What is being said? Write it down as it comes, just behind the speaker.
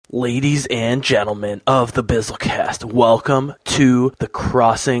Ladies and gentlemen of the Bizzlecast, welcome to the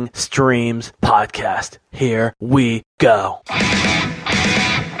Crossing Streams podcast. Here we go.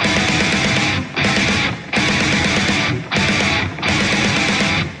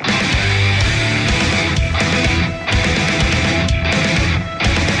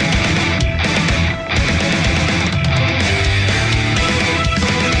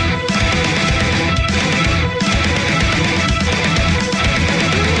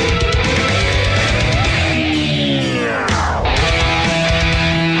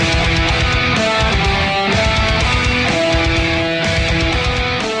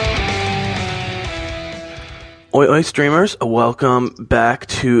 Oi, oi, streamers. Welcome back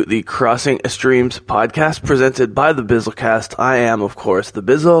to the Crossing Streams podcast presented by the Bizzlecast. I am, of course, the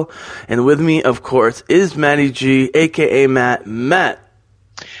Bizzle, and with me, of course, is Matty G, a.k.a. Matt. Matt.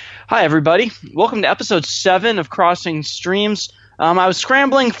 Hi, everybody. Welcome to episode 7 of Crossing Streams. I was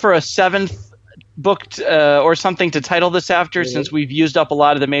scrambling for a 7th book or something to title this after since we've used up a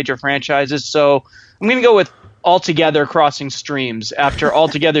lot of the major franchises, so I'm going to go with Altogether Crossing Streams. After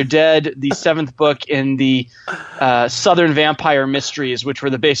Altogether Dead, the 7th book in the Southern Vampire Mysteries, which were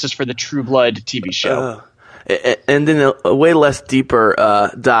the basis for the True Blood TV show. And in a way less deeper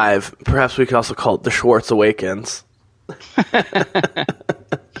dive, perhaps we could also call it The Schwartz Awakens.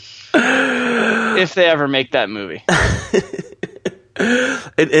 If they ever make that movie.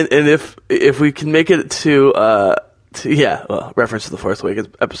 and if we can make it to reference to The Force Awakens,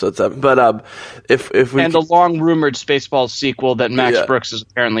 episode 7. But if we the long rumored Spaceballs sequel that Max Brooks is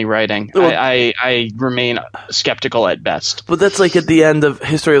apparently writing, well, I remain skeptical at best. But that's like at the end of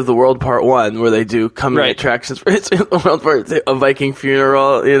History of the World Part 1, where they do coming attractions for History of the World Part 2, a Viking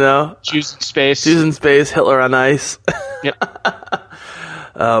funeral, you know, Jews in space, Hitler on ice. Yep.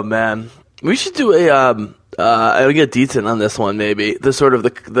 Oh man, we should do I'll get decent on this one. Maybe the sort of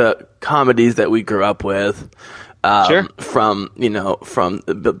the comedies that we grew up with. Sure. From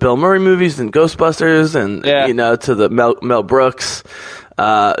the Bill Murray movies and Ghostbusters and to the Mel Brooks.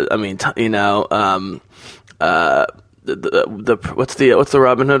 What's the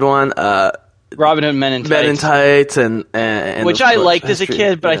Robin Hood one? Robin Hood Men in Tights. Men in Tights and which I liked as a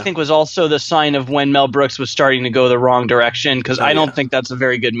kid, but I think was also the sign of when Mel Brooks was starting to go the wrong direction, because I don't think that's a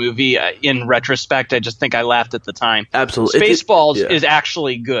very good movie. In retrospect, I just think I laughed at the time. Absolutely. Spaceballs is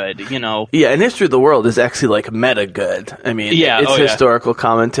actually good, you know. Yeah, and History of the World is actually like meta good. I mean, it's historical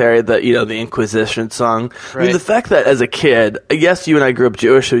commentary, that, you know, the Inquisition song. Right. I mean, the fact that as a kid, yes, you and I grew up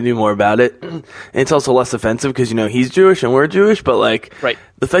Jewish, so we knew more about it. And it's also less offensive because, you know, he's Jewish and we're Jewish, but like,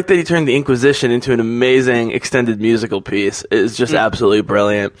 the fact that he turned the Inquisition into an amazing extended musical piece is just absolutely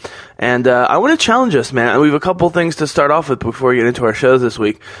brilliant. And I want to challenge us, man. We have a couple things to start off with before we get into our shows this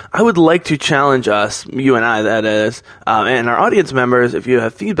week. I would like to challenge us, you and I, that is, and our audience members, if you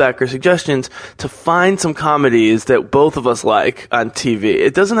have feedback or suggestions, to find some comedies that both of us like on TV.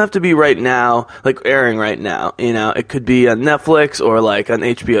 It doesn't have to be right now, like airing right now. You know, it could be on Netflix or like on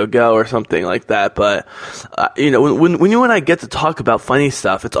HBO Go or something like that. But, you know, when you and I get to talk about funny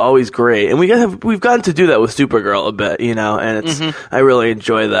stuff, it's always great. And we've gotten to do that with Supergirl a bit, you know, and it's, I really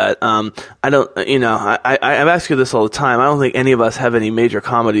enjoy that. I don't, you know, I've asked you this all the time. I don't think any of us have any major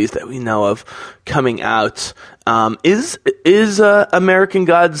comedies that we know of coming out. Is American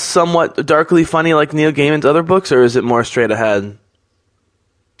Gods somewhat darkly funny like Neil Gaiman's other books, or is it more straight ahead?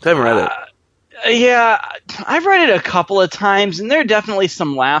 I haven't read it. Yeah, I've read it a couple of times, and there are definitely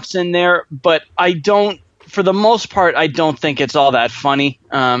some laughs in there, but for the most part, I don't think it's all that funny.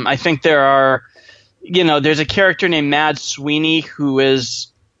 I think there's a character named Mad Sweeney who is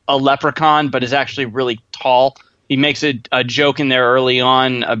a leprechaun, but is actually really tall. He makes a joke in there early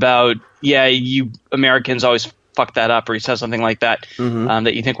on about, you Americans always fuck that up, or he says something like that,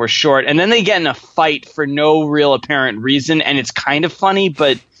 that you think we're short. And then they get in a fight for no real apparent reason, and it's kind of funny,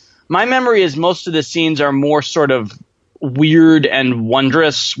 but my memory is most of the scenes are more sort of weird and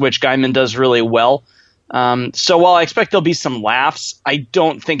wondrous, which Gaiman does really well. So while I expect there'll be some laughs, I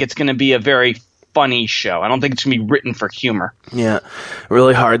don't think it's going to be a very funny show. I don't think it's going to be written for humor. Yeah,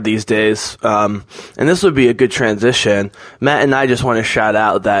 really hard these days. And this would be a good transition. Matt and I just want to shout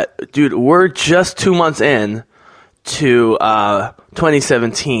out that, dude, we're just 2 months in to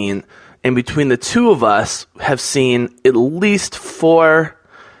 2017, and between the two of us have seen at least 4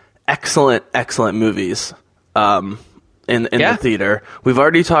 excellent movies. In the theater. We've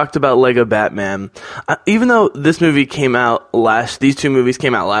already talked about Lego Batman. Even though these two movies came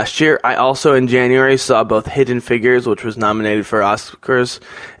out last year, I also in January saw both Hidden Figures, which was nominated for Oscars,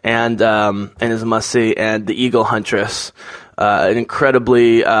 and is a must see, and The Eagle Huntress, an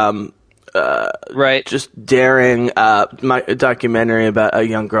incredibly just daring documentary about a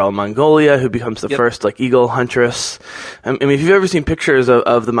young girl in Mongolia who becomes the first eagle huntress. I mean, if you've ever seen pictures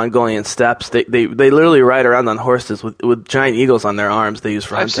of the Mongolian steppes, they literally ride around on horses with giant eagles on their arms. They use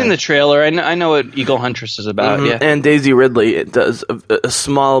for hunting. I've seen the trailer. I know what Eagle Huntress is about. Mm-hmm. Yeah, and Daisy Ridley does a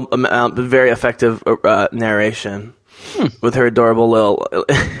small amount, but very effective narration. With her adorable little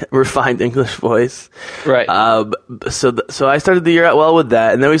refined English voice. Right. So I started the year out well with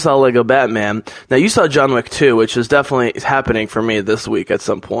that, and then we saw Lego Batman. Now, you saw John Wick 2, which is definitely happening for me this week at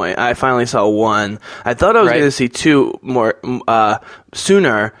some point. I finally saw 1. I thought I was going to see 2 more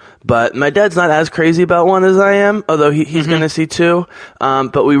sooner, but my dad's not as crazy about 1 as I am, although he's going to see 2.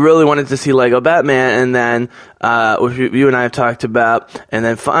 But we really wanted to see Lego Batman, and then which you and I have talked about, and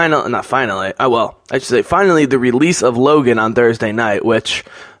then finally, the release of Logan on Thursday night, which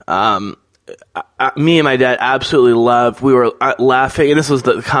me and my dad absolutely loved. We were laughing, and this was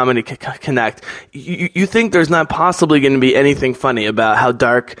the comedy connect. You think there's not possibly going to be anything funny about how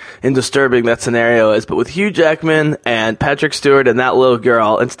dark and disturbing that scenario is, but with Hugh Jackman and Patrick Stewart and that little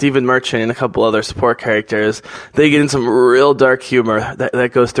girl and Stephen Merchant and a couple other support characters, they get in some real dark humor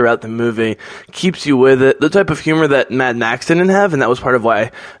that goes throughout the movie, keeps you with it. The type of humor that Mad Max didn't have, and that was part of why,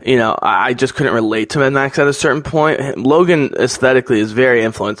 I just couldn't relate to Mad Max at a certain point. Logan aesthetically is very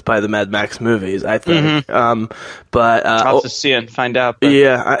influenced by the Mad Max movies, I think. But I'll have to see it and find out. But.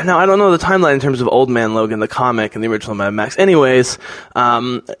 Yeah, I don't know the timeline in terms of Old Man Logan, the comic, and the original Mad Max. Anyways,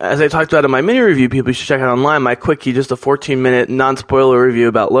 as I talked about in my mini review, people should check it online. My quickie, just a 14-minute non-spoiler review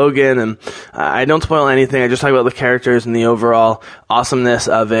about Logan, and I don't spoil anything. I just talk about the characters and the overall awesomeness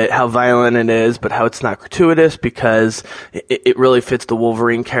of it, how violent it is, but how it's not gratuitous because it really fits the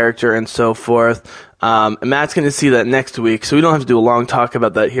Wolverine character and so forth. Matt's going to see that next week, so we don't have to do a long talk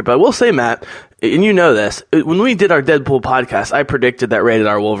about that here. But I will say, Matt, and you know this, when we did our Deadpool podcast, I predicted that Rated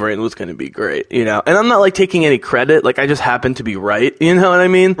R Wolverine was going to be great, And I'm not taking any credit, I just happened to be right, you know what I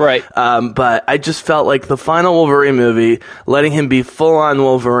mean? Right. But I just felt like the final Wolverine movie, letting him be full-on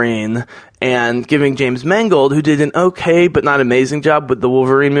Wolverine, and giving James Mangold, who did an okay but not amazing job with the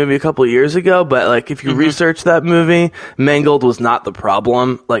Wolverine movie a couple of years ago, but if you research that movie, Mangold was not the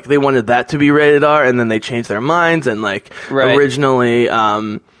problem. They wanted that to be rated R, and then they changed their minds, and originally,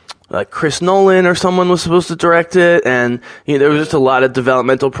 Chris Nolan or someone was supposed to direct it, and there was just a lot of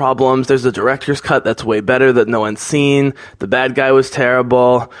developmental problems. There's a director's cut that's way better that no one's seen. The bad guy was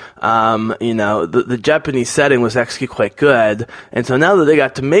terrible. The Japanese setting was actually quite good. And so now that they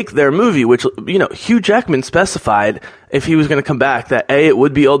got to make their movie, which, Hugh Jackman specified if he was going to come back that it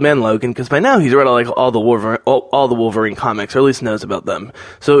would be Old Man Logan, because by now he's read all the Wolverine comics, or at least knows about them.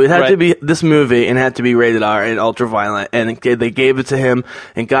 So it had to be this movie, and it had to be rated R and ultra violent, and they gave it to him,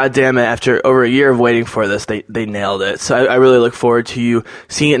 and goddamn it, after over a year of waiting for this, they nailed it. So I really look forward to you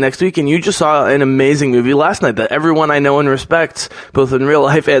seeing it next week. And you just saw an amazing movie last night that everyone I know and respects, both in real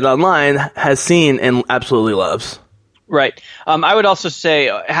life and online, has seen and absolutely loves. Right. I would also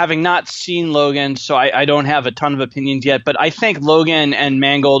say, having not seen Logan, so I don't have a ton of opinions yet, but I think Logan and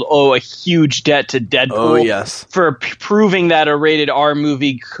Mangold owe a huge debt to Deadpool. Oh, yes. For proving that a rated R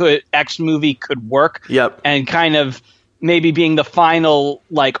movie X movie could work. Yep. And kind of maybe being the final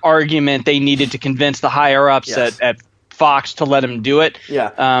argument they needed to convince the higher ups at Fox to let him do it.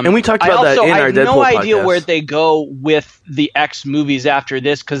 Yeah. And we talked about that in our Deadpool podcast. I have no idea where they go with the X movies after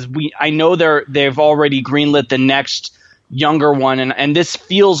this, because I know they've already greenlit the next younger one, and this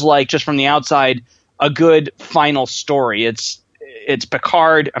feels like, just from the outside, a good final story. It's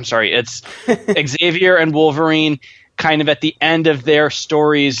Xavier and Wolverine kind of at the end of their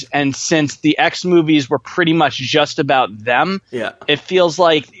stories, and since the X movies were pretty much just about them, it feels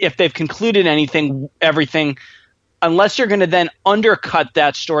like if they've concluded everything, unless you're going to then undercut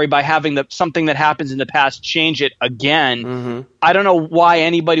that story by having something that happens in the past change it again, I don't know why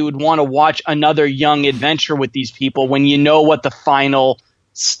anybody would want to watch another young adventure with these people when you know what the final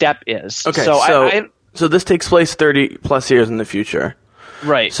step is. Okay, so this takes place 30 plus years in the future.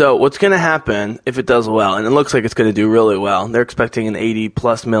 Right. So what's going to happen if it does well, and it looks like it's going to do really well, they're expecting an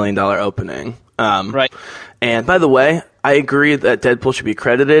 $80+ million opening. Right. And by the way, I agree that Deadpool should be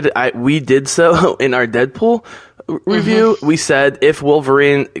credited. We did so in our Deadpool review. We said if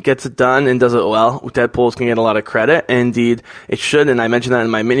Wolverine gets it done and does it well, Deadpool's going to get a lot of credit. And indeed, it should, and I mentioned that in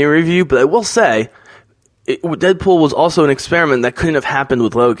my mini review. But I will say, Deadpool was also an experiment that couldn't have happened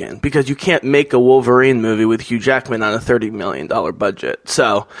with Logan, because you can't make a Wolverine movie with Hugh Jackman on a $30 million budget.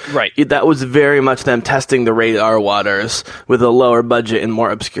 So that was very much them testing the rated R waters with a lower budget and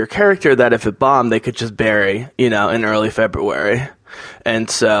more obscure character that if it bombed, they could just bury, in early February. And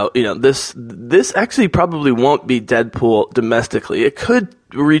so, this actually probably won't be Deadpool domestically. It could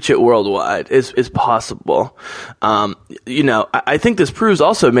reach it worldwide is possible. I think this proves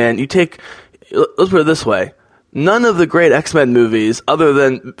also, man, let's put it this way. None of the great X-Men movies, other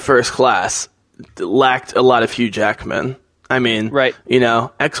than First Class, lacked a lot of Hugh Jackman. I mean, right.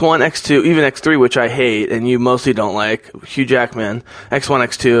 X1, X2, even X3, which I hate and you mostly don't like, Hugh Jackman, X1,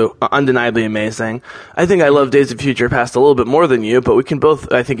 X2, undeniably amazing. I think I love Days of Future Past a little bit more than you, but we can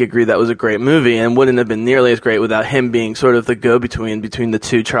both, I think, agree that was a great movie and wouldn't have been nearly as great without him being sort of the go-between between the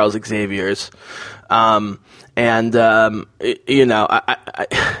two Charles Xaviers.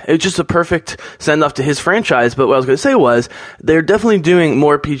 It's just a perfect send-off to his franchise. But what I was going to say was, they're definitely doing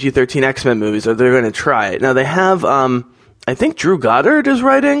more PG-13 X-Men movies, or they're going to try it. Now, they have, I think Drew Goddard is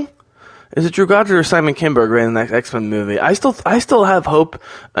writing. Is it Drew Goddard or Simon Kinberg writing the next X-Men movie? I still have hope.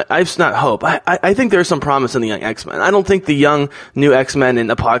 It's not hope. I think there's some promise in the young X-Men. I don't think the young new X-Men in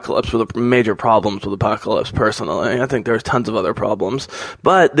Apocalypse were the major problems with Apocalypse, personally. I think there's tons of other problems.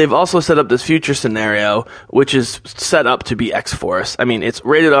 But they've also set up this future scenario, which is set up to be X-Force. I mean, it's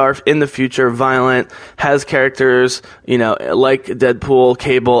rated R in the future, violent, has characters, like Deadpool,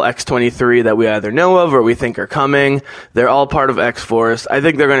 Cable, X-23 that we either know of or we think are coming. They're all part of X-Force. I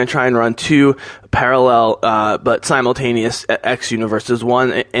think they're going to try and run two parallel but simultaneous X universes,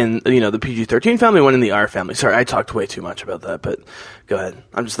 one in the PG-13 family, one in the R family. Sorry, I talked way too much about that, but go ahead.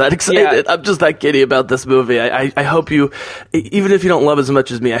 I'm just that excited. Yeah. I'm just that giddy about this movie. I hope you, even if you don't love it as much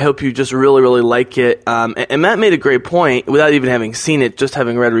as me, I hope you just really, really like it. And Matt made a great point without even having seen it, just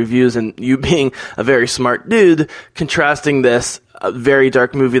having read reviews and you being a very smart dude, contrasting this a very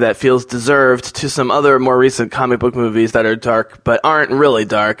dark movie that feels deserved to some other more recent comic book movies that are dark but aren't really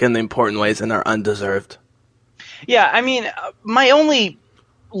dark in the important ways and are undeserved. Yeah, I mean, my only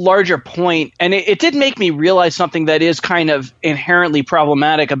larger point, and it did make me realize something that is kind of inherently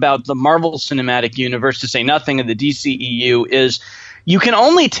problematic about the Marvel Cinematic Universe, to say nothing of the DCEU, is you can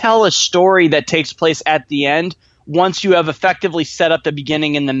only tell a story that takes place at the end once you have effectively set up the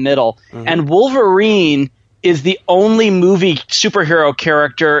beginning and the middle. Mm-hmm. And Wolverine is the only movie superhero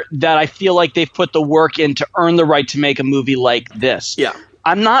character that I feel like they've put the work in to earn the right to make a movie like this. Yeah.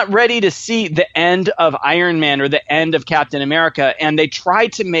 I'm not ready to see the end of Iron Man or the end of Captain America, and they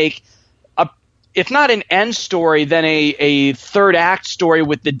tried to make, if not an end story, then a third act story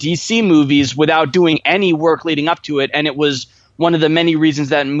with the DC movies without doing any work leading up to it, and it was one of the many reasons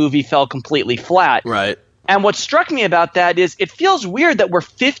that movie fell completely flat. Right. And what struck me about that is it feels weird that we're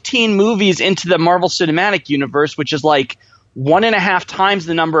 15 movies into the Marvel Cinematic Universe, which is like 1.5 times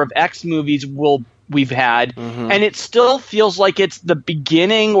the number of X movies we've had, and it still feels like it's the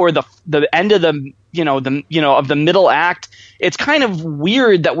beginning or the end of the of the middle act. It's kind of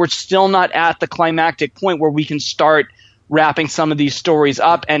weird that we're still not at the climactic point where we can start wrapping some of these stories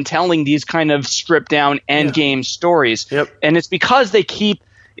up and telling these kind of stripped down endgame stories. Yep. And it's because they keep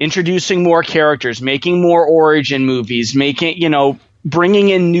introducing more characters, making more origin movies, bringing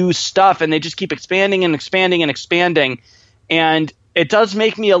in new stuff, and they just keep expanding and expanding and expanding. And it does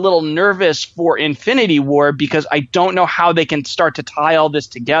make me a little nervous for Infinity War because I don't know how they can start to tie all this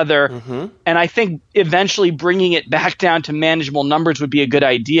together. Mm-hmm. And I think eventually bringing it back down to manageable numbers would be a good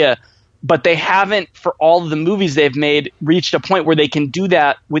idea. But they haven't, for all of the movies they've made, reached a point where they can do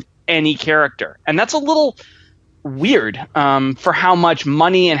that with any character. And that's a little weird for how much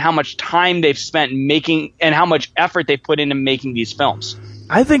money and how much time they've spent making and how much effort they put into making these films.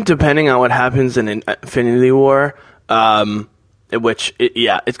 I think depending on what happens in Infinity War, it's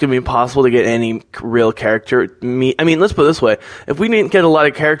going to be impossible to get any real character meat. I mean, let's put it this way. If we didn't get a lot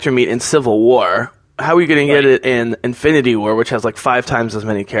of character meat in Civil War, how are we going to get it in Infinity War, which has like 5 times as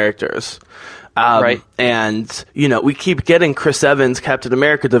many characters? Right. And, we keep getting Chris Evans Captain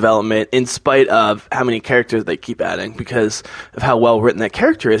America development in spite of how many characters they keep adding because of how well written that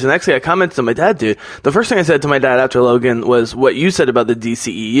character is. And actually, I commented to my dad, dude. The first thing I said to my dad after Logan was what you said about the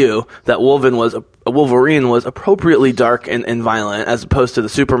DCEU, that Wolverine was appropriately dark and violent as opposed to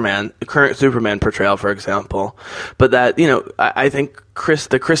the current Superman portrayal, for example. But that, I think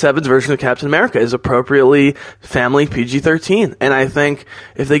the Chris Evans version of Captain America is appropriately family PG-13. And I think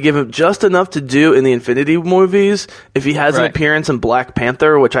if they give him just enough to do in the Infinity movies, if he has an appearance in Black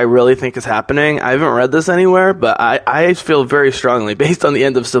Panther, which I really think is happening, I haven't read this anywhere, but I feel very strongly, based on the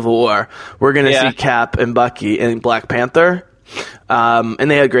end of Civil War, we're going to see Cap and Bucky in Black Panther.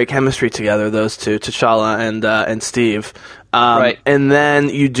 And they had great chemistry together, those two, T'Challa and Steve. Right. And then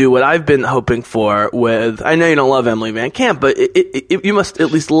you do what I've been hoping for with, I know you don't love Emily Van Camp, but you must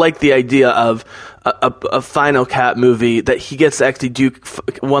at least like the idea of a Final Cat movie that he gets to actually do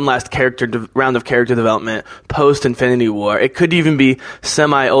one last round of character development post Infinity War. It could even be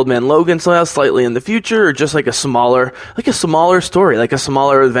semi Old Man Logan somehow slightly in the future, or just like a smaller story, like a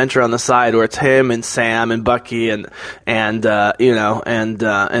smaller adventure on the side where it's him and Sam and Bucky and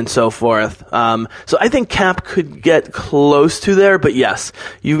so forth. So I think Cap could get close to there, but yes,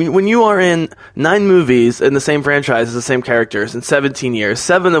 when you are in 9 movies in the same franchise, the same characters in 17 years,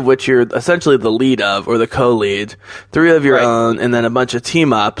 7 of which you're essentially the lead of, or the co-lead, 3 of your own, and then a bunch of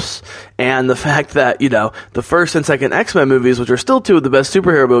team-ups, and the fact that, the first and second X-Men movies, which are still 2 of the best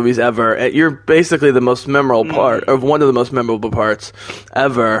superhero movies ever, you're basically the most memorable part, of one of the most memorable parts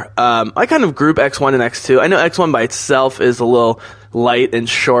ever. I kind of group X1 and X2. I know X1 by itself is a little light and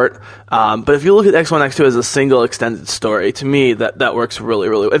short, but if you look at X1 X2 as a single extended story, to me that works really,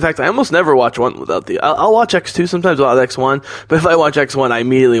 really well. In fact, I almost never watch one without I'll watch X2 sometimes without X1, but if I watch X1, I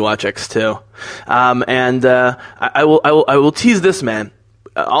immediately watch X2. I will tease this, man.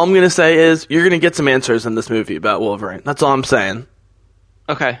 All I'm going to say is you're going to get some answers in this movie about Wolverine. That's all I'm saying.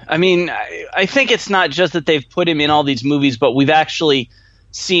 Okay. I mean, I think it's not just that they've put him in all these movies, but we've actually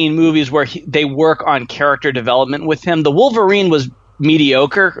seen movies where they work on character development with him. The Wolverine was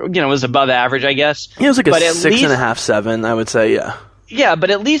mediocre, was above average, I guess. It was like a 6.5, 7, I would say, yeah. Yeah,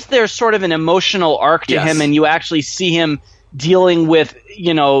 but at least there's sort of an emotional arc to him, and you actually see him dealing with,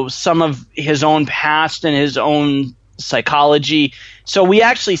 some of his own past and his own psychology. So we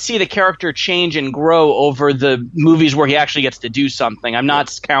actually see the character change and grow over the movies where he actually gets to do something. I'm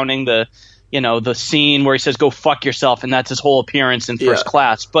not counting the scene where he says, "Go fuck yourself," and that's his whole appearance in First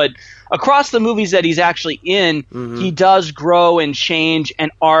Class. But across the movies that he's actually in, he does grow and change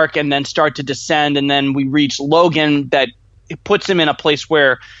and arc and then start to descend. And then we reach Logan, that it puts him in a place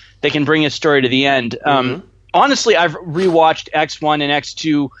where they can bring his story to the end. Honestly, I've rewatched X1 and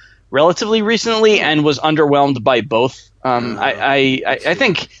X2 relatively recently and was underwhelmed by both. I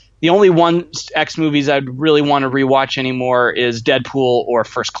think the only one X movies I'd really want to rewatch anymore is Deadpool or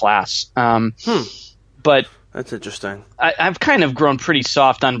First Class. But that's interesting. I've kind of grown pretty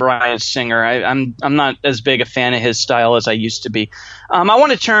soft on Bryan Singer. I'm not as big a fan of his style as I used to be. I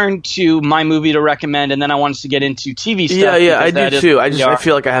want to turn to my movie to recommend, and then I want us to get into TV stuff. Yeah, I do too. I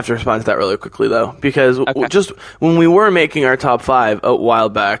feel like I have to respond to that really quickly though, because just when we were making our top 5 a while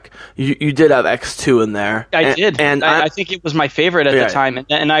back, you did have X2 in there. I did, and I think it was was my favorite at the time,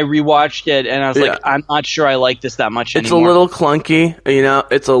 and I rewatched it, and I was like, I'm not sure I like this that much anymore. It's a little clunky,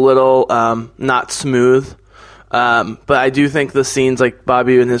 it's a little not smooth. But I do think the scenes like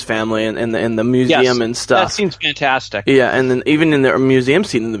Bobby and his family and the museum and stuff. That seems fantastic. Yeah, and then even in the museum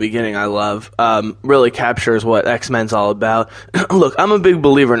scene in the beginning, I love, really captures what X-Men's all about. Look, I'm a big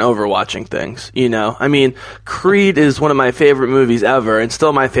believer in overwatching things, I mean, Creed is one of my favorite movies ever and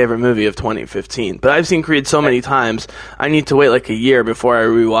still my favorite movie of 2015. But I've seen Creed so many times, I need to wait like a year before I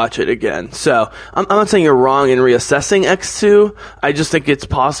rewatch it again. So I'm not saying you're wrong in reassessing X2. I just think it's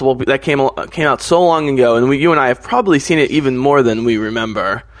possible that came out so long ago, and you and I have probably seen it even more than we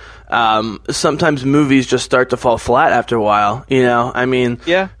remember. Sometimes movies just start to fall flat after a while, I mean,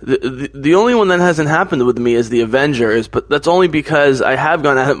 the only one that hasn't happened with me is the Avengers, but that's only because I have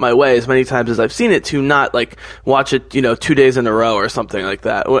gone out of my way as many times as I've seen it to not like watch it, 2 days in a row or something like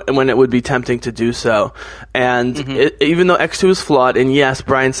that, when it would be tempting to do so. And even though X2 is flawed, and yes,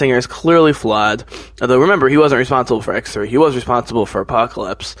 Bryan Singer is clearly flawed, although remember, he wasn't responsible for X3, he was responsible for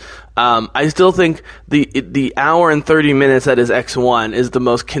Apocalypse. I still think the hour and 30 minutes that is X1 is the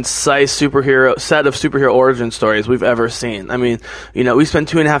most concise set of superhero origin stories we've ever seen. I mean, we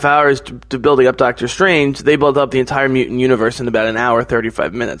spent 2.5 hours to building up Doctor Strange. They built up the entire mutant universe in about an hour,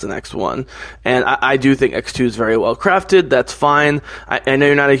 35 minutes in X1. And I do think X2 is very well crafted. That's fine. I know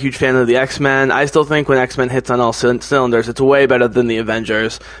you're not a huge fan of the X-Men. I still think when X-Men hits on all cylinders, it's way better than the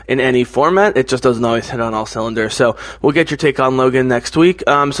Avengers in any format. It just doesn't always hit on all cylinders. So we'll get your take on Logan next week.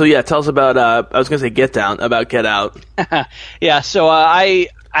 So yeah, tell us about, I was going to say Get Out. Yeah, so I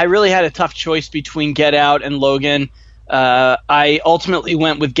really had a tough choice between Get Out and Logan. I ultimately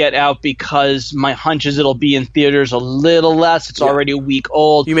went with Get Out because my hunch is it'll be in theaters a little less. It's already a week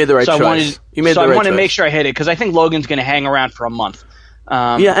old. You made the right choice. I wanted to make sure I hit it because I think Logan's going to hang around for a month.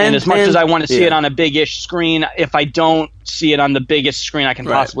 And as much as I want to see it on a big-ish screen, if I don't see it on the biggest screen I can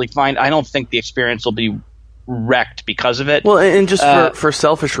possibly find, I don't think the experience will be wrecked because of it. Well, and just for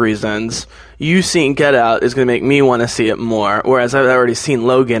selfish reasons, you seeing Get Out is going to make me want to see it more, whereas I've already seen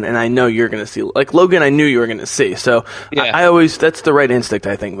Logan, and I know you're going to see. Like, Logan, I knew you were going to see. So yeah. I always, that's the right instinct,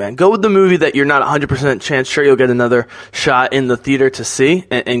 I think, man. Go with the movie that you're not 100% chance sure you'll get another shot in the theater to see,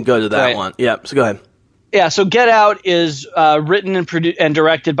 and go to that one. Yeah, so go ahead. Yeah, so Get Out is written and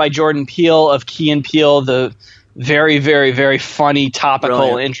directed by Jordan Peele of Key and Peele, the very, very, very funny,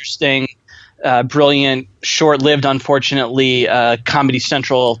 topical, interesting, brilliant, short-lived, unfortunately, Comedy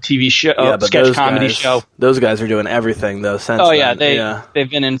Central TV show, sketch comedy show. Those guys are doing everything though. Since they've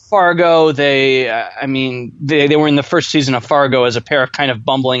been in Fargo. They were in the first season of Fargo as a pair of kind of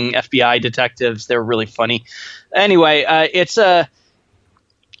bumbling FBI detectives. They're really funny. Anyway, it's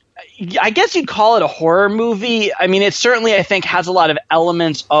I guess you'd call it a horror movie. I mean, it certainly, I think, has a lot of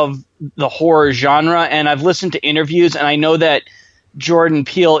elements of the horror genre, and I've listened to interviews, and I know that Jordan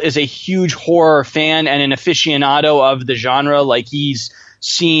Peele is a huge horror fan and an aficionado of the genre. Like, he's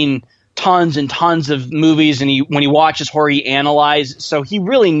seen tons and tons of movies, and when he watches horror, he analyzes. So he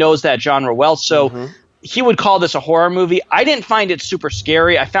really knows that genre well. So he would call this a horror movie. I didn't find it super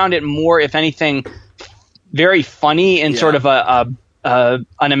scary. I found it more, if anything, very funny in sort of an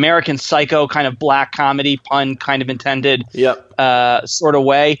American Psycho kind of black comedy, pun kind of intended, sort of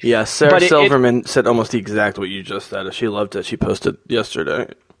way. Yeah, Sarah Silverman said almost the exact what you just said. She loved it. She posted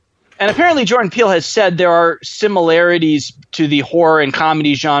yesterday. And apparently Jordan Peele has said there are similarities to the horror and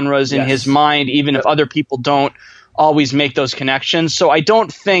comedy genres in his mind, even if other people don't always make those connections. So I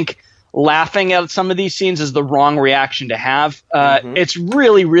don't think laughing at some of these scenes is the wrong reaction to have. It's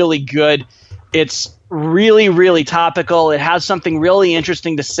really, really good. It's really, really topical. It has something really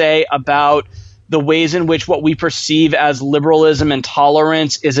interesting to say about the ways in which what we perceive as liberalism and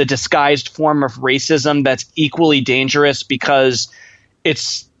tolerance is a disguised form of racism that's equally dangerous, because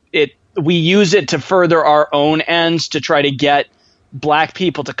we use it to further our own ends, to try to get black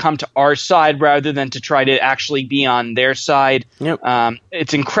people to come to our side rather than to try to actually be on their side.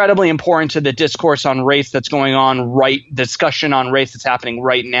 It's incredibly important to the discourse on race that's going on, discussion on race that's happening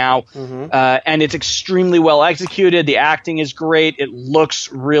right now. And it's extremely well executed. The acting is great. It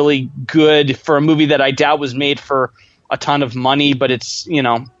looks really good for a movie that I doubt was made for a ton of money, but it's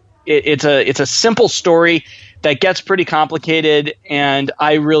a simple story that gets pretty complicated, and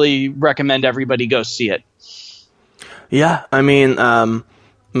I really recommend everybody go see it. Yeah, I mean,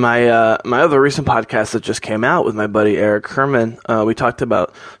 my other recent podcast that just came out with my buddy Eric Herman, we talked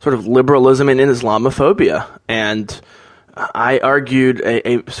about sort of liberalism and Islamophobia, and I argued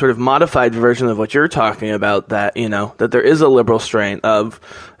a sort of modified version of what you're talking about, that that there is a liberal strain of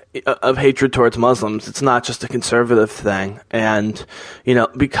hatred towards Muslims. It's not just a conservative thing, and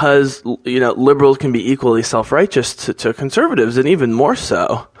because liberals can be equally self-righteous to conservatives, and even more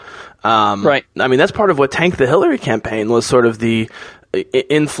so. Right. I mean, that's part of what tanked the Hillary campaign, was sort of the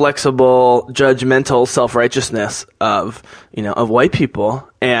inflexible, judgmental self-righteousness of white people.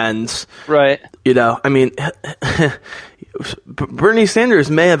 And, I mean, Bernie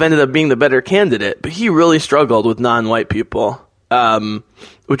Sanders may have ended up being the better candidate, but he really struggled with non-white people,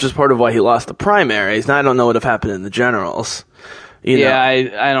 which is part of why he lost the primaries. Now, I don't know what would have happened in the generals.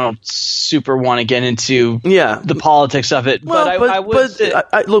 I don't super want to get into the politics of it, but I would say,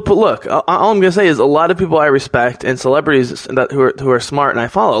 look, all I'm going to say is a lot of people I respect and celebrities who are smart and I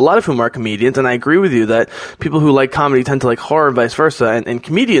follow, a lot of whom are comedians, and I agree with you that people who like comedy tend to like horror and vice versa, and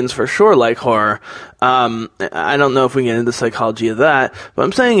comedians for sure like horror. I don't know if we can get into the psychology of that. What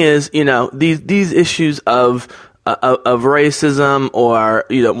I'm saying is, these issues of racism, or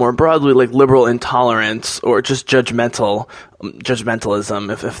more broadly like liberal intolerance, or just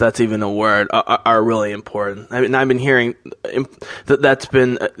judgmentalism, if that's even a word, are really important. I mean, I've been hearing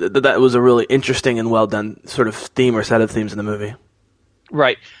that was a really interesting and well done sort of theme or set of themes in the movie.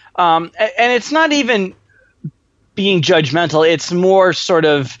 Right, and it's not even being judgmental. It's more sort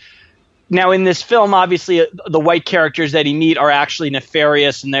of, now in this film, obviously the white characters that he meet are actually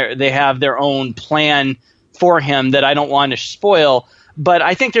nefarious, and they have their own plan for him that I don't want to spoil, but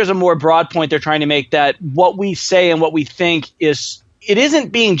I think there's a more broad point they're trying to make, that what we say and what we think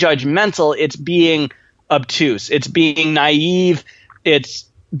isn't being judgmental, it's being obtuse, it's being naive, it's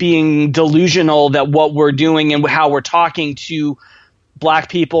being delusional that what we're doing and how we're talking to black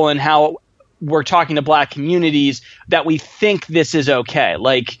people and how we're talking to black communities, that we think this is okay.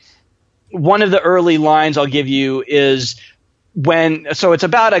 Like, one of the early lines I'll give you is, so it's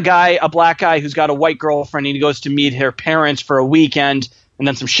about a black guy who's got a white girlfriend, and he goes to meet her parents for a weekend, and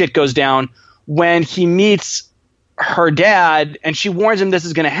then some shit goes down. When he meets her dad and she warns him this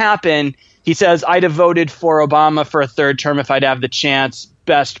is going to happen, he says, "I'd have voted for Obama for a third term if I'd have the chance,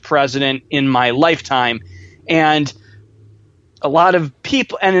 best president in my lifetime." And a lot of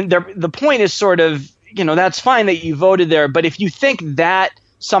people, and the point is sort of, that's fine that you voted there, but if you think that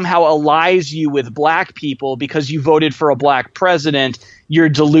somehow allies you with black people because you voted for a black president, you're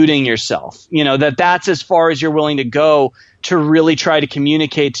deluding yourself. That's as far as you're willing to go to really try to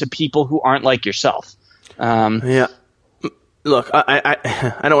communicate to people who aren't like yourself. Yeah. Look, I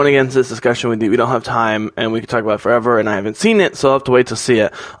don't want to get into this discussion with you. We don't have time, and we could talk about it forever, and I haven't seen it, so I'll have to wait to see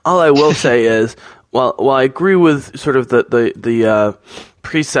it. All I will say is, while I agree with sort of the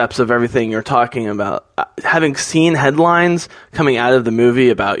precepts of everything you're talking about, having seen headlines coming out of the movie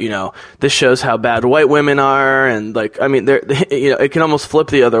about, this shows how bad white women are, and it can almost flip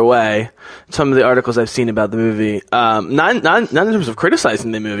the other way. Some of the articles I've seen about the movie, not in terms of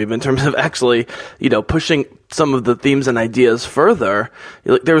criticizing the movie, but in terms of actually, pushing some of the themes and ideas further.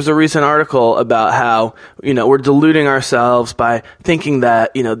 There was a recent article about how, we're deluding ourselves by thinking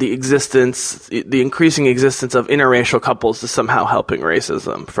that, the increasing existence of interracial couples is somehow helping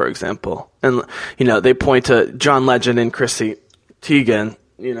racism, for example. And, they point to John Legend and Chrissy Teigen,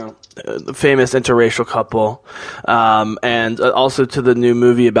 the famous interracial couple, and also to the new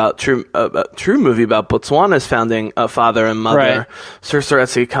movie about true movie about Botswana's founding father and mother, right. Sir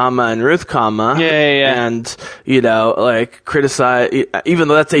Seretse Khama and Ruth Khama. Yeah. And, criticize, even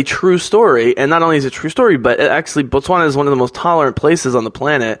though that's a true story, and not only is it a true story, but actually Botswana is one of the most tolerant places on the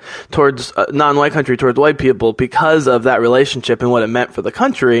planet towards non-white country, towards white people, because of that relationship and what it meant for the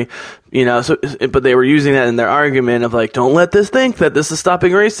country. But they were using that in their argument of don't let this think that this is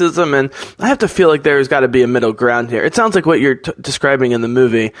stopping racism. And I have to feel like there's got to be a middle ground here. It sounds like what you're describing in the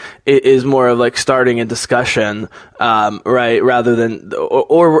movie is more of starting a discussion, right? Rather than,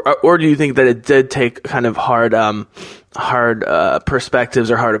 or do you think that it did take kind of hard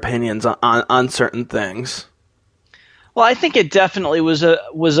perspectives or hard opinions on certain things? Well, I think it definitely was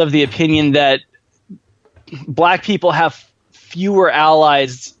of the opinion that black people have fewer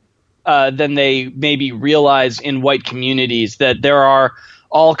allies than they maybe realize in white communities, that there are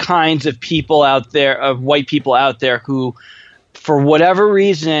all kinds of people out there, of white people out there who, for whatever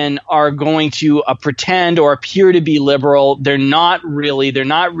reason, are going to pretend or appear to be liberal. They're not really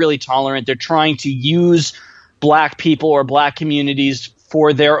tolerant. They're trying to use black people or black communities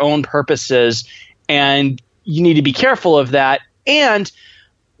for their own purposes. And you need to be careful of that. And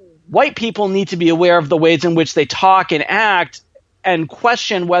white people need to be aware of the ways in which they talk and act, and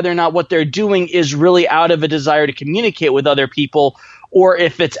question whether or not what they're doing is really out of a desire to communicate with other people, or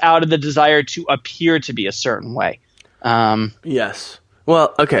if it's out of the desire to appear to be a certain way. Yes.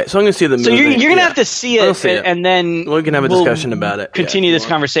 Well, okay, so I'm going to see the movie. So you're going to have to see it, and then we can have a discussion about it. Continue this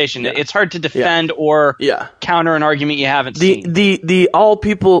conversation. Yeah. It's hard to defend or counter an argument you haven't seen. The all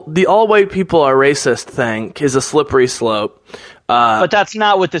white people are racist thing is a slippery slope. But that's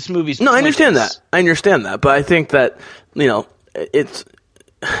not what this movie's. No, I understand that. But I think that it's.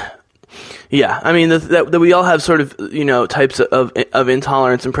 Yeah, I mean that we all have sort of types of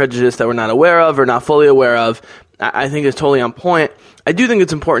intolerance and prejudice that we're not aware of or not fully aware of. I think is totally on point. I do think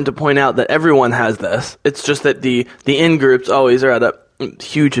it's important to point out that everyone has this. It's just that the in groups always are at a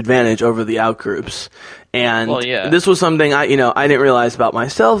huge advantage over the out groups. And this was something I didn't realize about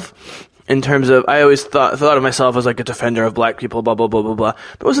myself. In terms of, I always thought of myself as a defender of black people, blah, blah, blah, blah, blah.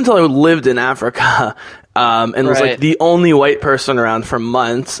 But it wasn't until I lived in Africa, and was the only white person around for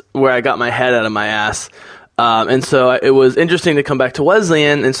months where I got my head out of my ass. And so it was interesting to come back to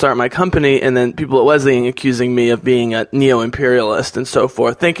Wesleyan and start my company, and then people at Wesleyan accusing me of being a neo-imperialist and so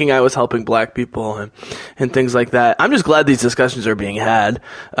forth, thinking I was helping black people and things like that. I'm just glad these discussions are being had.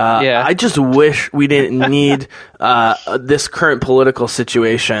 I just wish we didn't need this current political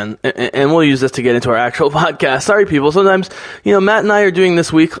situation, and we'll use this to get into our actual podcast. Sorry, people. Sometimes, Matt and I are doing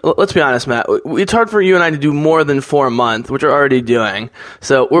this week. Let's be honest, Matt. It's hard for you and I to do more than 4 a month, which we're already doing.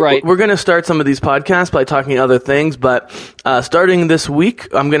 So we're going to start some of these podcasts by talking other things, but starting this week,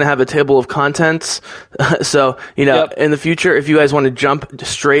 I'm going to have a table of contents. So, in the future, if you guys want to jump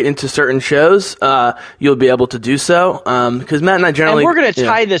straight into certain shows, you'll be able to do so. Because Matt and I generally... And we're going to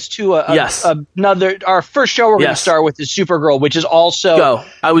tie this to another... Our first show we're going to start with is Supergirl, which is also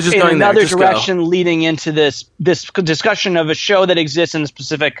I was just going another direction leading into this discussion of a show that exists in a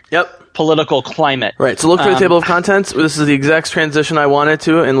specific political climate. Right. So look for the table of contents. This is the exact transition I wanted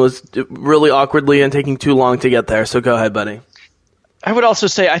to, and was really awkwardly and taking too long to get there. So go ahead, buddy. I would also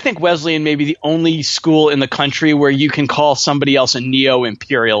say I think Wesleyan may be the only school in the country where you can call somebody else a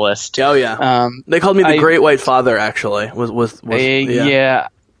neo-imperialist. Oh yeah. They called me the Great White Father. Actually, yeah.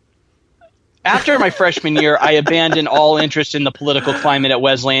 After my freshman year, I abandoned all interest in the political climate at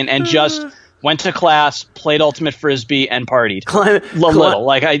Wesleyan and just went to class, played Ultimate Frisbee, and partied.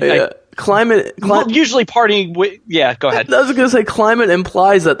 climate usually partying with. Yeah, go ahead. I was going to say climate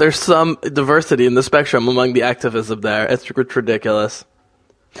implies that there's some diversity in the spectrum among the activism there. It's ridiculous.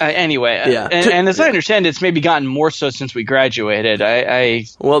 Anyway, and as I understand, it's maybe gotten more so since we graduated.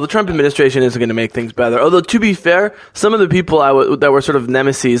 Well, the Trump administration isn't going to make things better. Although, to be fair, some of the people that were sort of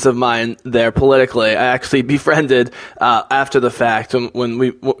nemesis of mine there politically, I actually befriended after the fact when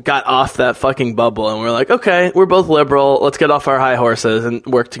we got off that fucking bubble, and we're like, okay, we're both liberal. Let's get off our high horses and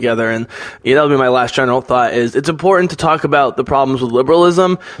work together. And that'll be my last general thought: is it's important to talk about the problems with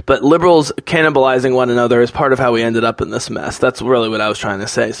liberalism, but liberals cannibalizing one another is part of how we ended up in this mess. That's really what I was trying to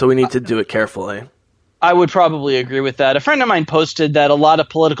say. So we need to do it carefully. I would probably agree with that. A friend of mine posted that a lot of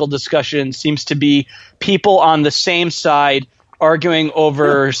political discussion seems to be people on the same side arguing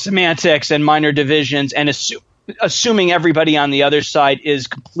over semantics and minor divisions and assuming everybody on the other side is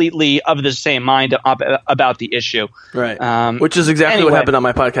completely of the same mind about the issue. Right. Which is exactly what happened on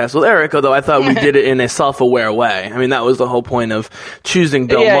my podcast with Eric, although I thought we did it in a self-aware way. I mean, that was the whole point of choosing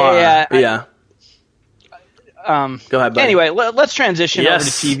Bill Maher. Yeah. Go ahead, buddy. Anyway, let's transition over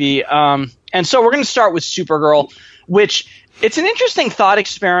to TV. And so we're going to start with Supergirl, which it's an interesting thought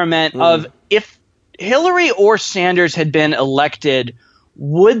experiment of if Hillary or Sanders had been elected,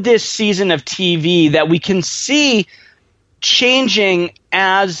 would this season of TV that we can see changing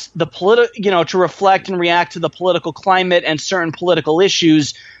as the to reflect and react to the political climate and certain political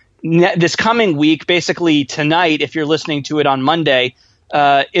issues this coming week, basically tonight, if you're listening to it on Monday,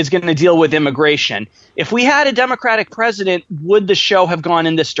 is going to deal with immigration. If we had a Democratic president, would the show have gone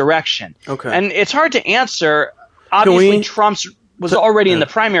in this direction? Okay. And it's hard to answer. Obviously, Trump's was already in the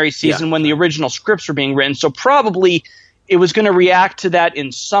primary season when the original scripts were being written, so probably it was going to react to that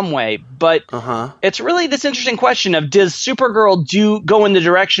in some way. But it's really this interesting question of, does Supergirl go in the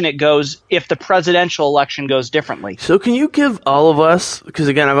direction it goes if the presidential election goes differently? So can you give all of us, because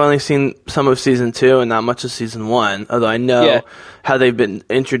again, I've only seen some of season 2 and not much of season 1, although I know how they've been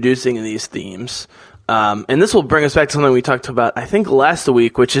introducing these themes. And this will bring us back to something we talked about, I think, last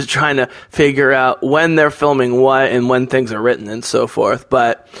week, which is trying to figure out when they're filming what and when things are written and so forth.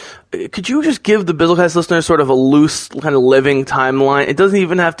 But could you just give the Bizzlecast listeners sort of a loose kind of living timeline? It doesn't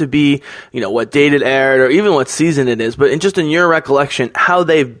even have to be, what date it aired or even what season it is, but in your recollection, how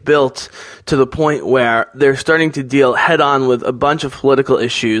they've built to the point where they're starting to deal head on with a bunch of political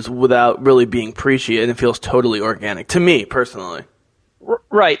issues without really being preachy, and it feels totally organic to me personally.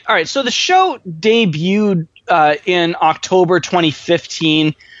 Right. All right. So the show debuted in October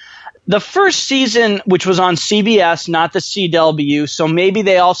 2015. The first season, which was on CBS, not the CW, so maybe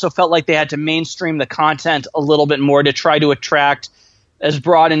they also felt like they had to mainstream the content a little bit more to try to attract as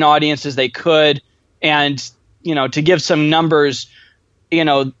broad an audience as they could. And, to give some numbers,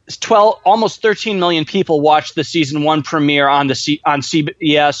 almost 13 million people watched the season 1 premiere on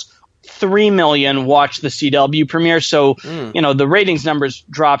CBS. 3 million watched the CW premiere. So, the ratings numbers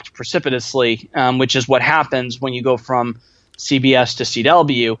dropped precipitously, which is what happens when you go from CBS to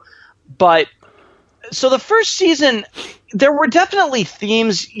CW. But so the first season, there were definitely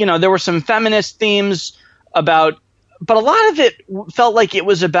themes, there were some feminist themes but a lot of it felt like it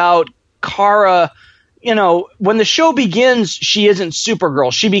was about Kara. When the show begins, she isn't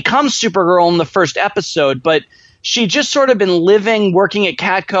Supergirl. She becomes Supergirl in the first episode, but she just sort of been living, working at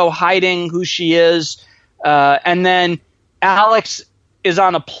Catco, hiding who she is. And then Alex is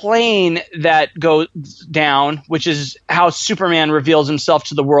on a plane that goes down, which is how Superman reveals himself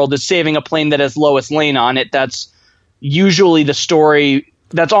to the world, is saving a plane that has Lois Lane on it. That's usually the story.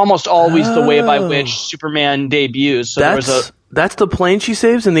 That's almost always the way by which Superman debuts. So that's the plane she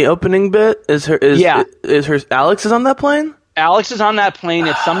saves in the opening bit? Is Alex is on that plane? Alex is on that plane.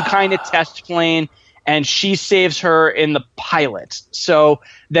 It's some kind of test plane. And she saves her in the pilot. So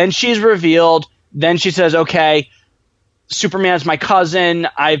then she's revealed. Then she says, okay, Superman's my cousin.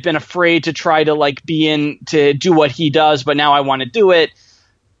 I've been afraid to try to to do what he does, but now I want to do it.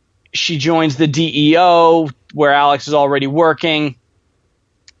 She joins the DEO where Alex is already working.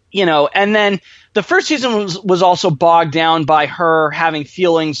 And then the first season was also bogged down by her having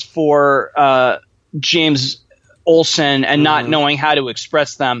feelings for James Olsen and not knowing how to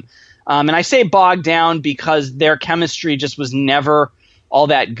express them. And I say bogged down because their chemistry just was never all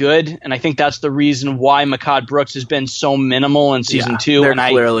that good. And I think that's the reason why Mehcad Brooks has been so minimal in season 2. They're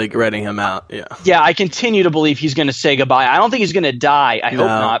clearly writing him out. Yeah, I continue to believe he's going to say goodbye. I don't think he's going to die. I hope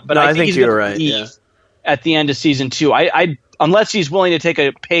not. But I think he's going to leave at the end of season 2. I unless he's willing to take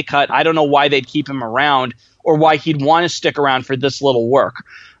a pay cut, I don't know why they'd keep him around or why he'd want to stick around for this little work.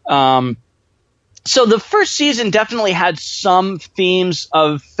 So the first season definitely had some themes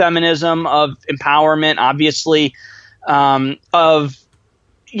of feminism, of empowerment, obviously, of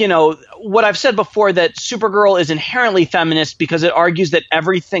what I've said before, that Supergirl is inherently feminist because it argues that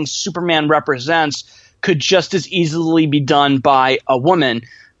everything Superman represents could just as easily be done by a woman.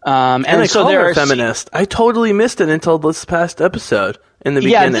 And so they're feminist. I totally missed it until this past episode in the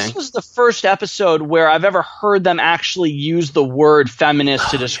beginning. Yeah, this was the first episode where I've ever heard them actually use the word feminist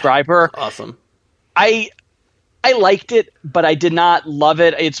to describe her. Awesome. I liked it, but I did not love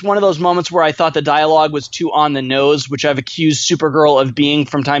it. It's one of those moments where I thought the dialogue was too on the nose, which I've accused Supergirl of being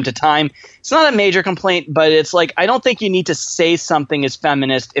from time to time. It's not a major complaint, but it's like, I don't think you need to say something is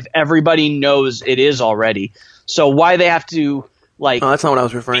feminist if everybody knows it is already. So why they have to, like... No, that's not what I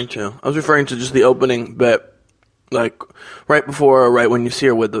was referring to. I was referring to just the opening bit, like, right before or right when you see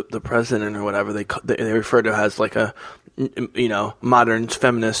her with the president or whatever, they refer to her as like a, modern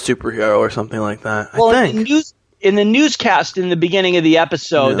feminist superhero or something like that. Well, I think. In the newscast in the beginning of the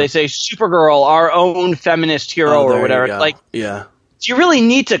episode, they say Supergirl, our own feminist hero or whatever. Like, yeah. Do you really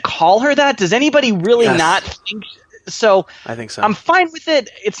need to call her that? Does anybody really not think so? I think so. I'm fine with it.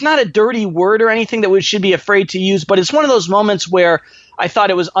 It's not a dirty word or anything that we should be afraid to use, but it's one of those moments where I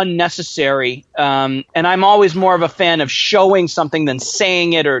thought it was unnecessary. And I'm always more of a fan of showing something than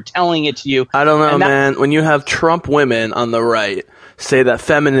saying it or telling it to you. I don't know, man. When you have Trump women on the right say that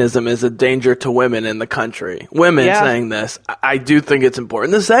feminism is a danger to women in the country, saying this, I do think it's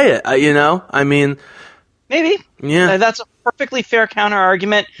important to say it. I mean, maybe. Yeah, that's a perfectly fair counter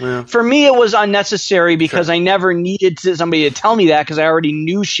argument. Yeah. For me, it was unnecessary because I never needed somebody to tell me that because I already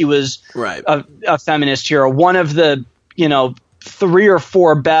knew she was a feminist hero. One of the 3 or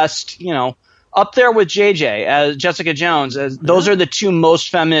 4 best, up there with JJ as Jessica Jones. Those are the 2 most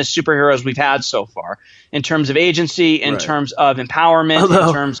feminist superheroes we've had so far in terms of agency, in terms of empowerment,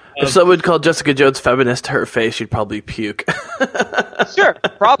 in terms of... If someone would call Jessica Jones feminist to her face, she'd probably puke. Sure,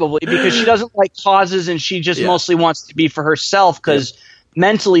 probably, because she doesn't like causes and she just mostly wants to be for herself because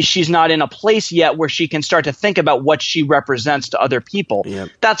mentally she's not in a place yet where she can start to think about what she represents to other people. Yep.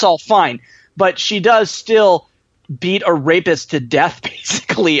 That's all fine. But she does still beat a rapist to death,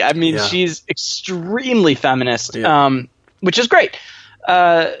 basically. I mean, she's extremely feminist, which is great.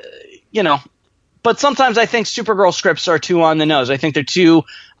 But sometimes I think Supergirl scripts are too on the nose. I think they're too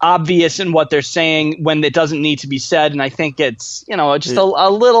obvious in what they're saying when it doesn't need to be said, and I think it's, just a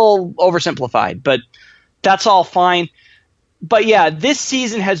little oversimplified, but that's all fine. But yeah, this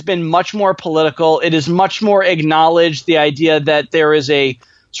season has been much more political. It is much more acknowledged the idea that there is a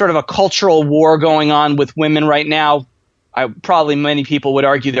sort of a cultural war going on with women right now. Probably many people would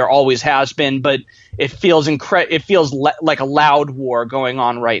argue there always has been, but it feels like a loud war going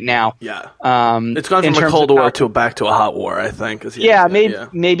on right now. Yeah, it's gone from a Cold War back to a hot war, I think.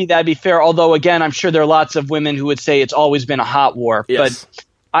 Maybe that'd be fair. Although, again, I'm sure there are lots of women who would say it's always been a hot war. Yes. But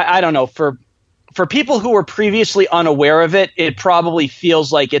I don't know. For people who were previously unaware of it, it probably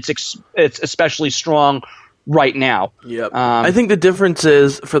feels like it's especially strong right now. Yep. I think the difference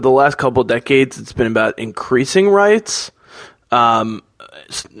is for the last couple decades, it's been about increasing rights.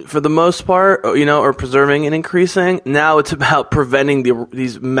 For the most part, or preserving and increasing. Now it's about preventing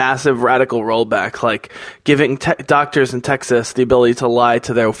these massive radical rollbacks, like giving doctors in Texas the ability to lie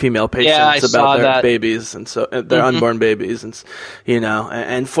to their female patients about their babies and so their unborn babies,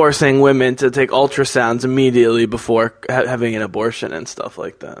 and forcing women to take ultrasounds immediately before having an abortion and stuff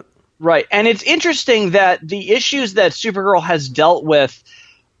like that. Right, and it's interesting that the issues that Supergirl has dealt with,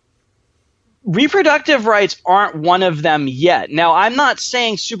 reproductive rights aren't one of them yet. Now, I'm not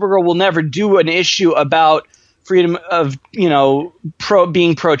saying Supergirl will never do an issue about freedom of,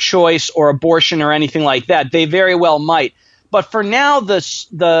 being pro-choice or abortion or anything like that. They very well might. But for now,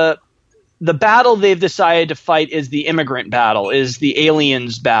 the battle they've decided to fight is the immigrant battle, is the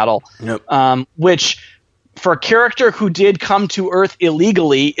aliens battle, which for a character who did come to Earth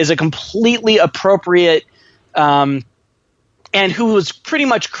illegally is a completely appropriate and who was pretty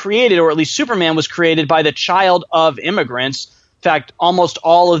much created, or at least Superman was created by the child of immigrants. In fact, almost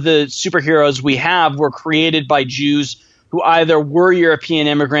all of the superheroes we have were created by Jews who either were European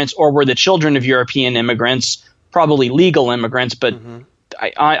immigrants or were the children of European immigrants, probably legal immigrants, but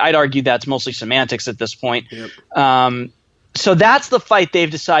I'd argue that's mostly semantics at this point. Yep. So that's the fight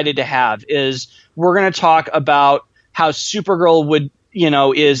they've decided to have, is we're going to talk about how Supergirl would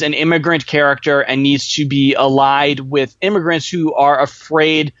is an immigrant character and needs to be allied with immigrants who are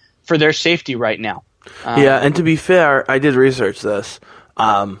afraid for their safety right now. And to be fair, I did research this.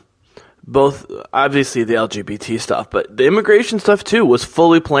 Both, obviously, the LGBT stuff, but the immigration stuff, too, was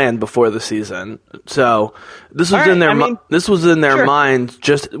fully planned before the season. So this was in their minds,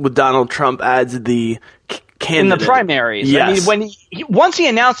 just with Donald Trump adds the candidate. In the primaries. Yes. I mean, once he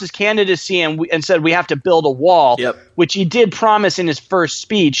announced his candidacy and said we have to build a wall, which he did promise in his first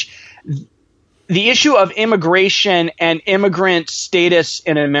speech, the issue of immigration and immigrant status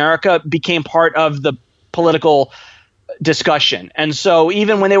in America became part of the political discussion. And so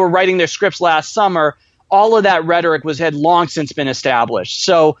even when they were writing their scripts last summer, all of that rhetoric had long since been established.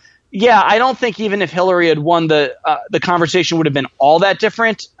 So, yeah, I don't think even if Hillary had won, the conversation would have been all that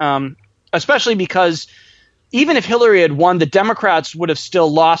different, especially because even if Hillary had won, the Democrats would have still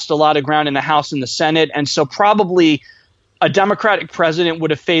lost a lot of ground in the House and the Senate. And so probably a Democratic president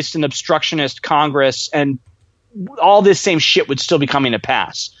would have faced an obstructionist Congress, and all this same shit would still be coming to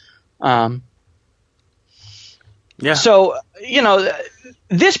pass. So,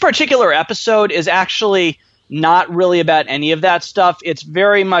 this particular episode is actually not really about any of that stuff. It's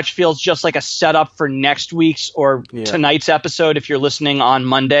very much feels just like a setup for next week's or tonight's episode if you're listening on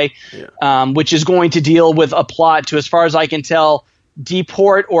Monday, which is going to deal with a plot to, as far as I can tell,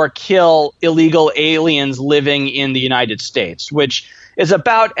 deport or kill illegal aliens living in the United States, which is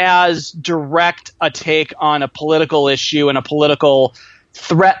about as direct a take on a political issue and a political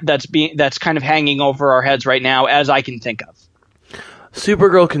threat that's kind of hanging over our heads right now as I can think of.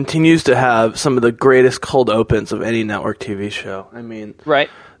 Supergirl continues to have some of the greatest cold opens of any network TV show. I mean, right.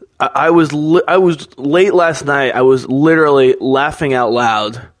 I was late last night. I was literally laughing out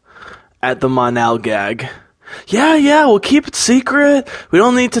loud at the Mon-El gag. Yeah, we'll keep it secret. We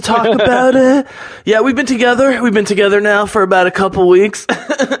don't need to talk about it. Yeah, we've been together now for about a couple weeks.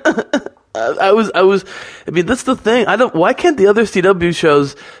 I mean, that's the thing. Why can't the other CW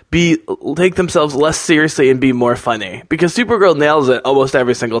shows take themselves less seriously and be more funny? Because Supergirl nails it almost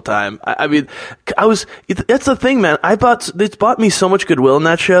every single time. That's the thing, man. It's bought me so much goodwill in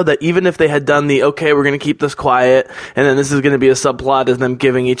that show that even if they had done we're going to keep this quiet, and then this is going to be a subplot as them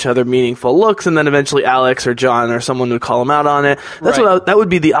giving each other meaningful looks, and then eventually Alex or John or someone would call them out on it. That would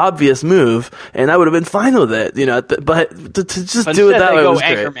be the obvious move, and I would have been fine with it, but to just do it that way was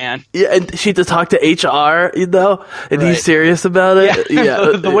great. Anchorman. Yeah, and she to talk to HR, and he's serious about it.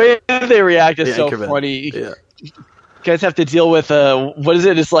 Yeah. The way they react is so funny. Yeah. You guys have to deal with what is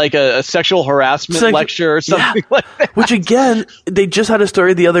it? It's like a sexual harassment lecture or something like that. Which again, they just had a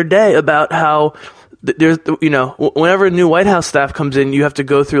story the other day about how there's, whenever a new White House staff comes in, you have to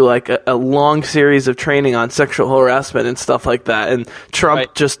go through like a long series of training on sexual harassment and stuff like that. And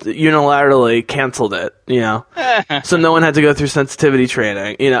Trump just unilaterally canceled it, so no one had to go through sensitivity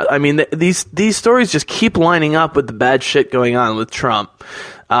training. I mean, these stories just keep lining up with the bad shit going on with Trump.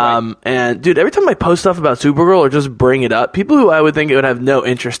 And dude, every time I post stuff about Supergirl or just bring it up, people who I would think would have no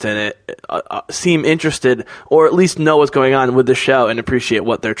interest in it seem interested, or at least know what's going on with the show and appreciate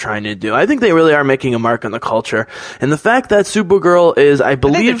what they're trying to do. I think they really are making a mark on the culture, and the fact that Supergirl is, I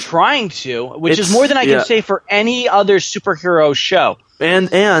believe, they're trying to, which is more than I can say for any other superhero show.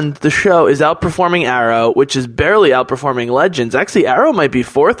 And the show is outperforming Arrow, which is barely outperforming Legends. Actually, Arrow might be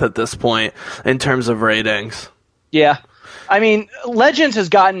fourth at this point in terms of ratings. Yeah. I mean, Legends has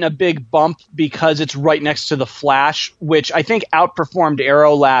gotten a big bump because it's right next to The Flash, which I think outperformed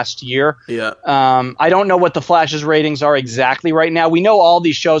Arrow last year. Yeah. I don't know what The Flash's ratings are exactly right now. We know all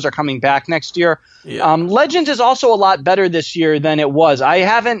these shows are coming back next year. Yeah. Legends is also a lot better this year than it was.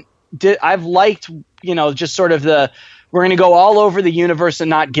 I've liked, just sort of the we're going to go all over the universe and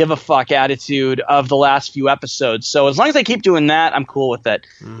not give a fuck attitude of the last few episodes. So as long as they keep doing that, I'm cool with it.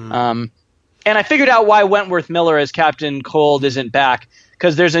 Mm-hmm. And I figured out why Wentworth Miller as Captain Cold isn't back,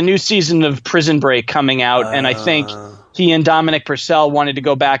 because there's a new season of Prison Break coming out, and I think he and Dominic Purcell wanted to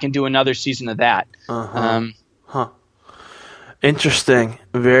go back and do another season of that. Interesting.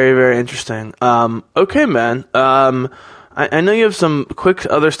 Very, very interesting. Okay, man. I know you have some quick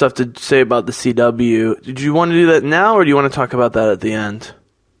other stuff to say about the CW. Did you want to do that now, or do you want to talk about that at the end?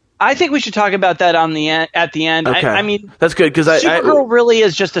 I think we should talk about that at the end. Okay. I mean, that's good because Supergirl really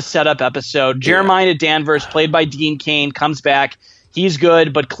is just a setup episode. Jeremiah Danvers, played by Dean Cain, comes back. He's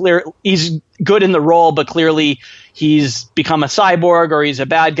good, but he's good in the role, but clearly he's become a cyborg or he's a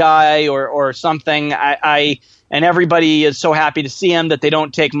bad guy or something. And everybody is so happy to see him that they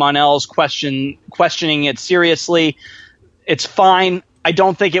don't take Mon-El's questioning it seriously. It's fine. I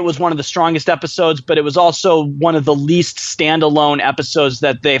don't think it was one of the strongest episodes, but it was also one of the least standalone episodes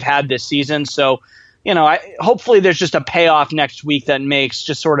that they've had this season. So, hopefully there's just a payoff next week that makes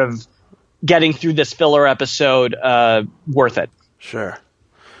just sort of getting through this filler episode worth it. Sure.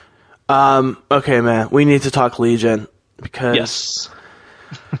 Okay, man. We need to talk Legion because yes.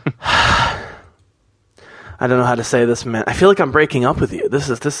 I don't know how to say this, man. I feel like I'm breaking up with you. This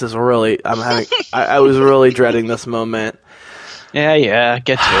is really I was really dreading this moment. Yeah,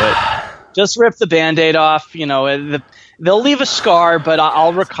 get to it. Just rip the Band-Aid off. They'll leave a scar, but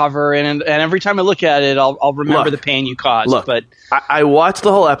I'll recover. And every time I look at it, I'll remember the pain you caused. Look, but I watched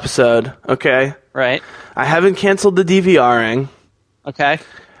the whole episode, okay? Right. I haven't canceled the DVRing. Okay.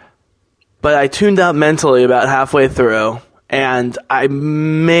 But I tuned out mentally about halfway through, and I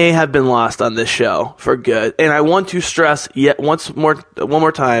may have been lost on this show for good. And I want to stress one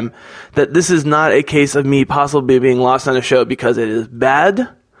more time that this is not a case of me possibly being lost on a show because it is bad.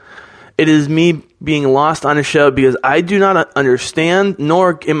 It is me being lost on a show because I do not understand,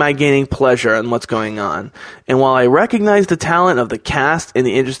 nor am I gaining pleasure in what's going on. And while I recognize the talent of the cast and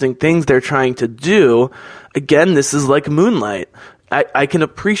the interesting things they're trying to do, again, this is like Moonlight. I can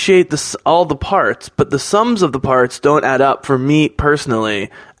appreciate all the parts, but the sums of the parts don't add up for me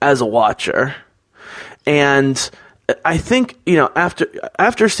personally as a watcher. And I think,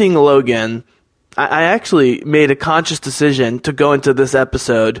 after seeing Logan, I actually made a conscious decision to go into this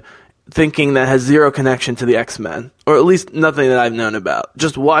episode thinking that has zero connection to the X-Men, or at least nothing that I've known about.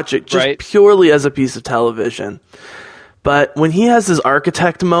 Just watch it purely as a piece of television. But when he has his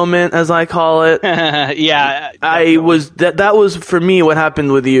architect moment, as I call it, yeah, that was for me what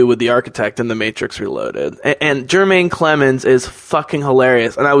happened with you with the architect in The Matrix Reloaded. And Jermaine Clemens is fucking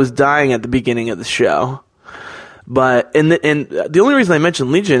hilarious, and I was dying at the beginning of the show. But and the only reason I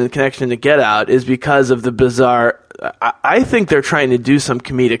mentioned Legion in connection to Get Out is because of the bizarre. I think they're trying to do some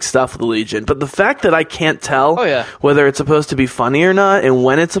comedic stuff with Legion, but the fact that I can't tell whether it's supposed to be funny or not and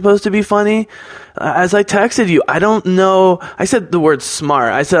when it's supposed to be funny, as I texted you, I don't know. I said the word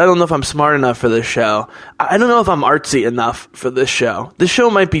smart. I said I don't know if I'm smart enough for this show. I don't know if I'm artsy enough for this show. This show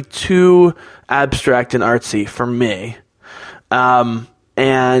might be too abstract and artsy for me. And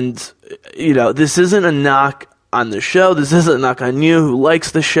this isn't a knock on the show. This isn't a knock on you who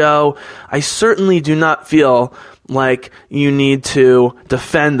likes the show. I certainly do not feel like you need to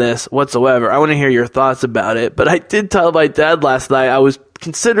defend this whatsoever. I want to hear your thoughts about it. But I did tell my dad last night I was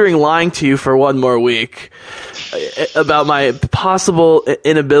considering lying to you for one more week about my possible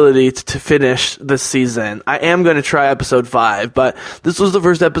inability to finish this season. I am going to try episode 5, but this was the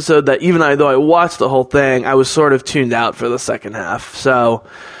first episode that even though I watched the whole thing, I was sort of tuned out for the second half. So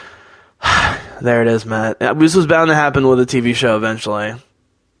there it is, Matt. This was bound to happen with a TV show eventually.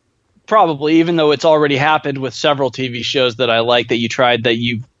 Probably, even though it's already happened with several TV shows that I like that you tried that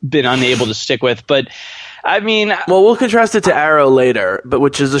you've been unable to stick with. But, I mean... Well, we'll contrast it to Arrow later, but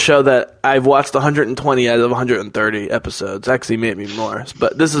which is a show that I've watched 120 out of 130 episodes. Actually, maybe more.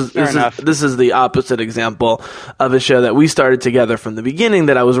 But this is the opposite example of a show that we started together from the beginning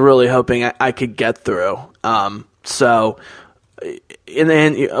that I was really hoping I could get through. So...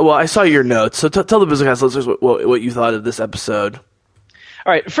 I saw your notes. So tell the Businesscast listeners what you thought of this episode.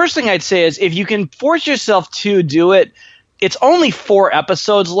 All right. First thing I'd say is if you can force yourself to do it, it's only 4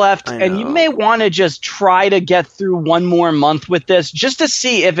 episodes left, and you may want to just try to get through one more month with this just to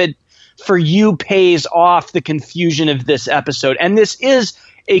see if it, for you, pays off the confusion of this episode. And this is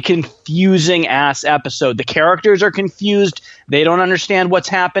a confusing-ass episode. The characters are confused. They don't understand what's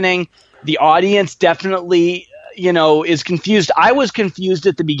happening. The audience definitely... is confused. I was confused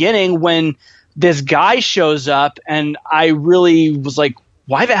at the beginning when this guy shows up, and I really was like,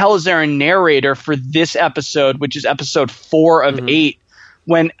 why the hell is there a narrator for this episode, which is episode 4 of 8,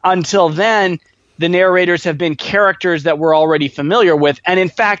 when until then the narrators have been characters that we're already familiar with. And in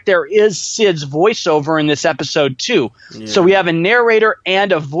fact, there is Sid's voiceover in this episode too. Yeah. So we have a narrator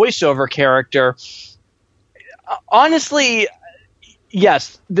and a voiceover character. Honestly,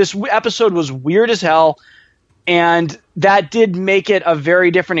 yes, this episode was weird as hell. And that did make it a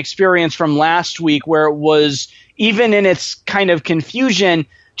very different experience from last week, where it was, even in its kind of confusion,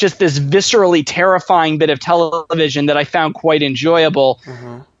 just this viscerally terrifying bit of television that I found quite enjoyable.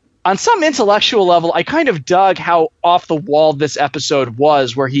 Mm-hmm. On some intellectual level, I kind of dug how off the wall this episode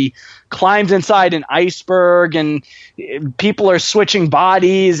was, where he climbs inside an iceberg and people are switching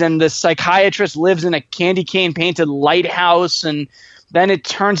bodies, and the psychiatrist lives in a candy cane painted lighthouse. And then it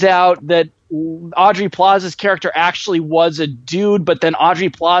turns out that Aubrey Plaza's character actually was a dude, but then Aubrey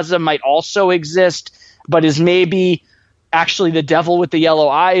Plaza might also exist, but is maybe actually the devil with the yellow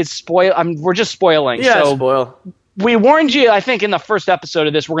eyes. We're just spoiling. Yeah, so spoil. We warned you, I think, in the first episode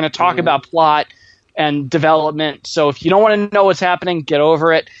of this, we're going to talk about plot and development. So if you don't want to know what's happening, get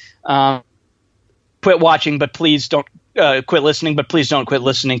over it. Quit watching, but please don't quit listening. But please don't quit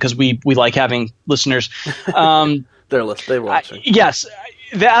listening, because we like having listeners. They're watching. Yes.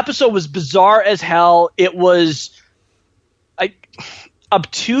 The episode was bizarre as hell. It was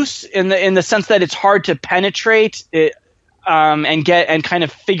obtuse in the sense that it's hard to penetrate it, and get and kind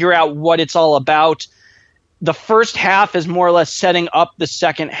of figure out what it's all about. The first half is more or less setting up the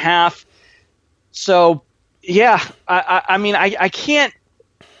second half. So, yeah, I mean, I can't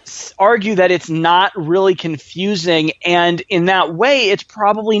argue that it's not really confusing, and in that way, it's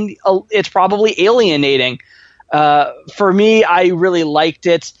probably alienating. For me, I really liked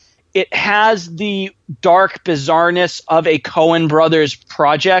it. It has the dark bizarreness of a Coen Brothers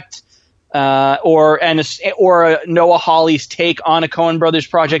project, or Noah Hawley's take on a Coen Brothers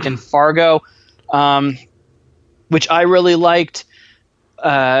project in Fargo, which I really liked.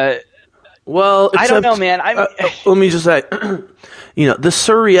 Well, I don't know, man. Let me just say, the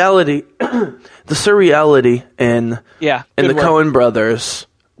surreality in the Coen Brothers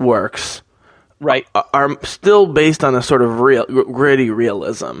works, right, are still based on a sort of gritty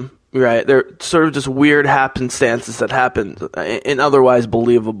realism. Right, they're sort of just weird happenstances that happen in otherwise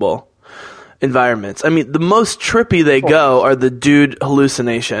believable environments. I mean, the most trippy they go are the dude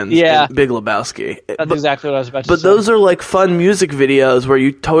hallucinations in Big Lebowski. That's exactly what I was about to say. But those are like fun music videos where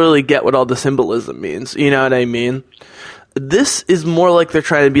you totally get what all the symbolism means. You know what I mean? This is more like they're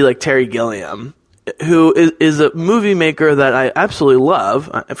trying to be like Terry Gilliam, who is a movie maker that I absolutely love,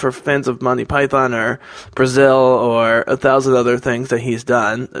 for fans of Monty Python or Brazil or 1,000 other things that he's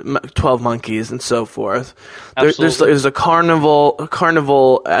done, 12 Monkeys and so forth. There's a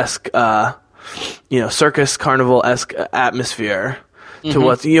carnival-esque, circus carnival-esque atmosphere to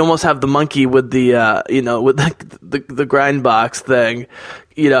what you almost have the monkey with the with the grind box thing.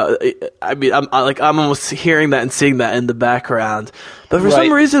 I mean, I'm almost hearing that and seeing that in the background. But for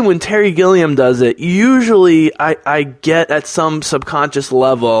some reason, when Terry Gilliam does it, usually I get at some subconscious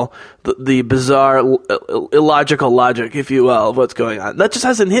level the bizarre, illogical logic, if you will, of what's going on. That just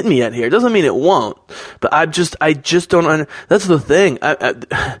hasn't hit me yet here. It doesn't mean it won't. But I just don't. That's the thing.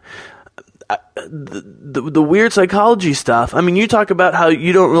 The weird psychology stuff. I mean, you talk about how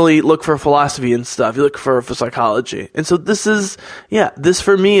you don't really look for philosophy and stuff. You look for psychology. And so this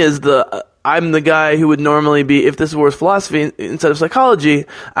for me is I'm the guy who would normally be, if this was philosophy instead of psychology,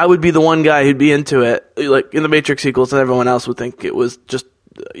 I would be the one guy who'd be into it, like in the Matrix sequels, and everyone else would think it was just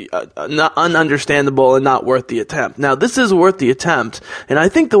not ununderstandable and not worth the attempt. Now, this is worth the attempt, and I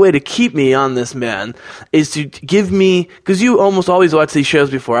think the way to keep me on this, man, is to give me, because you almost always watch these shows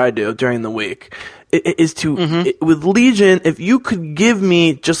before I do during the week, is to, with Legion, if you could give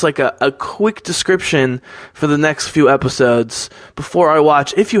me just like a quick description for the next few episodes before I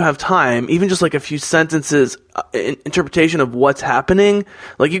watch, if you have time, even just like a few sentences, interpretation of what's happening.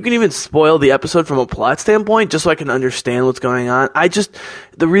 Like, you can even spoil the episode from a plot standpoint just so I can understand what's going on.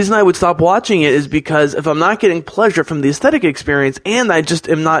 The reason I would stop watching it is because if I'm not getting pleasure from the aesthetic experience and I just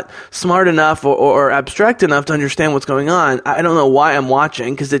am not smart enough or abstract enough to understand what's going on, I don't know why I'm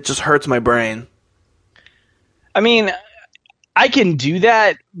watching, because it just hurts my brain. I mean, I can do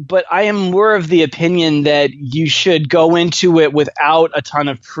that, but I am more of the opinion that you should go into it without a ton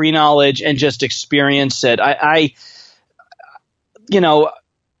of pre-knowledge and just experience it.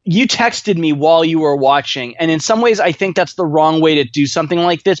 You texted me while you were watching, and in some ways I think that's the wrong way to do something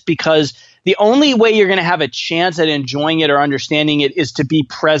like this, because the only way you're going to have a chance at enjoying it or understanding it is to be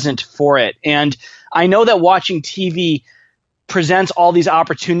present for it. And I know that watching TV presents all these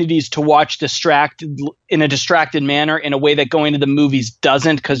opportunities to watch in a distracted manner, in a way that going to the movies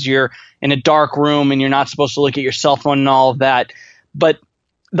doesn't, because you're in a dark room and you're not supposed to look at your cell phone and all of that. But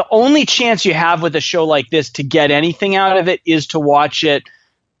the only chance you have with a show like this to get anything out of it is to watch it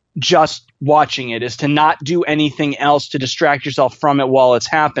just watching it, is to not do anything else to distract yourself from it while it's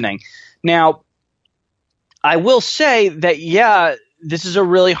happening. Now, I will say that, this is a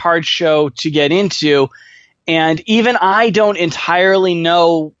really hard show to get into. And even I don't entirely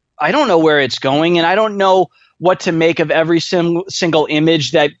know. I don't know where it's going, and I don't know what to make of every single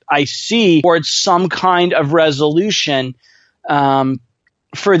image that I see towards some kind of resolution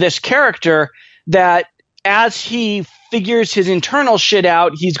for this character, that as he figures his internal shit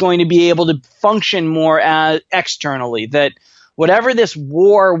out, he's going to be able to function more externally. That whatever this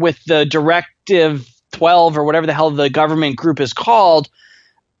war with the Directive 12 or whatever the hell the government group is called,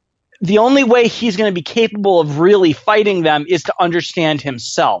 the only way he's going to be capable of really fighting them is to understand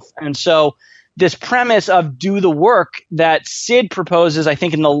himself. And so this premise of do the work that Sid proposes, I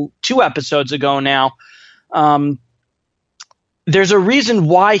think in the 2 episodes ago now, there's a reason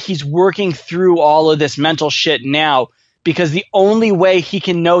why he's working through all of this mental shit now, because the only way he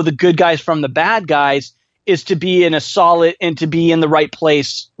can know the good guys from the bad guys is to be in a solid and to be in the right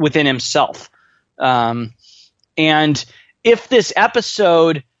place within himself. And if this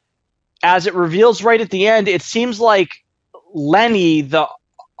episode, as it reveals right at the end, it seems like Lenny, the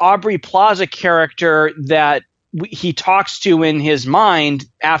Aubrey Plaza character that he talks to in his mind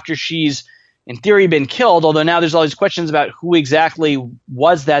after she's in theory been killed, although now there's all these questions about who exactly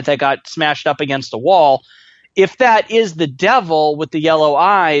was that got smashed up against a wall. If that is the devil with the yellow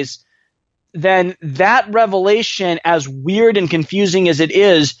eyes, then that revelation, as weird and confusing as it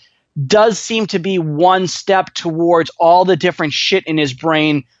is, does seem to be one step towards all the different shit in his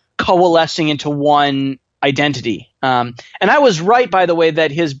brain coalescing into one identity. And I was right, by the way,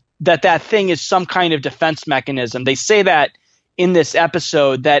 that thing is some kind of defense mechanism. They say that in this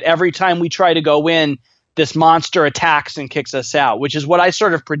episode, that every time we try to go in, this monster attacks and kicks us out, which is what I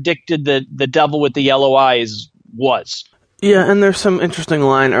sort of predicted the devil with the yellow eyes was. Yeah, and there's some interesting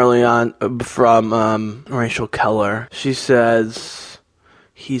line early on from Rachel Keller. She says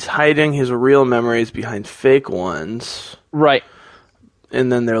he's hiding his real memories behind fake ones. Right. And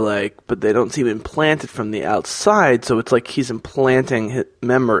then they're like, but they don't seem implanted from the outside, so it's like he's implanting his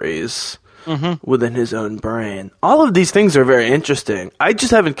memories within his own brain. All of these things are very interesting. I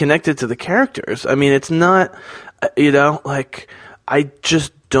just haven't connected to the characters. I mean, it's not, like, I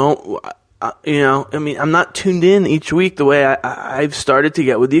just don't, I'm not tuned in each week the way I've started to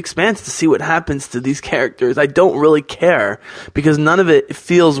get with The Expanse to see what happens to these characters. I don't really care because none of it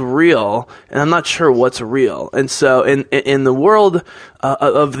feels real, and I'm not sure what's real. And so in the world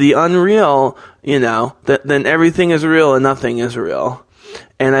of the unreal, then everything is real and nothing is real.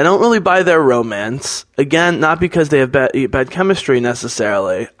 And I don't really buy their romance. Again, not because they have bad chemistry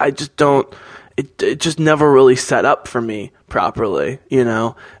necessarily. I just don't. It just never really set up for me properly,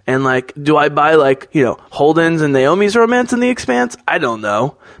 And like, do I buy Holden's and Naomi's romance in The Expanse? I don't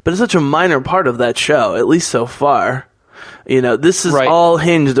know, but it's such a minor part of that show, at least so far. This is all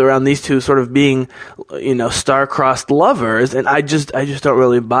hinged around these two sort of being, star-crossed lovers, and I just don't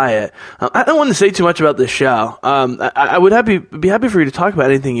really buy it. I don't want to say too much about this show. I would be happy for you to talk about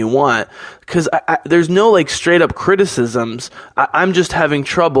anything you want, because there's no straight up criticisms. I'm just having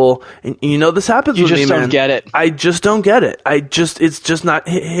trouble, and this happens with me, man. You just don't get it. I just don't get it. It's just not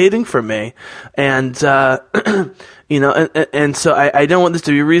hitting for me, and and so I don't want this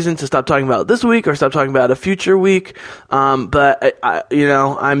to be a reason to stop talking about it this week or stop talking about a future week. But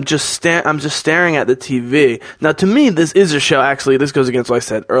I'm just staring at the TV. Now, to me, this is a show. Actually, this goes against what I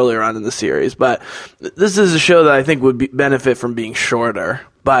said earlier on in the series, but this is a show that I think would benefit from being shorter.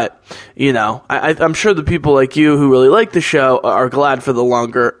 But, I'm sure the people like you who really like the show are glad for the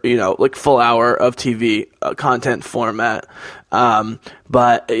longer, full hour of TV content format.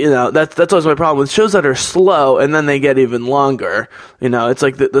 But, that's always my problem with shows that are slow and then they get even longer. It's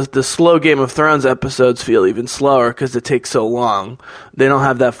like the slow Game of Thrones episodes feel even slower because it takes so long. They don't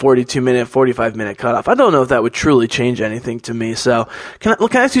have that 42-minute, 45-minute cutoff. I don't know if that would truly change anything to me. So can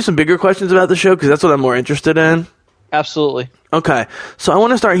I ask you some bigger questions about the show? Because that's what I'm more interested in. Absolutely. Okay, so I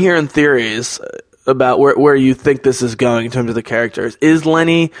want to start hearing theories about where you think this is going in terms of the characters. Is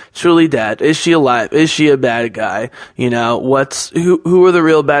Lenny truly dead? Is she alive? Is she a bad guy? Who are the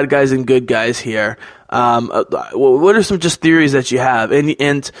real bad guys and good guys here? What are some just theories that you have?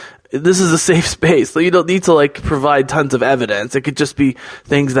 And this is a safe space, so you don't need to provide tons of evidence. It could just be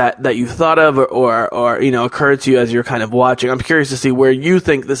things that you thought of or occurred to you as you're kind of watching. I'm curious to see where you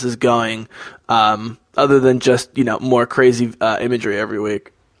think this is going, other than just more crazy imagery every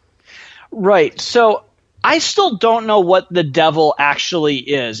week. Right. So I still don't know what the devil actually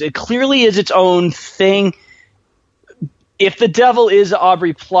is. It clearly is its own thing. If the devil is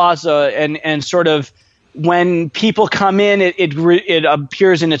Aubrey Plaza and sort of when people come in, it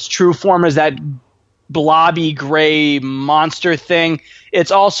appears in its true form as that blobby gray monster thing.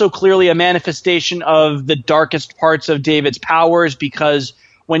 It's also clearly a manifestation of the darkest parts of David's powers, because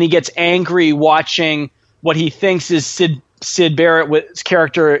when he gets angry watching what he thinks is Sid Barrett's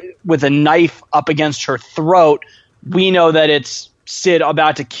character with a knife up against her throat, we know that it's Sid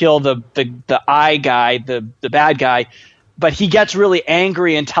about to kill the eye guy, the bad guy. But he gets really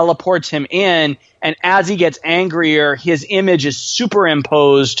angry and teleports him in, and as he gets angrier, his image is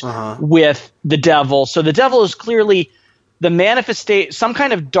superimposed with the devil. So the devil is clearly some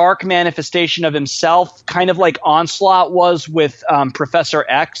kind of dark manifestation of himself, kind of like Onslaught was with Professor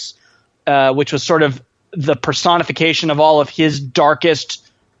X, which was sort of the personification of all of his darkest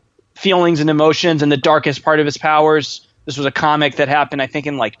feelings and emotions and the darkest part of his powers. This was a comic that happened, I think,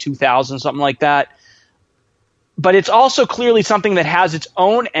 in 2000, something like that. But it's also clearly something that has its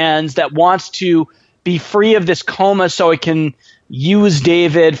own ends, that wants to be free of this coma so it can use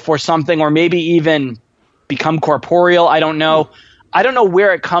David for something, or maybe even become corporeal. I don't know. I don't know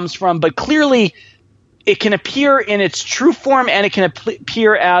where it comes from, but clearly it can appear in its true form and it can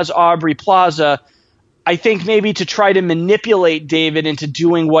appear as Aubrey Plaza, I think maybe to try to manipulate David into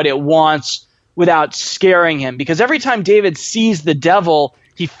doing what it wants without scaring him. Because every time David sees the devil,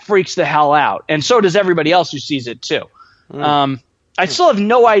 he freaks the hell out. And so does everybody else who sees it too. I still have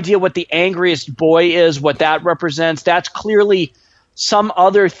no idea what the angriest boy is, what that represents. That's clearly some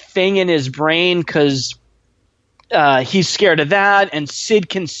other thing in his brain because he's scared of that, and Sid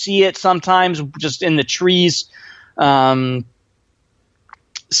can see it sometimes just in the trees. So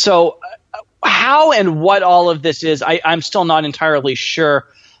how and what all of this is, I'm still not entirely sure.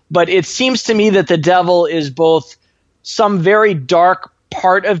 But it seems to me that the devil is both some very dark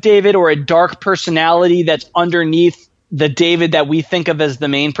part of David or a dark personality that's underneath the David that we think of as the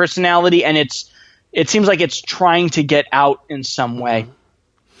main personality, and it seems like it's trying to get out in some way.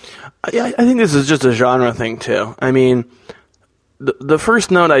 I think this is just a genre thing too. I mean, the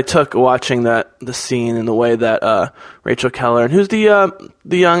first note I took watching the scene and the way that Rachel Keller, and who's the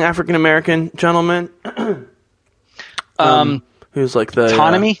young African American gentleman, who's like the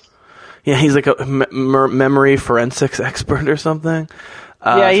Autonomy. Yeah, he's like a memory forensics expert or something.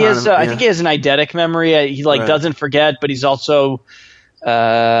 Yeah, he is. I think he has an eidetic memory. He doesn't forget, but he's also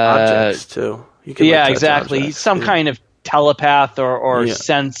objects too. Yeah, exactly. Objects. He's some kind of telepath or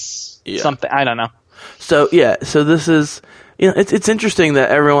sense something. I don't know. So this is it's interesting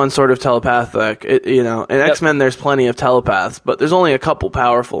that everyone's sort of telepathic. In X-Men there's plenty of telepaths, but there's only a couple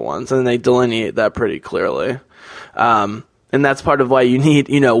powerful ones, and they delineate that pretty clearly. And that's part of why you need,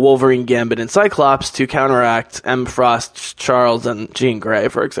 Wolverine, Gambit, and Cyclops to counteract M. Frost, Charles, and Jean Grey,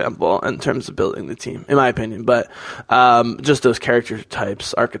 for example, in terms of building the team, in my opinion. But just those character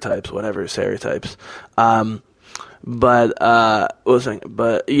types, archetypes, whatever, stereotypes. So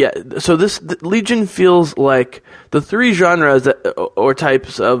this Legion feels like the three genres or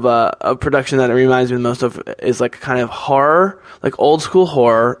types of production that it reminds me the most of is like kind of horror, like old school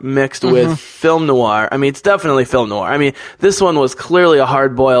horror mixed with film noir. I mean, it's definitely film noir. I mean, this one was clearly a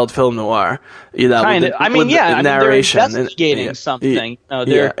hard boiled film noir. Kind of. Narration, they're investigating something.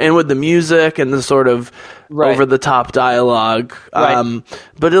 And with the music and the sort of over the top dialogue. Right.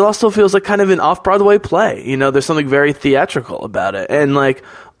 But it also feels like kind of an off Broadway play. There's something very theatrical about it, and like.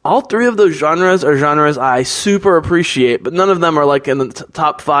 All three of those genres are genres I super appreciate, but none of them are like in the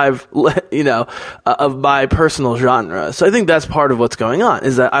top five, of my personal genre. So I think that's part of what's going on,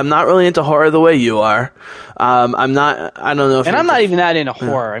 is that I'm not really into horror the way you are. I'm not, I don't know if... And I'm not even that into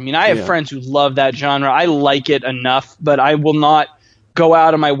horror. I mean, I have friends who love that genre. I like it enough, but I will not go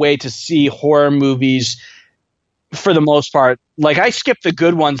out of my way to see horror movies for the most part. Like, I skipped the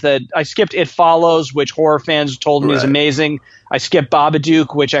good ones. I skipped It Follows, which horror fans told me is amazing. I skipped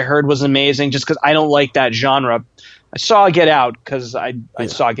Babadook, which I heard was amazing, just because I don't like that genre. I saw Get Out because I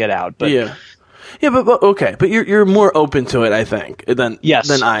saw Get Out, but but okay. But you're more open to it, I think, than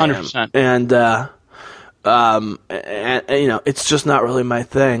I 100%. am. And it's just not really my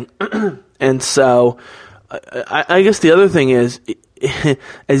thing. And so, I guess the other thing is,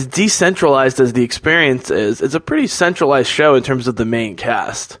 as decentralized as the experience is, it's a pretty centralized show in terms of the main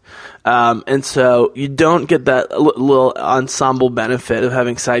cast. And so you don't get that little ensemble benefit of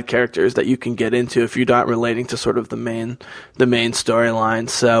having side characters that you can get into if you're not relating to sort of the main storyline.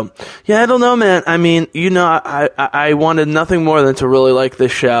 So, I don't know, man. I mean, I wanted nothing more than to really like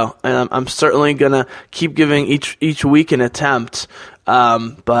this show, and I'm certainly gonna keep giving each week an attempt.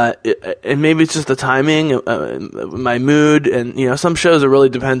 But maybe it's just the timing, my mood, and some shows it really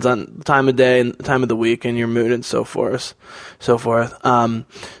depends on the time of day and the time of the week and your mood and so forth. What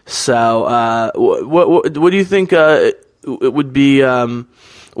do you think would be?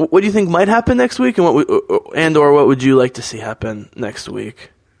 What do you think might happen next week, and what would you like to see happen next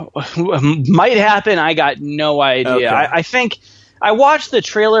week? Might happen. I got no idea. Okay. I think. I watched the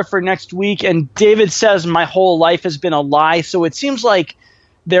trailer for next week, and David says my whole life has been a lie, so it seems like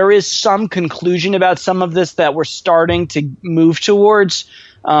there is some conclusion about some of this that we're starting to move towards,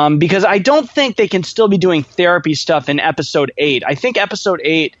 because I don't think they can still be doing therapy stuff in Episode 8. I think Episode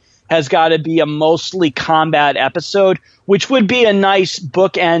 8 has got to be a mostly combat episode, which would be a nice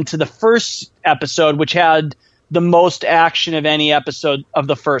bookend to the first episode, which had the most action of any episode of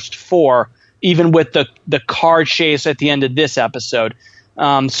the first 4. Even with the car chase at the end of this episode.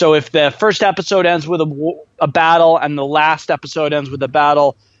 So if the first episode ends with a battle and the last episode ends with a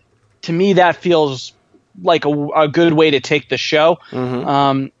battle, to me that feels like a good way to take the show.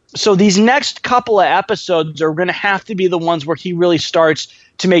 So these next couple of episodes are going to have to be the ones where he really starts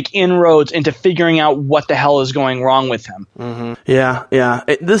to make inroads into figuring out what the hell is going wrong with him.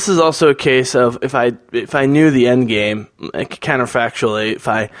 This is also a case of if I knew the end game, like counterfactually, if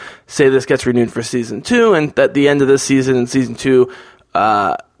I say this gets renewed for season 2 and at the end of this season in season 2,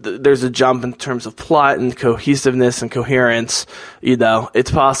 there's a jump in terms of plot and cohesiveness and coherence,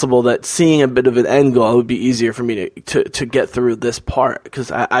 it's possible that seeing a bit of an end goal would be easier for me to get through this part,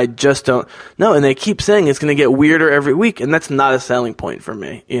 because I just don't know. And they keep saying it's going to get weirder every week, and that's not a selling point for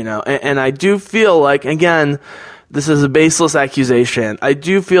me, and I do feel like, again, this is a baseless accusation. I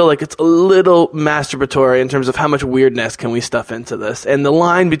do feel like it's a little masturbatory in terms of how much weirdness can we stuff into this. And the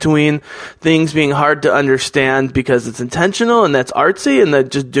line between things being hard to understand because it's intentional and that's artsy, and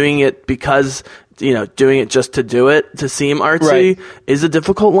that just doing it because, doing it just to do it, to seem artsy, is a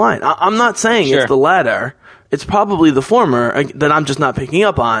difficult line. I'm not saying it's the latter. It's probably the former that I'm just not picking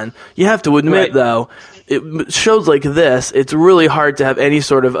up on. You have to admit, though, it shows like this, it's really hard to have any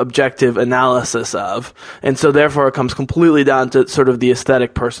sort of objective analysis of. And so therefore it comes completely down to sort of the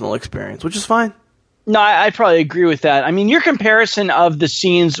aesthetic personal experience, which is fine. No, I probably agree with that. I mean, your comparison of the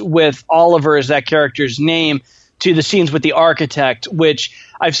scenes with Oliver as that character's name to the scenes with the architect, which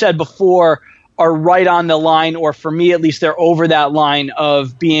I've said before are right on the line, or for me at least, they're over that line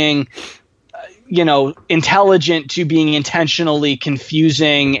of being intelligent to being intentionally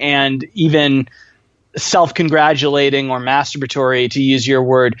confusing and even self-congratulating or masturbatory, to use your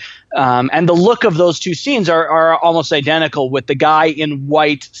word. And the look of those two scenes are almost identical, with the guy in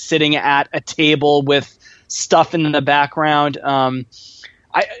white sitting at a table with stuff in the background. I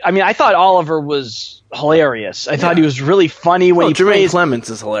thought Oliver was hilarious. I thought he was really funny when he Jermaine Clements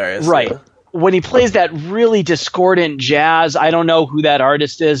is hilarious. Right. When he plays that really discordant jazz, I don't know who that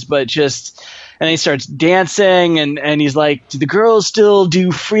artist is, but just... And he starts dancing, and he's like, do the girls still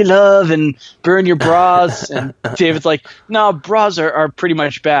do free love and burn your bras? And David's like, no, bras are pretty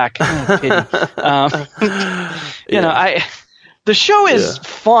much back. Oh, the show is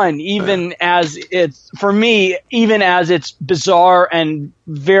fun, even as it's bizarre and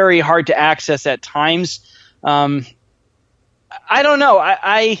very hard to access at times. I don't know.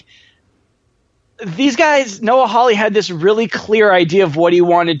 These guys, Noah Hawley had this really clear idea of what he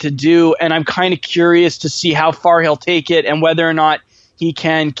wanted to do, and I'm kind of curious to see how far he'll take it and whether or not he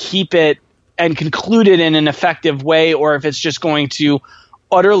can keep it and conclude it in an effective way, or if it's just going to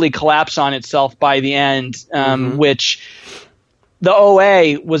utterly collapse on itself by the end, which the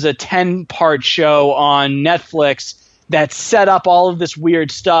OA was a 10-part show on Netflix that set up all of this weird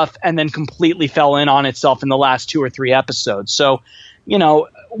stuff and then completely fell in on itself in the last 2 or 3 episodes. So,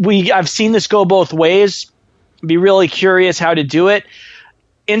 I've seen this go both ways. Be really curious how to do it.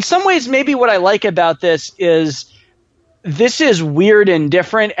 In some ways, maybe what I like about this is weird and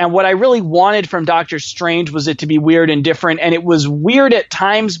different. And what I really wanted from Doctor Strange was it to be weird and different. And it was weird at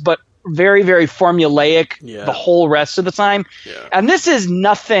times, but very, very formulaic the whole rest of the time. Yeah. And this is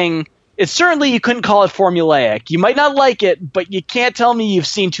nothing. It's certainly, you couldn't call it formulaic. You might not like it, but you can't tell me you've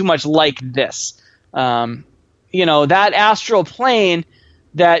seen too much like this. That astral plane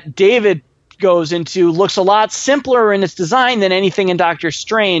that David goes into looks a lot simpler in its design than anything in Doctor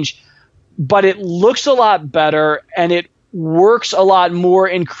Strange, but it looks a lot better and it works a lot more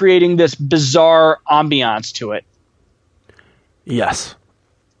in creating this bizarre ambiance to it. Yes,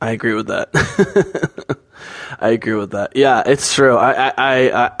 I agree with that. I agree with that. Yeah, it's true.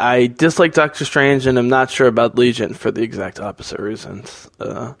 I dislike Doctor Strange, and I'm not sure about Legion for the exact opposite reasons.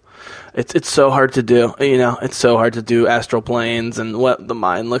 It's so hard to do. It's so hard to do astral planes and what the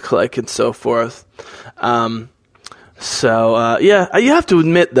mind looks like and so forth. You have to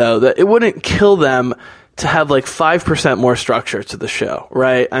admit, though, that it wouldn't kill them to have like 5% more structure to the show,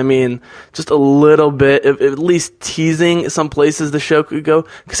 right? I mean, just a little bit of at least teasing some places the show could go,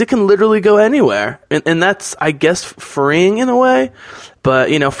 because it can literally go anywhere. And that's, I guess, freeing in a way.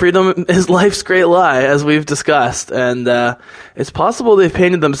 But, freedom is life's great lie, as we've discussed. And it's possible they've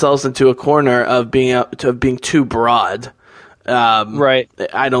painted themselves into a corner of being too broad. Right.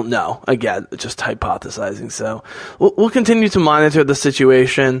 I don't know. Again, just hypothesizing. So we'll continue to monitor the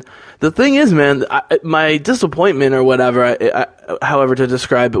situation. The thing is, man, my disappointment or whatever, however to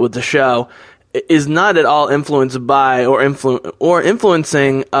describe it with the show, is not at all influenced by or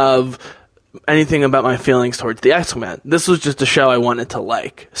influencing of anything about my feelings towards the X-Men. This was just a show I wanted to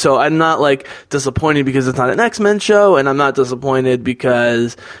like. So I'm not disappointed because it's not an X-Men show, and I'm not disappointed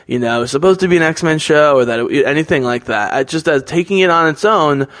because, it's supposed to be an X-Men show or anything like that. I just, as taking it on its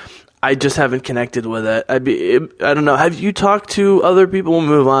own, I just haven't connected with it. I don't know. Have you talked to other people? We'll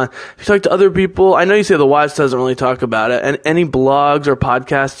move on. Have you talked to other people? I know you say The Watch doesn't really talk about it. And any blogs or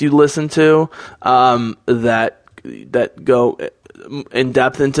podcasts you listen to that go in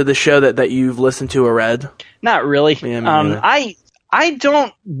depth into the show that you've listened to or read? Not really. Yeah, I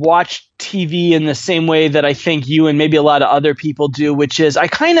don't watch TV in the same way that I think you and maybe a lot of other people do, which is I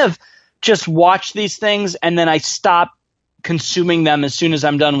kind of just watch these things and then I stop consuming them as soon as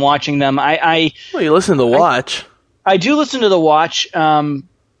I'm done watching them. Well, you listen to the watch. I do listen to the watch,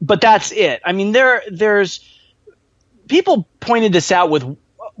 but that's it. I mean, there's people pointed this out with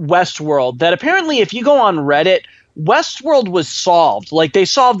Westworld, that apparently if you go on Reddit, Westworld was solved. Like, they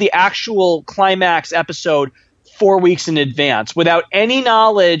solved the actual climax episode 4 weeks in advance without any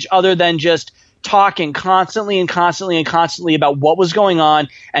knowledge other than just talking constantly about what was going on,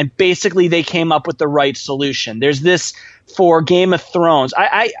 and basically they came up with the right solution. There's this for Game of Thrones.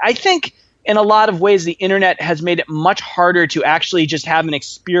 I think in a lot of ways the internet has made it much harder to actually just have an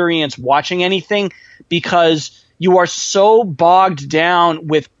experience watching anything, because you are so bogged down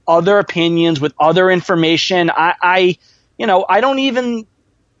with other opinions, with other information. I don't even –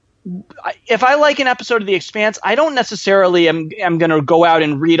 if I like an episode of The Expanse, I don't necessarily am going to go out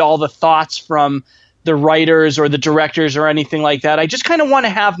and read all the thoughts from the writers or the directors or anything like that. I just kind of want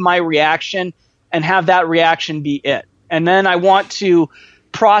to have my reaction and have that reaction be it. And then I want to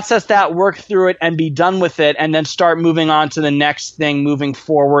process that, work through it, and be done with it, and then start moving on to the next thing moving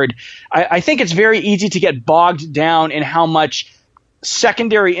forward. I think it's very easy to get bogged down in how much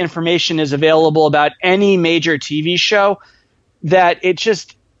secondary information is available about any major TV show that it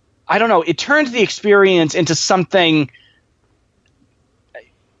just – I don't know. It turns the experience into something.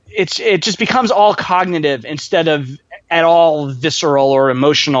 It just becomes all cognitive instead of at all visceral or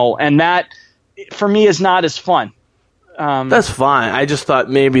emotional, and that for me is not as fun. That's fine. I just thought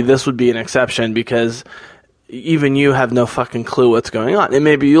maybe this would be an exception because even you have no fucking clue what's going on, and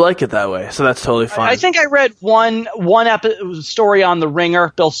maybe you like it that way. So that's totally fine. I think I read one story on The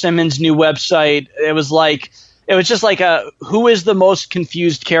Ringer, Bill Simmons' new website. It was just like who is the most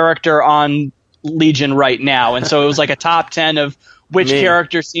confused character on Legion right now? And so it was like a top 10 of which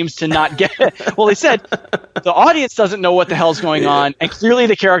character seems to not get it. Well, he said the audience doesn't know what the hell's going on, and clearly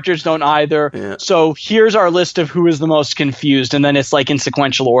the characters don't either. Yeah. So here's our list of who is the most confused, and then it's like in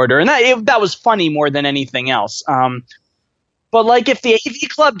sequential order. And that was funny more than anything else. But like if the AV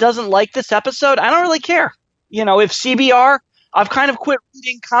Club doesn't like this episode, I don't really care. You know, if CBR, I've kind of quit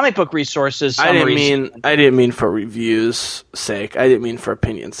reading comic book resources. I didn't mean for reviews' sake. I didn't mean for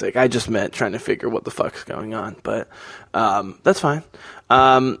opinion's sake. I just meant trying to figure what the fuck's going on. But that's fine.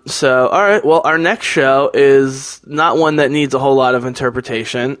 So, all right. Well, our next show is not one that needs a whole lot of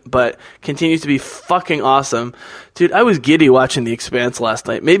interpretation, but continues to be fucking awesome. Dude, I was giddy watching The Expanse last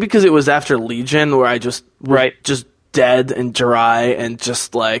night. Maybe because it was after Legion, where I just just dead and dry and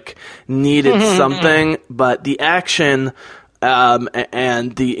just like needed something. But the action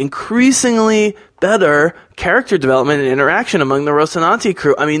and the increasingly better character development and interaction among the Rocinante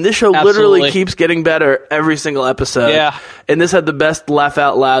crew. I mean, this show literally keeps getting better every single episode. Yeah. And this had the best laugh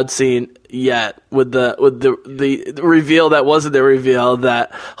out loud scene yet with the reveal that wasn't the reveal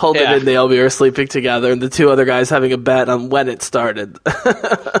that Holden and Naomi are sleeping together and the two other guys having a bet on when it started.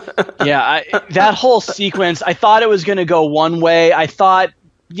 That whole sequence, I thought it was going to go one way. I thought,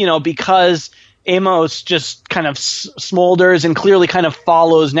 because Amos just kind of smolders and clearly kind of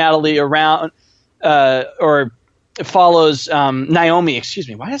follows Natalie around, or follows Naomi. Excuse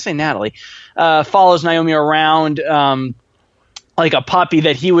me. Why did I say Natalie? Follows Naomi around like a puppy,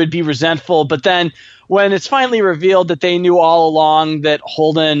 that he would be resentful. But then when it's finally revealed that they knew all along that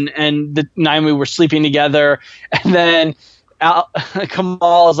Holden and Naomi were sleeping together, and then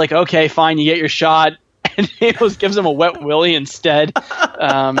Kamal is like, okay, fine, you get your shot. And Amos gives him a wet willy instead.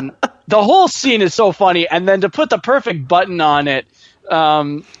 The whole scene is so funny. And then to put the perfect button on it,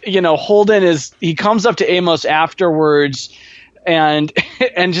 Holden he comes up to Amos afterwards and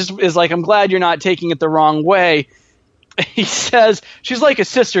just is like, I'm glad you're not taking it the wrong way. He says, she's like a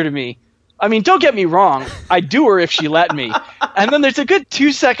sister to me. I mean, don't get me wrong. I'd do her if she let me. And then there's a good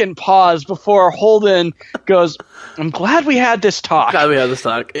 2-second pause before Holden goes, I'm glad we had this talk.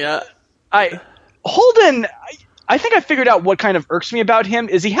 Yeah. Holden, I think I figured out what kind of irks me about him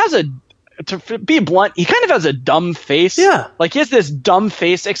is he has to be blunt, he kind of has a dumb face. Yeah. Like, he has this dumb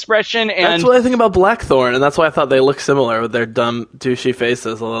face expression. And that's what I think about Blackthorn, and that's why I thought they look similar with their dumb, douchey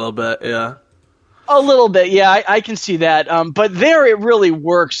faces a little bit, yeah. A little bit, yeah, I can see that. But there it really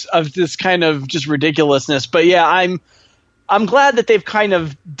works of this kind of just ridiculousness. But yeah, I'm glad that they've kind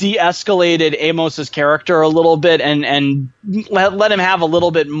of de-escalated Amos's character a little bit and let him have a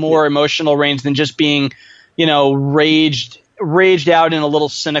little bit more emotional range than just being, raged out and a little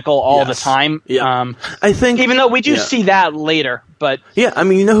cynical all the time. Yeah. I think, even though we do see that later, but yeah, I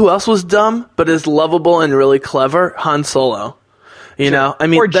mean, you know who else was dumb but is lovable and really clever? Han Solo.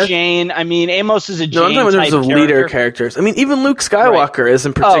 Or Jane. I mean, Amos is a Jane type in terms of leader characters. I mean, even Luke Skywalker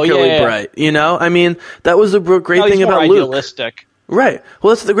isn't particularly bright. I mean, that was the great thing about Luke. Idealistic. Right.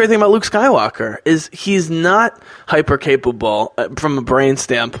 Well, that's the great thing about Luke Skywalker is he's not hyper capable from a brain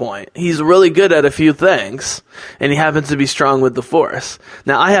standpoint. He's really good at a few things, and he happens to be strong with the Force.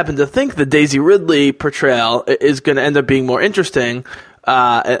 Now, I happen to think the Daisy Ridley portrayal is going to end up being more interesting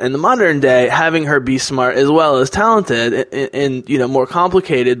in the modern day, having her be smart as well as talented and more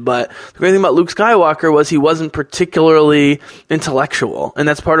complicated. But the great thing about Luke Skywalker was he wasn't particularly intellectual, and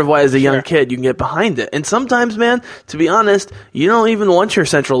that's part of why as a young kid you can get behind it. And sometimes, man, to be honest, you don't even want your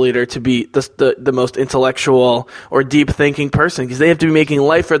central leader to be the most intellectual or deep thinking person, because they have to be making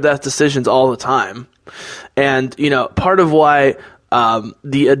life or death decisions all the time. And part of why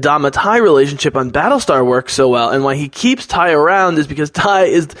the Adama-Tai relationship on Battlestar works so well, and why he keeps Tai around is because Tai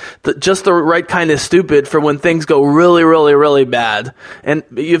is just the right kind of stupid for when things go really, really, really bad. And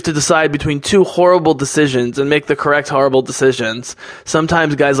you have to decide between two horrible decisions and make the correct horrible decisions.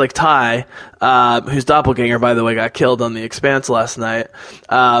 Sometimes guys like Tai, whose doppelganger, by the way, got killed on The Expanse last night.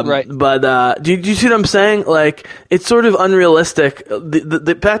 Right. But do you see what I'm saying? Like, it's sort of unrealistic.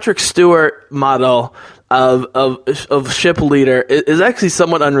 The Patrick Stewart model of ship leader is actually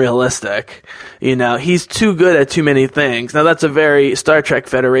somewhat unrealistic. He's too good at too many things. Now that's a very Star Trek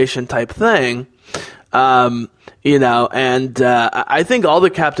Federation type thing. And I think all the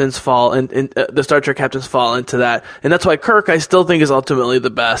captains fall in the Star Trek captains fall into that. And that's why Kirk, I still think, is ultimately the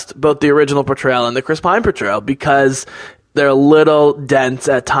best, both the original portrayal and the Chris Pine portrayal, because they're a little dense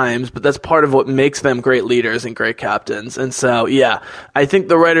at times, but that's part of what makes them great leaders and great captains. And so, yeah, I think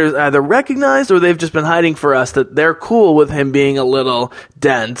the writers either recognized or they've just been hiding for us that they're cool with him being a little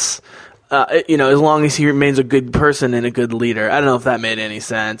dense, as long as he remains a good person and a good leader. I don't know if that made any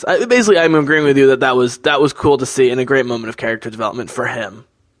sense. Basically, I'm agreeing with you that was cool to see and a great moment of character development for him.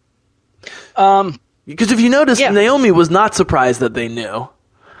 Because if you notice, Naomi was not surprised that they knew.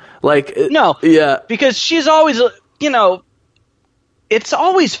 No. Yeah. Because she's always... it's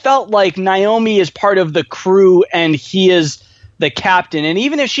always felt like Naomi is part of the crew and he is the captain. And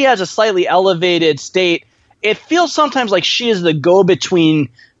even if she has a slightly elevated state, it feels sometimes like she is the go-between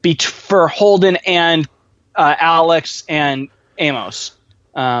for Holden and Alex and Amos.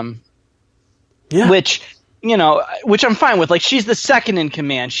 Which I'm fine with. Like, she's the second in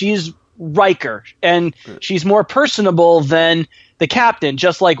command. She's Riker, and she's more personable than the captain,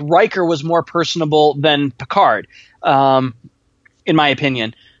 just like Riker was more personable than Picard. In my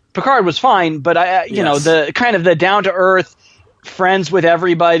opinion, Picard was fine, but the kind of the down to earth, friends with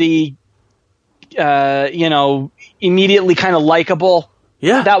everybody, immediately kind of likable.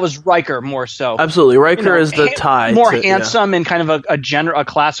 Yeah, that was Riker more so. Absolutely, Riker is the tie, more handsome in kind of a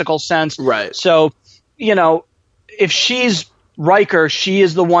classical sense. Right. So, if she's Riker, she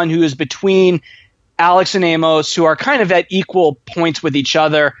is the one who is between Alex and Amos, who are kind of at equal points with each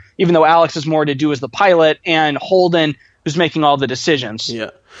other, even though Alex has more to do as the pilot, and Holden, who's making all the decisions. Yeah.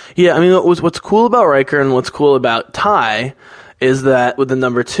 I mean, what's cool about Riker and what's cool about Tai is that with the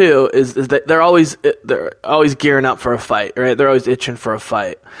number 2 is that they're always gearing up for a fight, right? They're always itching for a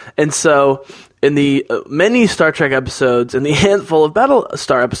fight. And so in the many Star Trek episodes and the handful of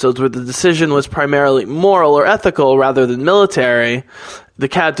Battlestar episodes where the decision was primarily moral or ethical rather than military, the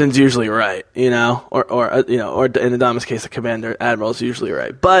captain's usually right, or in Adama's case, the commander admiral's usually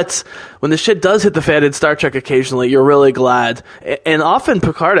right. But when the shit does hit the fan in Star Trek occasionally, you're really glad. And often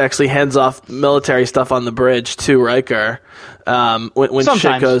Picard actually hands off military stuff on the bridge to Riker when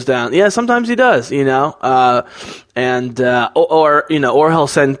shit goes down. Yeah, sometimes he does, or he'll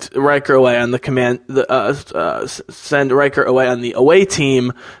send Riker away on the send Riker away on the away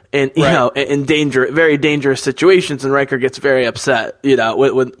team. In very dangerous situations, and Riker gets very upset,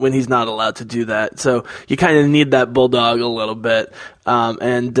 when he's not allowed to do that. So you kind of need that bulldog a little bit.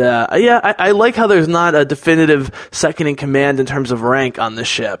 I like how there's not a definitive second in command in terms of rank on the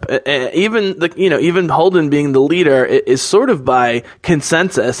ship. Even Holden being the leader is sort of by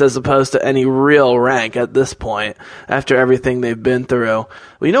consensus as opposed to any real rank at this point after everything they've been through.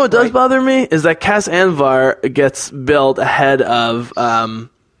 Well, what does bother me is that Cass Anvar gets billed ahead of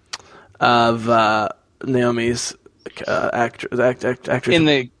Naomi's actress in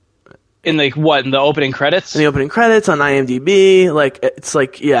the opening credits. In the opening credits on IMDb,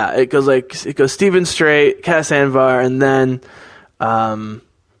 it goes Stephen Strait, Cass Anvar, and then I'm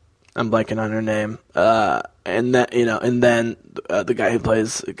blanking on her name. And then the guy who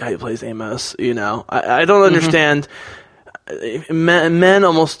plays Amos. I don't understand. Men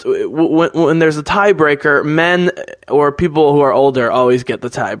almost when there's a tiebreaker, men or people who are older always get the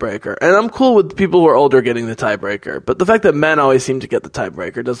tiebreaker, and I'm cool with people who are older getting the tiebreaker. But the fact that men always seem to get the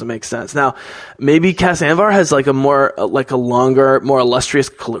tiebreaker doesn't make sense. Now, maybe Cass Anvar has a longer, more illustrious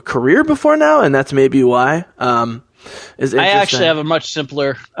career before now, and that's maybe why. is interesting. I actually have a much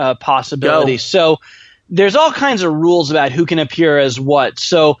simpler possibility. So there's all kinds of rules about who can appear as what.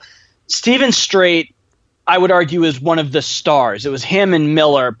 So Stephen Strait, I would argue, is one of the stars. It was him and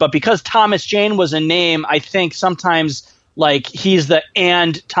Miller. But because Thomas Jane was a name, I think sometimes like he's the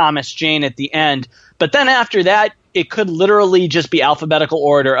and Thomas Jane at the end. But then after that, it could literally just be alphabetical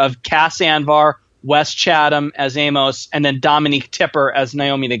order of Cass Anvar, Wes Chatham as Amos, and then Dominique Tipper as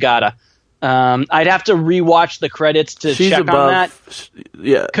Naomi Nagata. I'd have to rewatch the credits to check on that.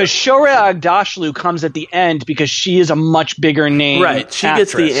 Yeah, because Shohreh Aghdashloo comes at the end because she is a much bigger name. Right, she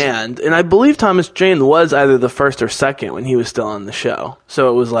actress. gets the and I believe Thomas Jane was either the first or second when he was still on the show.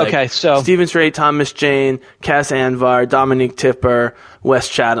 So it was like Stephen Strait, Thomas Jane, Cass Anvar, Dominique Tipper, Wes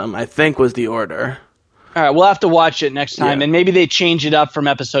Chatham, I think was the order. All right, we'll have to watch it next time, and maybe they change it up from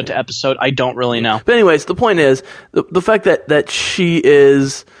episode to episode. I don't really know. But anyways, the point is, the fact that she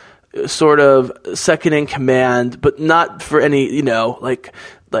is sort of second in command, but not for any,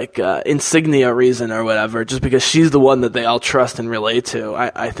 insignia reason or whatever, just because she's the one that they all trust and relate to,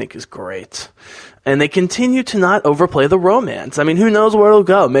 I think is great. And they continue to not overplay the romance. I mean, who knows where it'll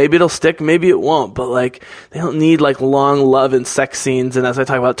go? Maybe it'll stick, maybe it won't. But, they don't need, long love and sex scenes. And as I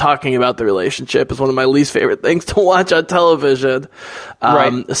talking about the relationship is one of my least favorite things to watch on television.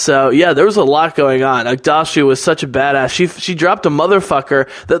 Right. So, yeah, there was a lot going on. Aghdashloo was such a badass. She dropped a motherfucker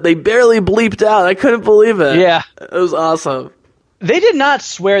that they barely bleeped out. I couldn't believe it. Yeah. It was awesome. They did not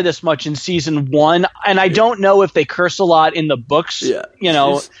swear this much in season 1, and I don't know if they curse a lot in the books. Yeah.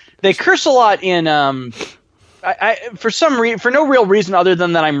 They curse a lot in for no real reason other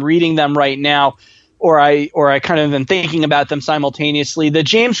than that I'm reading them right now, or I kind of been thinking about them simultaneously. The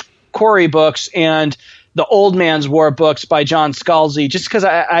James Corey books and the Old Man's War books by John Scalzi, just because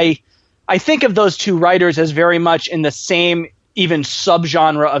I think of those two writers as very much in the same even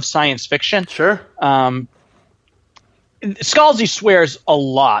subgenre of science fiction. Sure. Scalzi swears a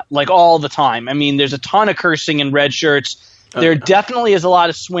lot, all the time. I mean, there's a ton of cursing in Red Shirts. There definitely is a lot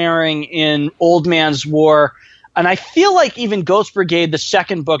of swearing in Old Man's War. And I feel like even Ghost Brigade, the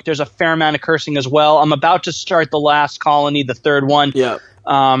second book, there's a fair amount of cursing as well. I'm about to start The Last Colony, the third one. Yeah.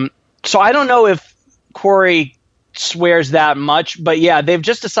 So I don't know if Corey swears that much. But, yeah, they've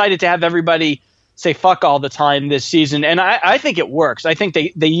just decided to have everybody say fuck all the time this season. And I think it works. I think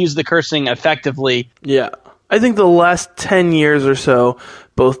they use the cursing effectively. Yeah. I think the last 10 years or so,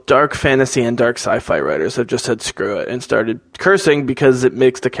 both dark fantasy and dark sci-fi writers have just said screw it and started cursing because it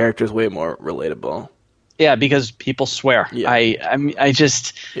makes the characters way more relatable. Yeah, because people swear. Yeah. I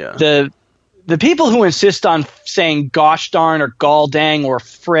just the people who insist on saying gosh darn or gall dang or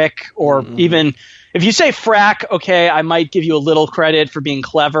frick or even if you say frack, okay, I might give you a little credit for being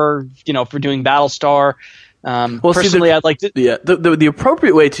clever, for doing Battlestar. Personally, I'd like to. Yeah, the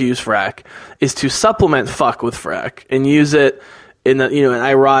appropriate way to use frack is to supplement fuck with frack and use it in an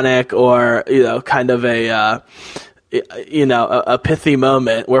ironic or kind of a pithy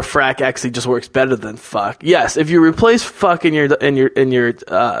moment where frack actually just works better than fuck. Yes, if you replace fuck in your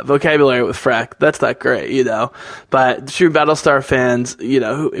vocabulary with frack, that's not great, But true Battlestar fans,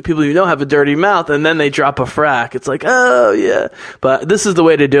 people have a dirty mouth, and then they drop a frack. It's like, oh yeah. But this is the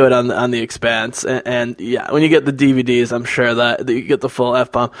way to do it on the Expanse, and yeah, when you get the DVDs, I'm sure that you get the full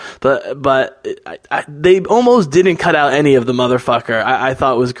F-bomb. But they almost didn't cut out any of the motherfucker. I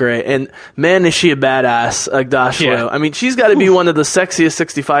thought was great, and man, is she a badass, Aghdashloo. Yeah. I mean, she's got to be one of the sexiest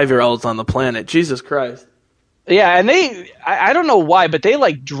 65-year-olds on the planet. Jesus Christ. Yeah, and I don't know why, but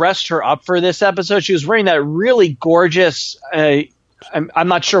they dressed her up for this episode. She was wearing that really gorgeous, I'm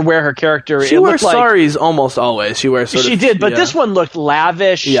not sure where her character. She wears saris almost always. She wears She did, but this one looked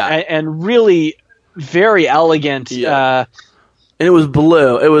lavish and really very elegant. Yeah. And it was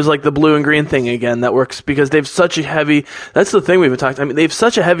blue. It was like the blue and green thing again that works because they've such a heavy. That's the thing we've been talking. I mean, they have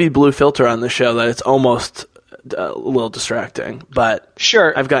such a heavy blue filter on the show that it's almost a little distracting, but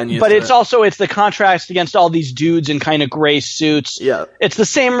sure, I've gotten used to it. But it's also the contrast against all these dudes in kind of gray suits. Yeah, it's the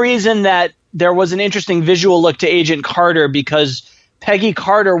same reason that there was an interesting visual look to Agent Carter because Peggy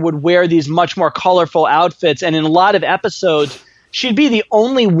Carter would wear these much more colorful outfits, and in a lot of episodes, she'd be the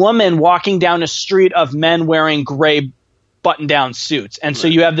only woman walking down a street of men wearing gray button-down suits, and so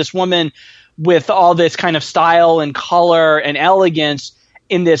you have this woman with all this kind of style and color and elegance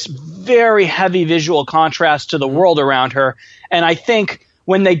in this very heavy visual contrast to the world around her. And I think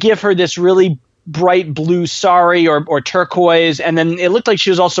when they give her this really bright blue sari or turquoise, and then it looked like she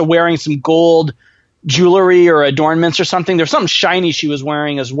was also wearing some gold jewelry or adornments or something. There's something shiny she was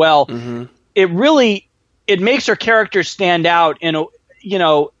wearing as well. Mm-hmm. It makes her character stand out and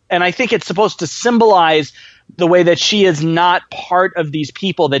I think it's supposed to symbolize the way that she is not part of these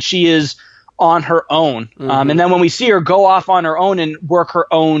people, that she is on her own. And then when we see her go off on her own and work her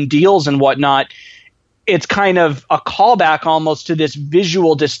own deals and whatnot, it's kind of a callback almost to this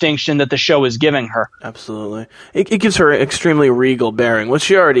visual distinction that the show is giving her. Absolutely. It gives her an extremely regal bearing, which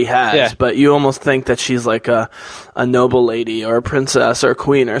she already has, but you almost think that she's like a noble lady or a princess or a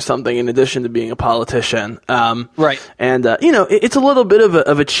queen or something in addition to being a politician. Right. And, it's a little bit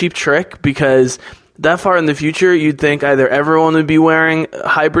of a cheap trick because that far in the future, you'd think either everyone would be wearing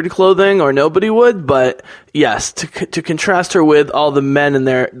hybrid clothing or nobody would. But yes, to contrast her with all the men in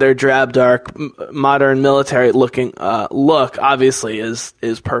their drab, dark, modern military looking look, obviously is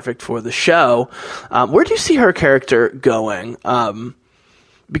perfect for the show. Where do you see her character going?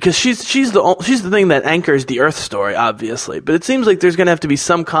 Because she's the thing that anchors the Earth story, obviously. But it seems like there's going to have to be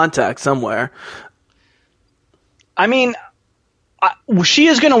some contact somewhere. I mean, she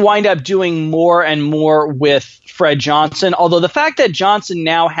is going to wind up doing more and more with Fred Johnson, although the fact that Johnson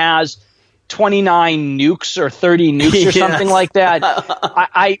now has 29 nukes or 30 nukes or something like that,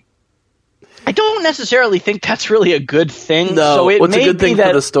 I don't necessarily think that's really a good thing. No, so it's a good thing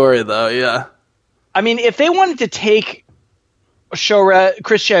for the story, though, yeah. I mean, if they wanted to take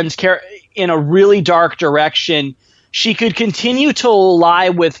Chris Chen's character in a really dark direction, she could continue to lie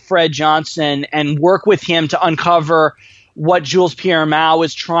with Fred Johnson and work with him to uncover what Jules Pierre Mao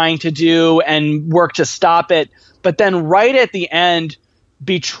is trying to do and work to stop it, but then right at the end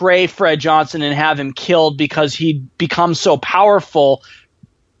betray Fred Johnson and have him killed because he'd become so powerful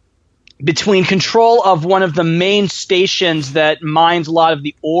between control of one of the main stations that mines a lot of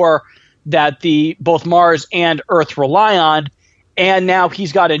the ore that both Mars and Earth rely on, and now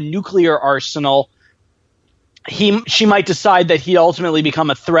he's got a nuclear arsenal. She might decide that he'd ultimately become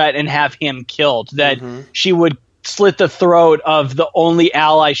a threat and have him killed, that she would slit the throat of the only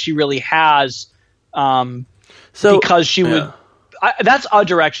ally she really has, because she would. That's a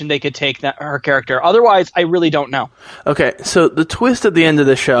direction they could take her character. Otherwise, I really don't know. Okay, so the twist at the end of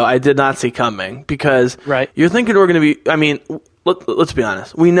the show, I did not see coming because you're thinking we're going to be. I mean, let's be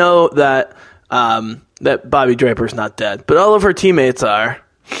honest. We know that that Bobby Draper's not dead, but all of her teammates are.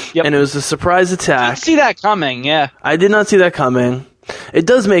 Yep. And it was a surprise attack. I didn't see that coming. Yeah, I did not see that coming. It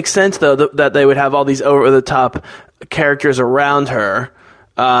does make sense, though, that they would have all these over-the-top characters around her,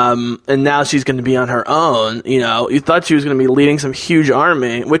 and now she's going to be on her own. You know, you thought she was going to be leading some huge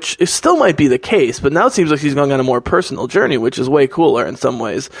army, which still might be the case, but now it seems like she's going on a more personal journey, which is way cooler in some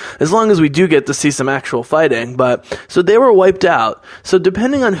ways, as long as we do get to see some actual fighting. But so they were wiped out. So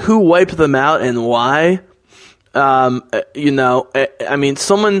depending on who wiped them out and why, I mean,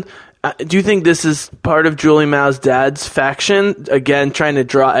 someone. Do you think this is part of Julie Mao's dad's faction again, trying to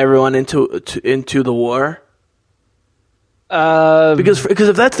draw everyone into the war? Because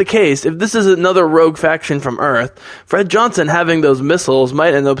if that's the case, if this is another rogue faction from Earth, Fred Johnson having those missiles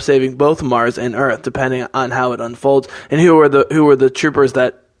might end up saving both Mars and Earth, depending on how it unfolds. And who were the troopers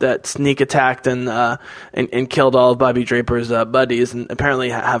that sneak attacked and killed all of Bobby Draper's buddies, and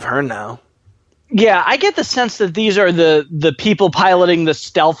apparently have her now. Yeah, I get the sense that these are the people piloting the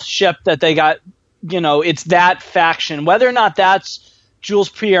stealth ship that they got. You know, it's that faction. Whether or not that's Jules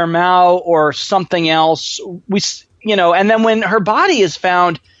Pierre Mao or something else, and then when her body is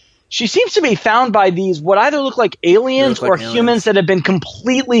found, she seems to be found by these what either look like aliens or humans that have been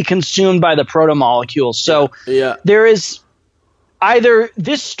completely consumed by the proto-molecules. So there is either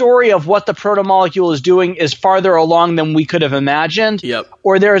this story of what the proto-molecule is doing is farther along than we could have imagined,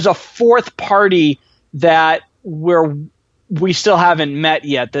 or there is a fourth party that we still haven't met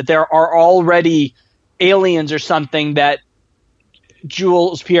yet, that there are already aliens or something that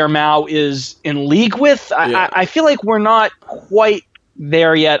Jules Pierre Mao is in league with. I feel like we're not quite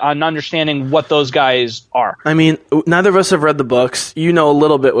there yet on understanding what those guys are. I mean, neither of us have read the books. You know a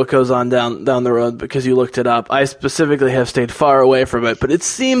little bit what goes on down the road because you looked it up. I specifically have stayed far away from it, but it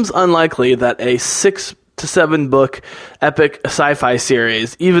seems unlikely that a 6 to 7 book epic sci-fi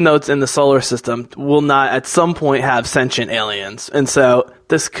series, even though it's in the solar system, will not at some point have sentient aliens. And so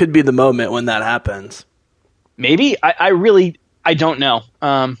this could be the moment when that happens. Maybe. I don't know.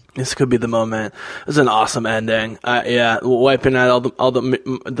 This could be the moment. It was an awesome ending. Wiping out all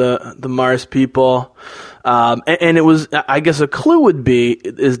the Mars people. And it was, I guess a clue would be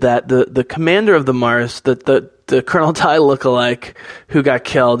is that the commander of the Mars, the Colonel Tai lookalike who got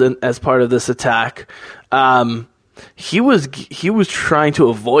killed as part of this attack, he was trying to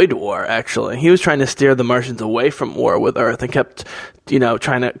avoid war. Actually, he was trying to steer the Martians away from war with Earth and kept,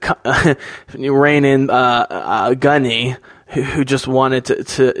 trying to rein in Gunny, who just wanted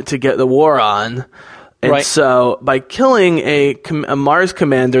to get the war on. And so by killing a Mars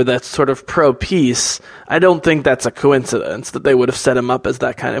commander that's sort of pro-peace, I don't think that's a coincidence that they would have set him up as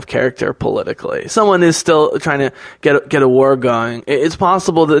that kind of character politically. Someone is still trying to get a war going. It's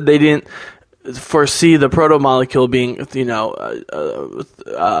possible that they didn't foresee the proto-molecule being,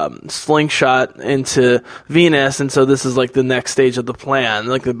 slingshot into Venus, and so this is like the next stage of the plan,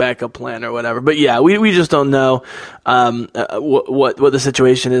 like the backup plan or whatever. But yeah, we just don't know what the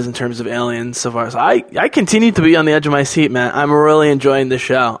situation is in terms of aliens so far. So I continue to be on the edge of my seat, man. I'm really enjoying the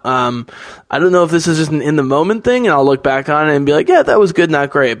show. I don't know if this is just an in the moment thing, and I'll look back on it and be like, yeah, that was good, not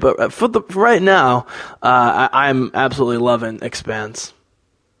great. But for right now, I'm absolutely loving Expanse.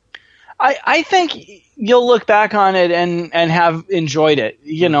 I think you'll look back on it and have enjoyed it.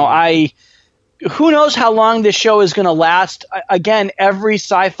 Who knows how long this show is going to last? Again, every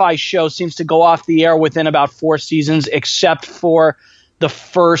sci-fi show seems to go off the air within about 4 seasons, except for the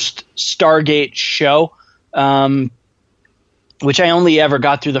first Stargate show, which I only ever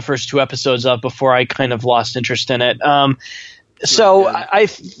got through the first 2 episodes of before I kind of lost interest in it. So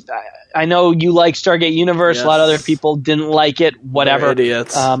I know you like Stargate Universe. Yes. A lot of other people didn't like it. Whatever. They're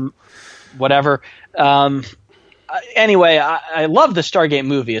idiots. Whatever. Anyway, I love the Stargate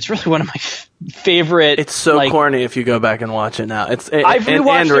movie. It's really one of my favorite. It's so corny if you go back and watch it now. I've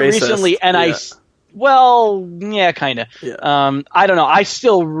rewatched it recently, and kind of. Yeah. I don't know. I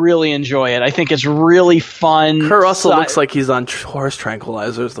still really enjoy it. I think it's really fun. Kurt Russell looks like he's on horse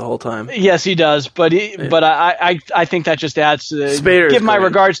tranquilizers the whole time. Yes, he does. But I think that just adds to Spader's give my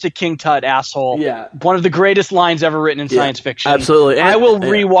regards to King Tut, asshole. Yeah. One of the greatest lines ever written in science fiction. Absolutely. I will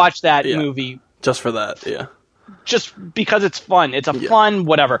rewatch that movie. Just for that, yeah. Just because it's fun. It's a fun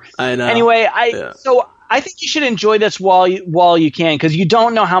whatever. I know. Anyway, so I think you should enjoy this while you can, because you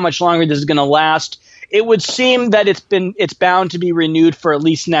don't know how much longer this is going to last. It would seem that it's bound to be renewed for at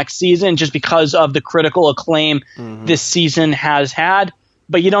least next season, just because of the critical acclaim this season has had.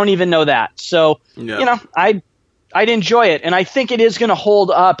 But you don't even know that. So I'd enjoy it, and I think it is going to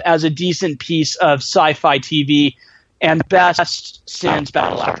hold up as a decent piece of sci-fi TV, and best since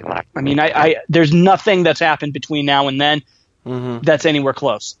Battlestar. I mean, there's nothing that's happened between now and then that's anywhere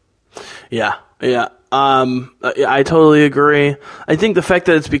close. Yeah. I totally agree. I think the fact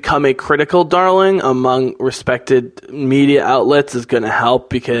that it's become a critical darling among respected media outlets is going to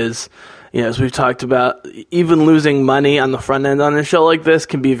help, because, as we've talked about, even losing money on the front end on a show like this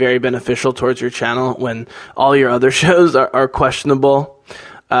can be very beneficial towards your channel when all your other shows are questionable.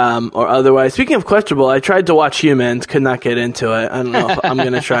 Or otherwise. Speaking of questionable, I tried to watch Humans, could not get into it. I don't know if I'm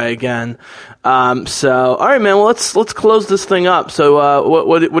going to try again. So, all right, man. Well, let's close this thing up. So,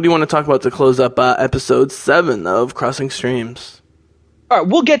 what do you want to talk about to close up episode 7 of Crossing Streams? All right,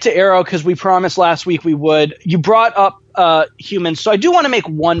 we'll get to Arrow because we promised last week we would. You brought up Humans, so I do want to make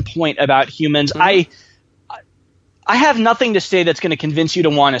one point about Humans. I have nothing to say that's going to convince you to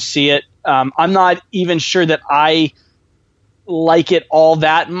want to see it. I'm not even sure that I like it all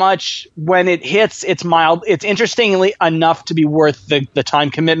that much. When it hits, it's mild. It's interestingly enough to be worth the time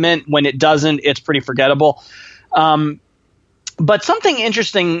commitment. When it doesn't, it's pretty forgettable. But something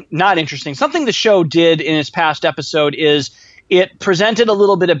something the show did in its past episode is it presented a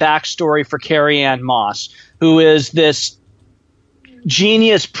little bit of backstory for Carrie-Anne Moss, who is this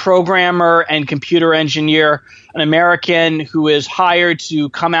genius programmer and computer engineer, an American who is hired to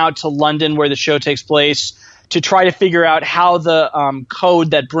come out to London, where the show takes place, to try to figure out how the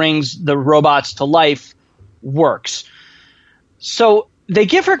code that brings the robots to life works. So they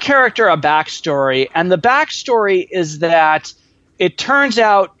give her character a backstory, and the backstory is that it turns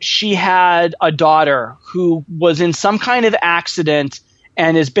out she had a daughter who was in some kind of accident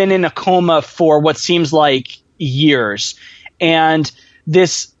and has been in a coma for what seems like years. And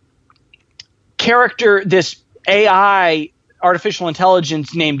this character, this AI, artificial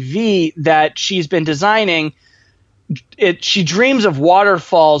intelligence named V, that she's been designing, she dreams of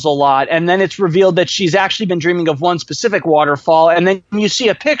waterfalls a lot, and then it's revealed that she's actually been dreaming of one specific waterfall, and then you see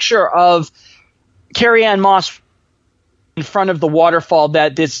a picture of Carrie-Anne Moss in front of the waterfall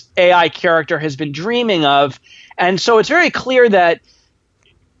that this AI character has been dreaming of. And so it's very clear that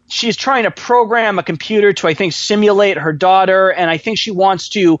she's trying to program a computer to, I think, simulate her daughter, and I think she wants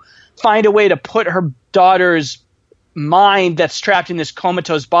to find a way to put her daughter's mind that's trapped in this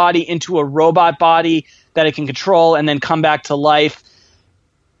comatose body into a robot body that it can control and then come back to life.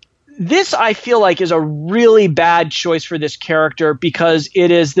 This, I feel like, is a really bad choice for this character, because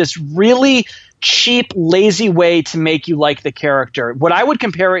it is this really cheap, lazy way to make you like the character. What I would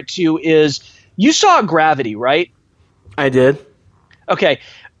compare it to is, you saw Gravity, right? I did. Okay.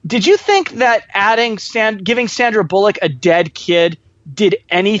 Did you think that giving Sandra Bullock a dead kid did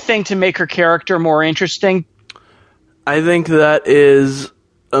anything to make her character more interesting? I think that is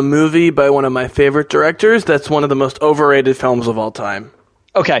a movie by one of my favorite directors. That's one of the most overrated films of all time.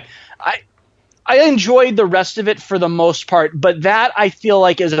 Okay. I enjoyed the rest of it for the most part, but that I feel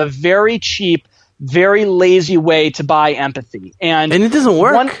like is a very cheap, very lazy way to buy empathy. And it doesn't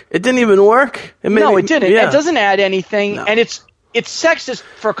work. It didn't even work. It didn't. Yeah. It doesn't add anything. No. And it's sexist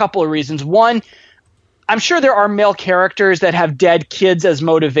for a couple of reasons. One, I'm sure there are male characters that have dead kids as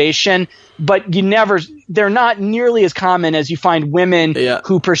motivation, but they're not nearly as common as you find women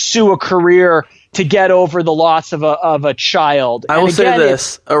who pursue a career to get over the loss of a child. I will say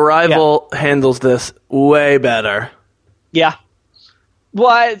this. Arrival handles this way better. Yeah.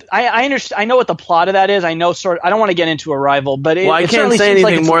 Well, I understand. I know what the plot of that is. I know I don't want to get into Arrival, but I can't say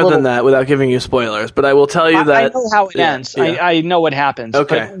anything more than that without giving you spoilers. But I will tell you that I know how it ends. Yeah. I know what happens.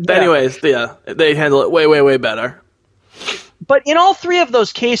 Okay. But anyways, they handle it way, way, way better. But in all three of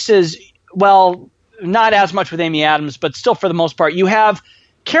those cases, well, not as much with Amy Adams, but still for the most part, you have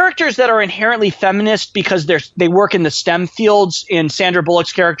characters that are inherently feminist because they work in the STEM fields in Sandra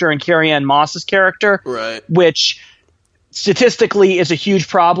Bullock's character and Carrie-Anne Moss's character, right? Which statistically is a huge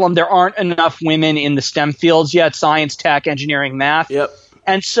problem. There aren't enough women in the STEM fields yet: science, tech, engineering, math. Yep.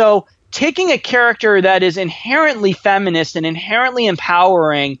 And so taking a character that is inherently feminist and inherently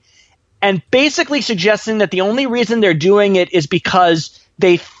empowering and basically suggesting that the only reason they're doing it is because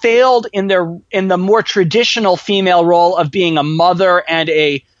they failed in the more traditional female role of being a mother and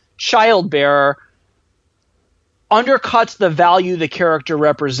a childbearer undercuts the value the character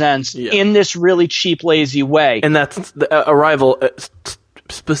represents in this really cheap, lazy way. And that's Arrival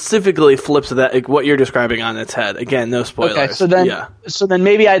specifically flips that what you're describing on its head. Again, no spoilers. Okay, so then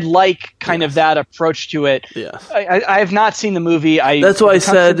maybe I'd like kind of that approach to it. Yes. I have not seen the movie. That's why I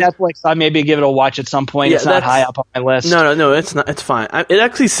said Netflix. I maybe give it a watch at some point. It's not high up on my list. No, it's not. It's fine. It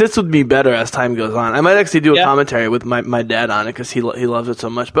actually sits with me better as time goes on. I might actually do a commentary with my dad on it because he loves it so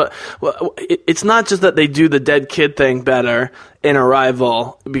much. But it's not just that they do the dead kid thing better in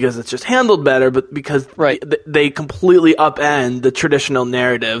Arrival because it's just handled better, but because they completely upend the traditional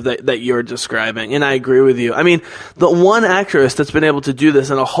narrative that you're describing. And I agree with you. I mean, the one actress that's been able to do this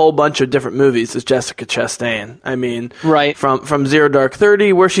in a whole bunch of different movies is Jessica Chastain. I mean, from Zero Dark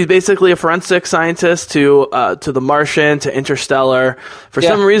 30, where she's basically a forensic scientist, to The Martian, to Interstellar. For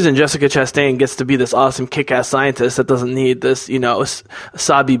some reason, Jessica Chastain gets to be this awesome kick-ass scientist that doesn't need this,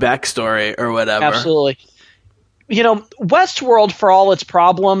 sobby backstory or whatever. Absolutely. Westworld, for all its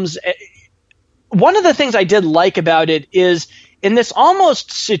problems, one of the things I did like about it is, in this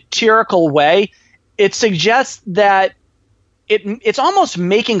almost satirical way, it suggests that it's almost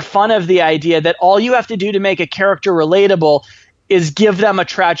making fun of the idea that all you have to do to make a character relatable is give them a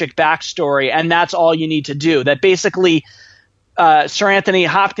tragic backstory, and that's all you need to do. That basically Sir Anthony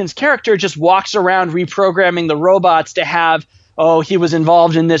Hopkins' character just walks around reprogramming the robots to have, he was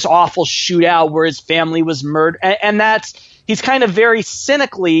involved in this awful shootout where his family was murdered. And he's kind of very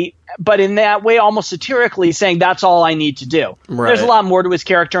cynically, but in that way almost satirically, saying that's all I need to do. Right. There's a lot more to his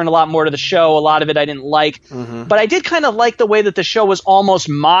character and a lot more to the show. A lot of it I didn't like. Mm-hmm. But I did kind of like the way that the show was almost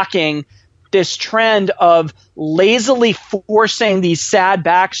mocking this trend of lazily forcing these sad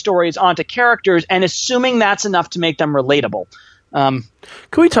backstories onto characters and assuming that's enough to make them relatable. Can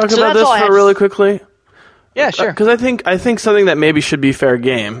we talk about this really quickly? Yeah, sure. Because I think something that maybe should be fair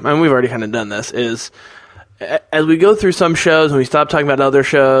game, and we've already kind of done this, is as we go through some shows and we stop talking about other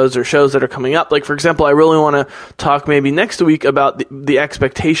shows or shows that are coming up. Like, for example, I really want to talk maybe next week about the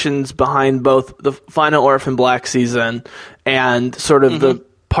expectations behind both the final Orphan Black season and sort of the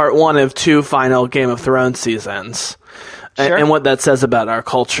part 1 of 2 final Game of Thrones seasons. Sure. And what that says about our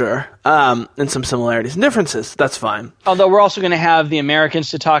culture, and some similarities and differences. That's fine. Although we're also going to have the Americans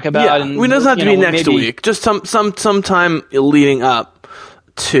to talk about. Yeah, it doesn't have to be next week. Just some time leading up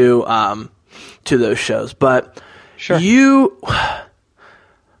to those shows. But sure.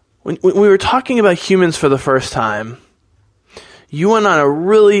 When we were talking about Humans for the first time, you went on a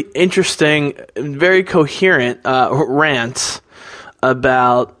really interesting, very coherent rant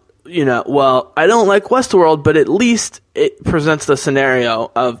about. I don't like Westworld, but at least it presents the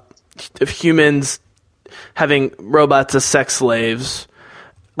scenario of humans having robots as sex slaves,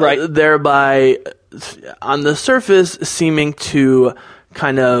 right? Thereby, on the surface, seeming to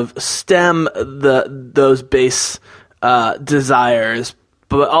kind of stem those base desires,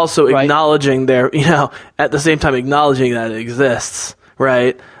 but also acknowledging at the same time acknowledging that it exists,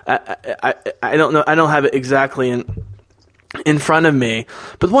 right? I don't know. I don't have it exactly in front of me,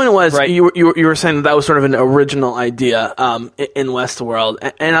 but the point was you were saying that was sort of an original idea in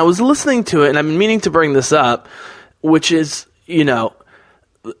Westworld, and I was listening to it, and I've been meaning to bring this up, which is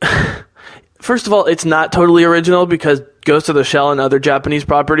first of all, it's not totally original because Ghost of the Shell and other Japanese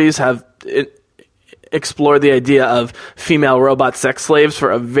properties have explored the idea of female robot sex slaves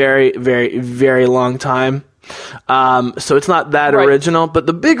for a very, very, very long time. So it's not that original. But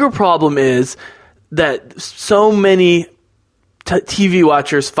the bigger problem is that so many TV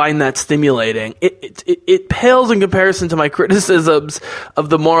watchers find that stimulating. It pales in comparison to my criticisms of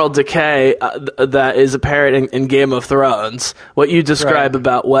the moral decay that is apparent in Game of Thrones, what you describe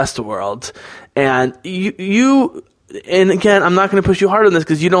about Westworld. And and again, I'm not going to push you hard on this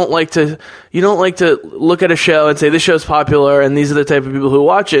because you don't like to look at a show and say this show's popular and these are the type of people who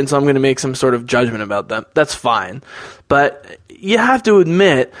watch it, and so I'm going to make some sort of judgment about them. That's fine. But you have to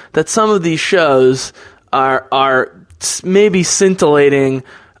admit that some of these shows are maybe scintillating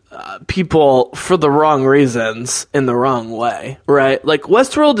people for the wrong reasons in the wrong way, right? Like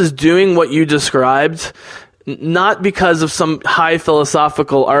Westworld is doing what you described not because of some high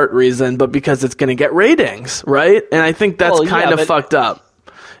philosophical art reason, but because it's going to get ratings, right? And I think that's kind of fucked up.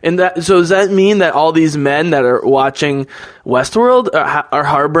 And so does that mean that all these men that are watching Westworld are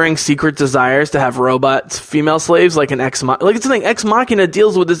harboring secret desires to have robots, female slaves, like an Ex Machina? Like it's the thing, Ex Machina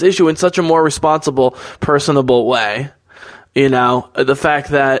deals with this issue in such a more responsible, personable way. The fact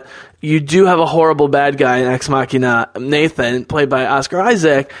that you do have a horrible bad guy in Ex Machina, Nathan, played by Oscar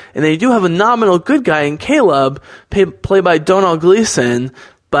Isaac, and then you do have a nominal good guy in Caleb, played by Domhnall Gleeson,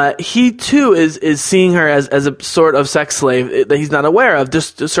 but he too is seeing her as a sort of sex slave that he's not aware of.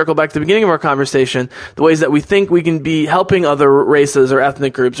 Just to circle back to the beginning of our conversation, the ways that we think we can be helping other races or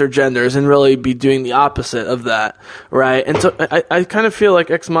ethnic groups or genders and really be doing the opposite of that, right? And so I kind of feel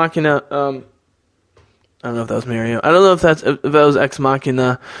like Ex Machina, I don't know if that was me or you. I don't know if that was Ex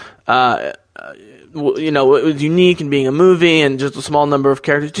Machina. It was unique in being a movie and just a small number of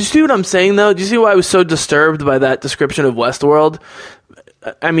characters. Do you see what I'm saying, though? Do you see why I was so disturbed by that description of Westworld?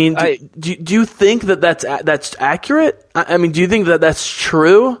 I mean, do you think that's accurate? I mean, do you think that that's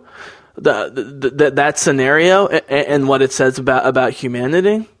true? That scenario and what it says about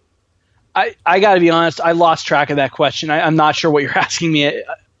humanity? I got to be honest. I lost track of that question. I'm not sure what you're asking me.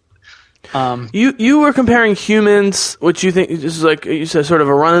 You were comparing Humans, which you think is like you said, sort of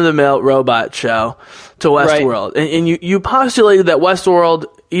a run-of-the-mill robot show, to Westworld, and you postulated that Westworld,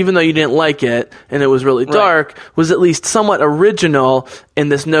 even though you didn't like it and it was really dark, was at least somewhat original in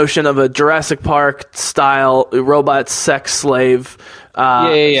this notion of a Jurassic Park style robot sex slave.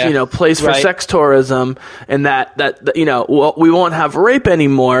 Place for sex tourism, and that we won't have rape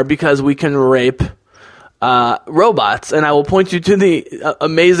anymore because we can rape robots. And I will point you to the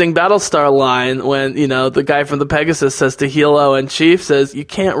amazing Battlestar line when, the guy from the Pegasus says to Hilo and Chief says, you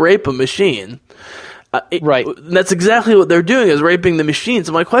can't rape a machine. That's exactly what they're doing, is raping the machine.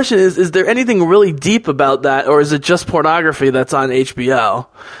 So my question is there anything really deep about that, or is it just pornography that's on HBO?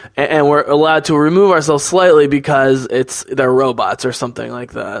 And we're allowed to remove ourselves slightly because they're robots or something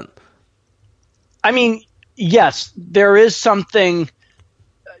like that? I mean, yes, there is something...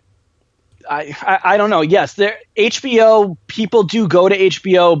 I don't know. Yes, HBO people do go to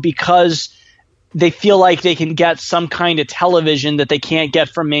HBO because they feel like they can get some kind of television that they can't get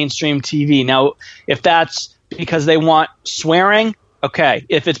from mainstream TV. Now, if that's because they want swearing, okay.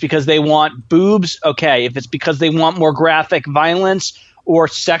 If it's because they want boobs, okay. If it's because they want more graphic violence or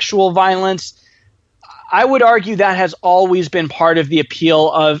sexual violence, I would argue that has always been part of the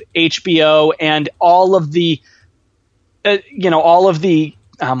appeal of HBO and all of the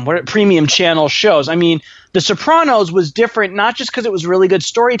premium channel shows. I mean, The Sopranos was different, not just because it was really good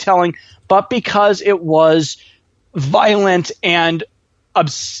storytelling, but because it was violent and,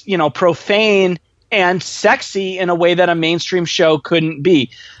 profane and sexy in a way that a mainstream show couldn't be.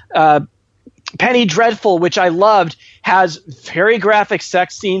 Penny Dreadful, which I loved, has very graphic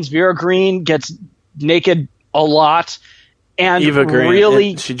sex scenes. Vera Green gets naked a lot. And Eva Green,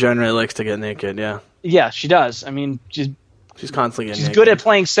 really, she generally likes to get naked, yeah. Yeah, she does. I mean, she's constantly getting naked. She's good at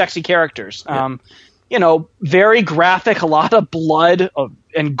playing sexy characters. Yeah. Very graphic, a lot of blood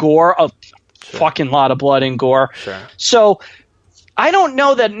and gore, fucking lot of blood and gore. Sure. So I don't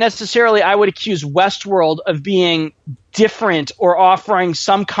know that necessarily I would accuse Westworld of being different or offering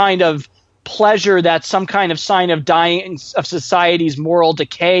some kind of pleasure that's some kind of sign of dying of society's moral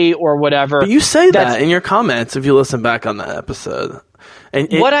decay or whatever. But you say that in your comments if you listen back on that episode. And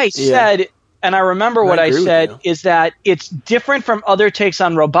what I said... And I remember what I said is that it's different from other takes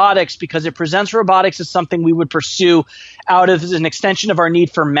on robotics because it presents robotics as something we would pursue out of as an extension of our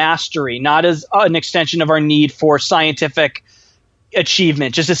need for mastery, not as an extension of our need for scientific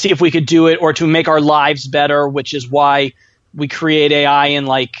achievement, just to see if we could do it or to make our lives better, which is why we create AI and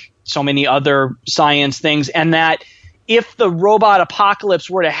like so many other science things. And that if the robot apocalypse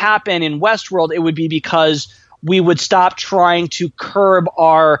were to happen in Westworld, it would be because we would stop trying to curb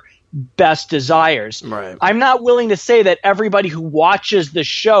our best desires. Right. I'm not willing to say that everybody who watches the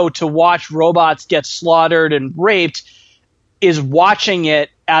show to watch robots get slaughtered and raped is watching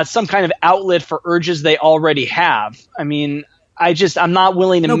it as some kind of outlet for urges they already have. I mean, I'm not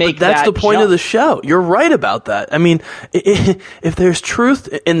willing to make that. That's the point of the show. You're right about that. I mean, if there's truth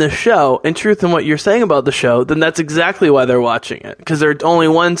in the show and truth in what you're saying about the show, then that's exactly why they're watching it. Because they're only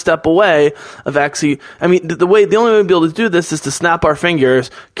one step away of actually. I mean, the only way to be able to do this is to snap our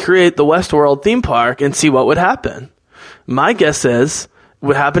fingers, create the Westworld theme park, and see what would happen. My guess is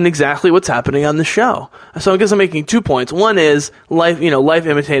would happen exactly what's happening on the show. So I guess I'm making 2 points. One is life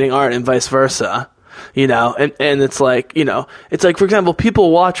imitating art, and vice versa. And it's like, it's like, for example,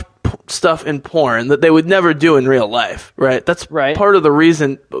 people watch stuff in porn that they would never do in real life, right? That's right. Part of the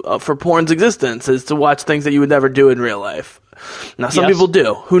reason for porn's existence is to watch things that you would never do in real life. Now, some people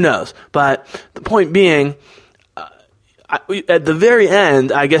do. Who knows? But the point being, at the very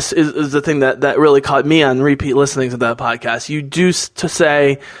end, I guess, is the thing that really caught me on repeat listening to that podcast. You do to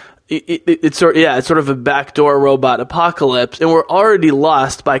say, it's sort of a backdoor robot apocalypse, and we're already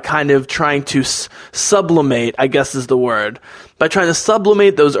lost by kind of trying to sublimate, I guess is the word, by trying to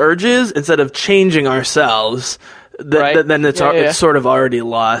sublimate those urges instead of changing ourselves. Then it's sort of already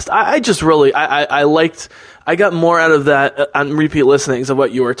lost. I got more out of that on repeat listenings of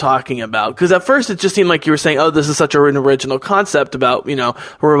what you were talking about. Because at first it just seemed like you were saying, oh, this is such an original concept about,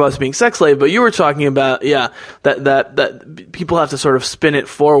 robots being sex slave. But you were talking about, that people have to sort of spin it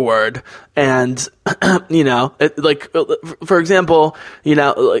forward. And, for example,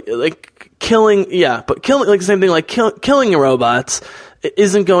 killing the same thing, like killing robots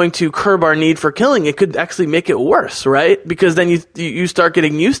isn't going to curb our need for killing. It could actually make it worse, right? Because then you start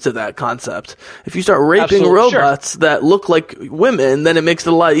getting used to that concept. If you start raping robots that look like women, then it makes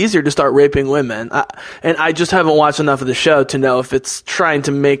it a lot easier to start raping women. And I just haven't watched enough of the show to know if it's trying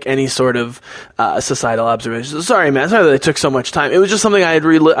to make any sort of societal observations. Sorry, man. Sorry that it took so much time. It was just something I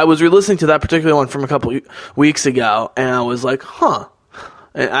was re-listening to that particular one from a couple weeks ago, and I was like, huh.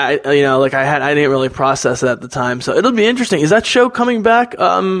 And I didn't really process it at the time, so it'll be interesting. Is that show coming back?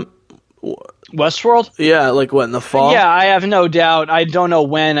 Westworld? Yeah, like what, in the fall? Yeah, I have no doubt. I don't know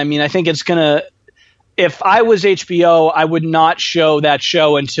when. I mean, I think it's gonna. If I was HBO, I would not show that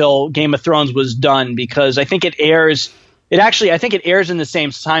show until Game of Thrones was done, because I think it airs. I think it airs in the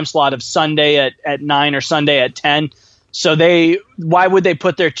same time slot of Sunday at 9 or Sunday at 10. So why would they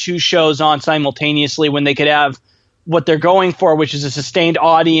put their two shows on simultaneously when they could have what they're going for, which is a sustained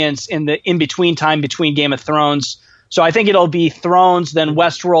audience in the in-between time between Game of Thrones. So I think it'll be Thrones, then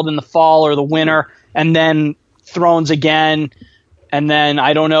Westworld in the fall or the winter, and then Thrones again. And then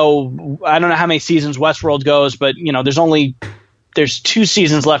I don't know how many seasons Westworld goes, but there's 2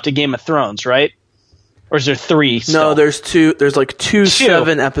 seasons left of Game of Thrones, right? Or is there 3 still? No, there's 2. There's like 2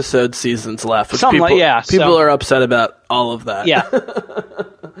 7-episode seasons left. People are upset about all of that. Yeah.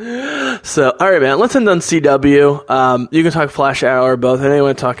 So, all right, man, let's end on CW. You can talk Flash, Arrow, or both. I know you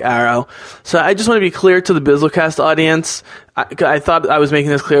want to talk Arrow. So I just want to be clear to the Bizzlecast audience. I thought I was making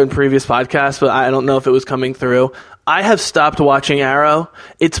this clear in previous podcasts, but I don't know if it was coming through. I have stopped watching Arrow.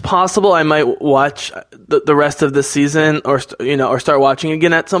 It's possible I might watch the rest of the season or start watching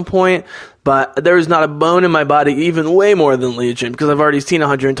again at some point, but there is not a bone in my body, even way more than Legion, because I've already seen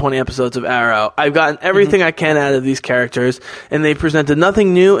 120 episodes of Arrow. I've gotten everything I can out of these characters, and they presented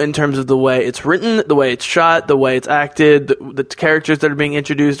nothing new in terms of the way it's written, the way it's shot, the way it's acted, the characters that are being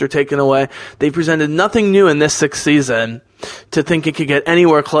introduced or taken away. They presented nothing new in this 6th season to think it could get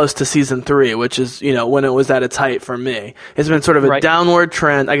anywhere close to season 3, which is, when it was at its height for me. It's been sort of a downward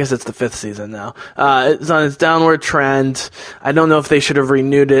trend. I guess it's the 5th season now. It's on its downward trend. I don't know if they should have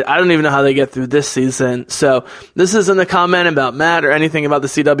renewed it. I don't even know how they get through this season. So this isn't a comment about Matt or anything about the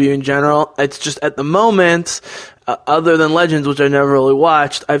CW in general. It's just at the moment, other than Legends, which I never really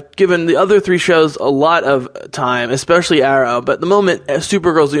watched, I've given the other 3 shows a lot of time, especially Arrow. But at the moment,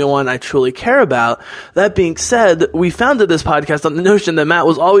 Supergirl's the one I truly care about. That being said, we founded this podcast on the notion that Matt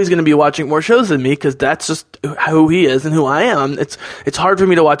was always going to be watching more shows than me, because that's just who he is and who I am. It's hard for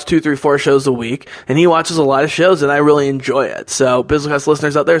me to watch 2, 3, 4 shows a week, and he watches a lot of shows, and I really enjoy it. So, Bizzlecast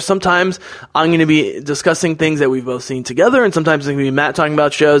listeners out there, sometimes I'm going to be discussing things that we've both seen together, and sometimes it's going to be Matt talking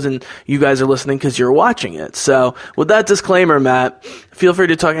about shows, and you guys are listening because you're watching it. So, with that disclaimer, Matt, feel free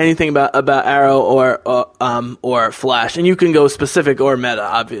to talk anything about Arrow or Flash, and you can go specific or meta,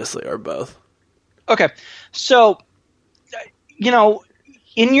 obviously, or both. Okay, so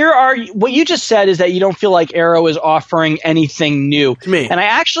in your what you just said is that you don't feel like Arrow is offering anything new to me. And I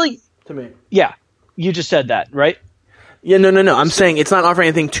actually, to me, yeah, you just said that, right? Yeah, no. I'm saying it's not offering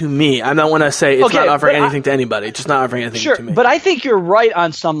anything to me. I don't want to say it's not offering anything to anybody. It's just not offering anything to me. But I think you're right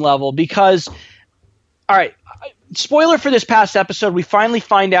on some level because, all right, spoiler for this past episode, we finally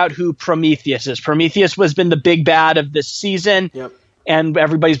find out who Prometheus is. Prometheus has been the big bad of this season. Yep. And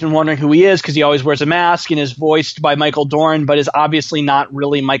everybody's been wondering who he is because he always wears a mask and is voiced by Michael Dorn, but is obviously not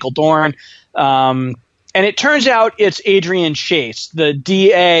really Michael Dorn. And it turns out it's Adrian Chase, the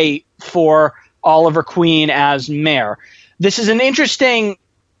DA for Oliver Queen as mayor. This is an interesting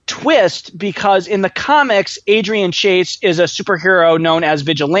twist because in the comics, Adrian Chase is a superhero known as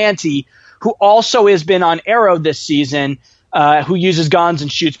Vigilante, who also has been on Arrow this season, who uses guns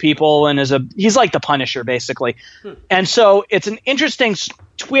and shoots people and he's like the Punisher, basically. And so it's an interesting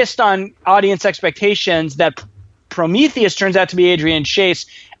twist on audience expectations that Prometheus turns out to be Adrian Chase,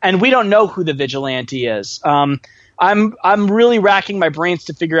 and we don't know who the Vigilante is. I'm really racking my brains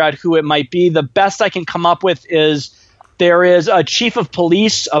to figure out who it might be. The best I can come up with is there is a chief of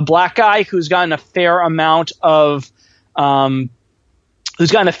police, a black guy who's gotten a fair amount of screen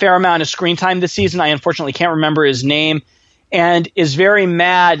time this season. I unfortunately can't remember his name, and is very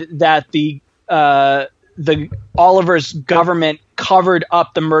mad that the Oliver's government covered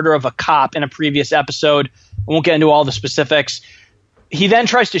up the murder of a cop in a previous episode. I won't get into all the specifics. He then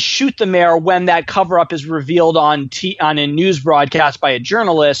tries to shoot the mayor when that cover-up is revealed on a news broadcast by a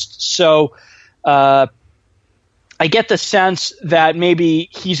journalist. So I get the sense that maybe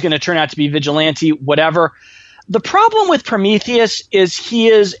he's going to turn out to be Vigilante, whatever. The problem with Prometheus is he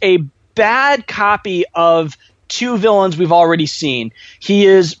is a bad copy of two villains we've already seen. He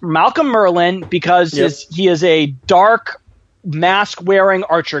is Malcolm Merlyn because he is a dark mask-wearing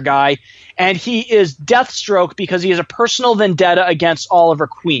archer guy, and he is Deathstroke because he has a personal vendetta against Oliver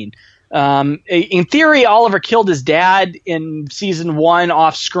Queen. In theory, Oliver killed his dad in season 1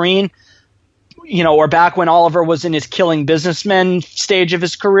 off screen, or back when Oliver was in his killing businessmen stage of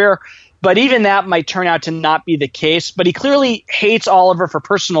his career. But even that might turn out to not be the case. But he clearly hates Oliver for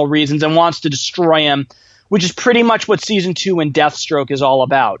personal reasons and wants to destroy him, which is pretty much what season 2 and Deathstroke is all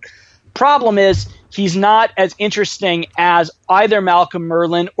about. Problem is, he's not as interesting as either Malcolm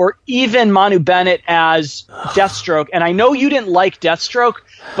Merlyn or even Manu Bennett as Deathstroke. And I know you didn't like Deathstroke,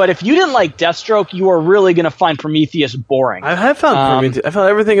 but if you didn't like Deathstroke, you are really going to find Prometheus boring. I have found Prometheus. I found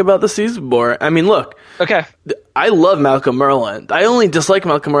everything about the season boring. I mean, look. Okay. I love Malcolm Merlyn. I only dislike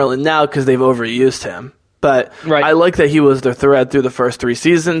Malcolm Merlyn now because they've overused him. But I like that he was their thread through the first 3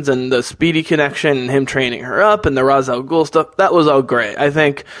 seasons, and the Speedy connection and him training her up and the Ra's al Ghul stuff. That was all great. I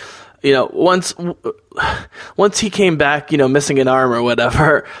think, once he came back, missing an arm or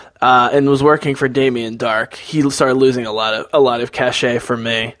whatever, and was working for Damien Dark, he started losing a lot of cachet for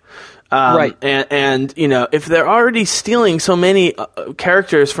me. Right. And if they're already stealing so many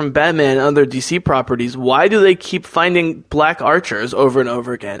characters from Batman and other DC properties, why do they keep finding black archers over and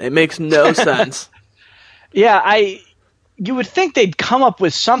over again? It makes no sense. Yeah, you would think they'd come up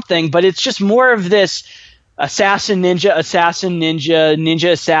with something, but it's just more of this assassin, ninja,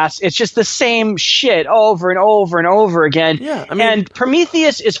 ninja, assassin. It's just the same shit over and over and over again. Yeah, and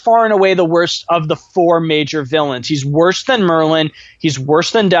Prometheus is far and away the worst of the 4 major villains. He's worse than Merlyn. He's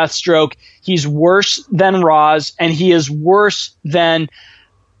worse than Deathstroke. He's worse than Ra's, and he is worse than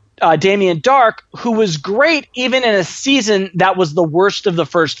Damien Dark, who was great even in a season that was the worst of the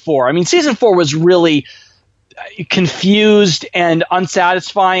first 4. I mean, season 4 was really confused and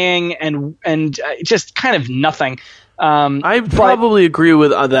unsatisfying and just kind of nothing. I probably agree with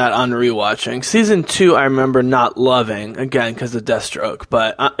that on rewatching. Season 2 I remember not loving, again, because of Deathstroke.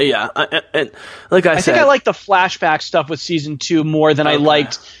 But, and like I said... I think I like the flashback stuff with Season 2 more than I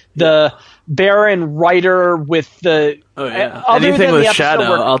liked the Baron writer with the... Oh, yeah. Anything with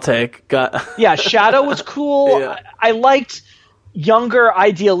Shadow, I'll take. Yeah, Shadow was cool. Yeah. I liked younger,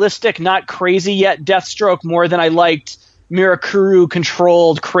 idealistic, not crazy yet Deathstroke more than I liked Mirakuru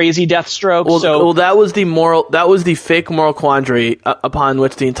controlled crazy Deathstroke. Well, that was the fake moral quandary upon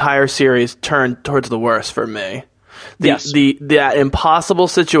which the entire series turned towards the worst for me. That impossible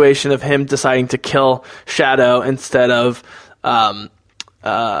situation of him deciding to kill Shadow instead of what's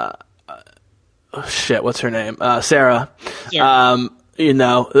her name? Sarah. Yeah. And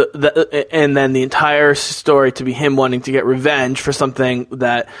then the entire story to be him wanting to get revenge for something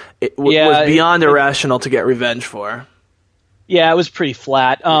that was beyond irrational to get revenge for. Yeah, it was pretty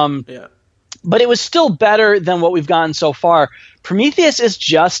flat. But it was still better than what we've gotten so far. Prometheus is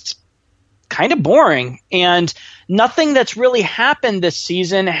just kind of boring, and nothing that's really happened this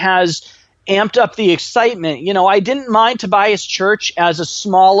season has amped up the excitement. I didn't mind Tobias Church as a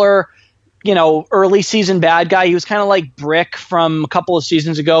smaller, early season bad guy. He was kind of like Brick from a couple of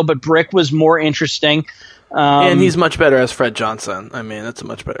seasons ago, but Brick was more interesting. And he's much better as Fred Johnson. I mean, that's a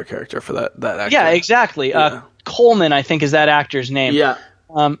much better character for that actor. Yeah, exactly. Yeah. Coleman, I think, is that actor's name. Yeah.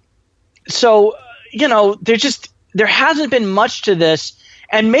 So, there hasn't been much to this.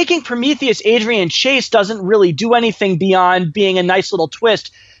 And making Prometheus Adrian Chase doesn't really do anything beyond being a nice little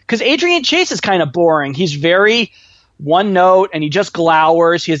twist. Because Adrian Chase is kind of boring. He's very one note, and he just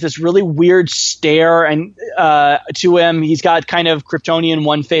glowers. He has this really weird stare and to him. He's got kind of Kryptonian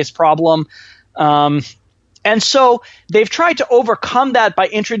one-face problem. And so they've tried to overcome that by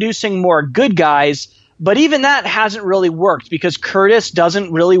introducing more good guys, but even that hasn't really worked because Curtis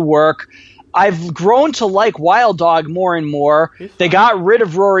doesn't really work. I've grown to like Wild Dog more and more. They got rid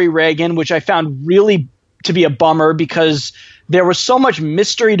of Rory Reagan, which I found really to be a bummer because there was so much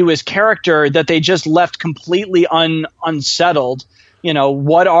mystery to his character that they just left completely unsettled.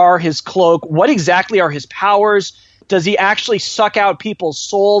 What are his cloak? What exactly are his powers? Does he actually suck out people's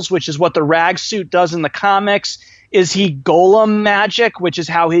souls, which is what the rag suit does in the comics? Is he golem magic, which is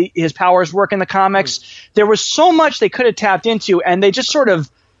how his powers work in the comics? There was so much they could have tapped into, and they just sort of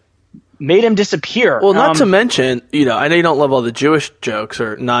made him disappear. Well, not to mention, I know you don't love all the Jewish jokes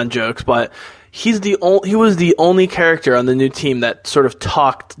or non-jokes, but he was the only character on the new team that sort of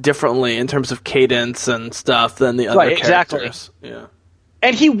talked differently in terms of cadence and stuff than the other characters. Exactly. Yeah.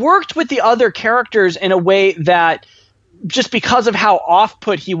 And he worked with the other characters in a way that just because of how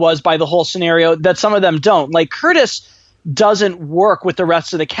off-put he was by the whole scenario, that some of them don't. Like Curtis doesn't work with the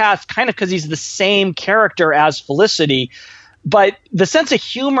rest of the cast kind of because he's the same character as Felicity. But the sense of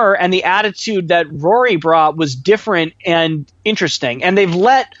humor and the attitude that Rory brought was different and interesting. And they've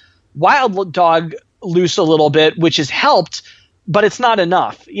let Wild Dog loose a little bit, which has helped, but it's not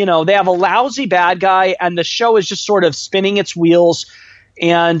enough. They have a lousy bad guy, and the show is just sort of spinning its wheels.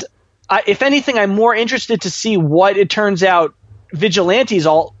 And if anything, I'm more interested to see what it turns out Vigilante's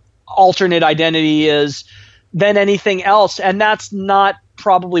alternate identity is than anything else. And that's not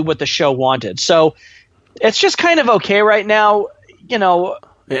probably what the show wanted. So it's just kind of okay right now,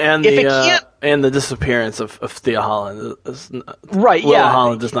 And the disappearance of Thea Holland. Right, Will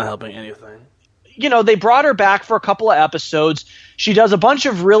Holland is not helping anything. They brought her back for a couple of episodes. She does a bunch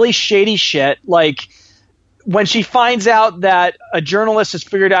of really shady shit, like when she finds out that a journalist has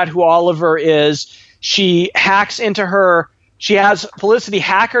figured out who Oliver is, she hacks into her. She has Felicity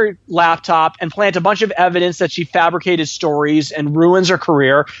hack her laptop and plant a bunch of evidence that she fabricated stories and ruins her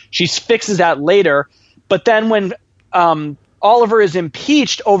career. She fixes that later. But then when Oliver is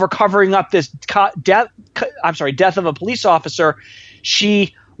impeached over covering up this death of a police officer,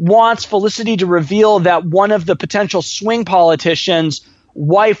 she wants Felicity to reveal that one of the potential swing politicians'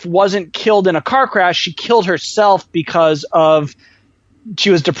 wife wasn't killed in a car crash. She killed herself because she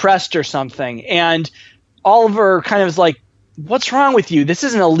was depressed or something. And Oliver kind of is like, what's wrong with you? This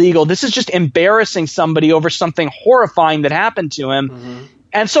isn't illegal. This is just embarrassing somebody over something horrifying that happened to him. Mm-hmm.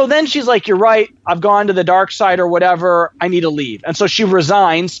 And so then she's like, you're right. I've gone to the dark side or whatever. I need to leave. And so she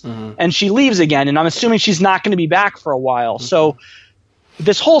resigns and she leaves again. And I'm assuming she's not going to be back for a while. Mm-hmm. So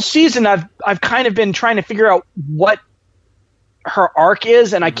this whole season, I've kind of been trying to figure out what her arc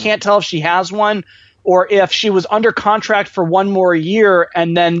is. And I can't tell if she has one or if she was under contract for one more year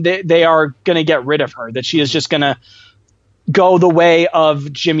and then they are going to get rid of her, that she is just going to go the way of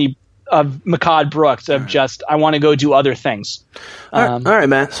Mehcad Brooks of just, I want to go do other things. All right,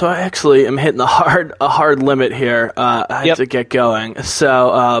 man. So I actually am hitting a hard limit here. I have to get going.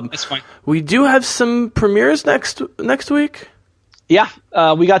 So that's fine. We do have some premieres next week. Yeah,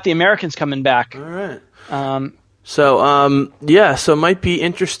 we got The Americans coming back. All right. So it might be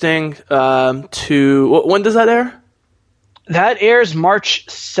interesting to. When does that air? That airs March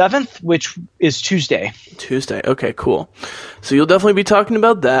 7th, which is Tuesday. Okay, cool. So you'll definitely be talking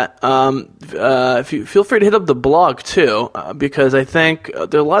about that. If you feel free to hit up the blog too, because I think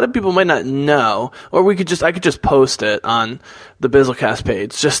there are a lot of people might not know, or I could just post it on the Bizzlecast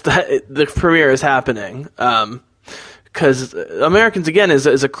page, just that the premiere is happening. Because Americans, again, is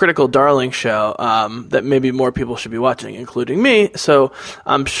a critical darling show that maybe more people should be watching, including me. So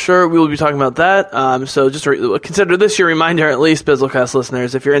I'm sure we will be talking about that. So just consider this your reminder, at least, Bizzlecast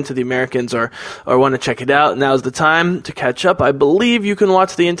listeners, if you're into The Americans or want to check it out, now's the time to catch up. I believe you can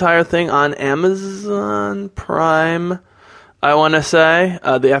watch the entire thing on Amazon Prime, I want to say.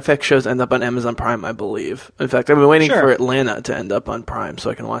 The FX shows end up on Amazon Prime, I believe. In fact, I've been waiting for Atlanta to end up on Prime so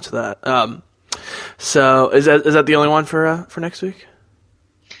I can watch that. So is that the only one for next week?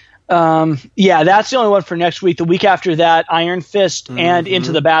 Yeah, that's the only one for next week. The week after that, Iron Fist and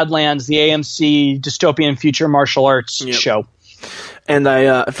Into the Badlands, the AMC dystopian future martial arts show. and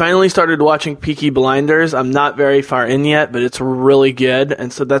I finally started watching Peaky Blinders. I'm not very far in yet, but it's really good,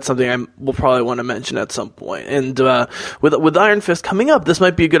 and so that's something I will probably want to mention at some point. And with Iron Fist coming up, this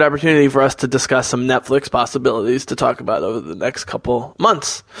might be a good opportunity for us to discuss some Netflix possibilities to talk about over the next couple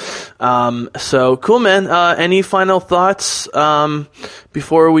months. So cool, man. Any final thoughts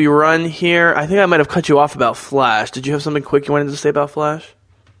before we run here? I think I might have cut you off about Flash. Did you have something quick you wanted to say about Flash?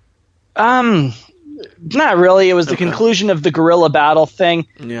 Not really. It was the conclusion of the guerrilla battle thing.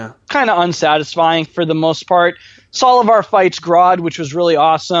 Yeah. Kind of unsatisfying for the most part. Solivar fights Grodd, which was really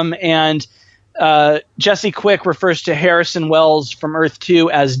awesome, and Jesse Quick refers to Harrison Wells from Earth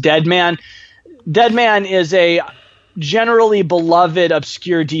 2 as Deadman. Deadman is a generally beloved,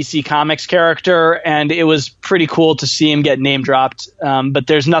 obscure DC Comics character, and it was pretty cool to see him get name dropped, but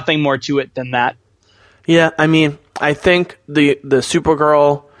there's nothing more to it than that. Yeah, I mean, I think the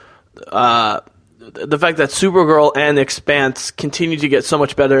Supergirl... the fact that Supergirl and Expanse continue to get so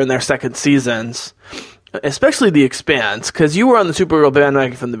much better in their second seasons, especially The Expanse, because you were on the Supergirl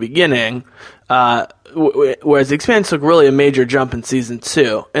bandwagon from the beginning, whereas The Expanse took really a major jump in season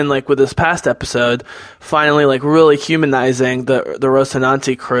 2. And like with this past episode, finally like really humanizing the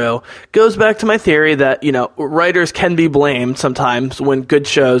Rocinante crew, goes back to my theory that, you know, writers can be blamed sometimes when good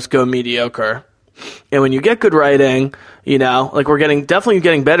shows go mediocre. And when you get good writing, you know, like we're definitely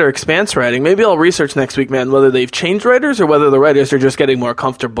getting better Expanse writing. Maybe I'll research next week, man, whether they've changed writers or whether the writers are just getting more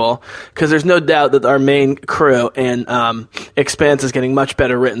comfortable. Because there's no doubt that our main crew in Expanse is getting much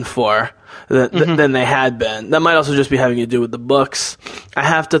better written for than they had been. That might also just be having to do with the books. I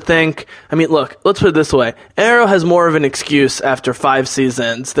have to think, I mean, look, let's put it this way. Arrow has more of an excuse after 5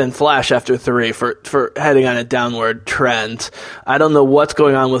 seasons than Flash after 3 for heading on a downward trend. I don't know what's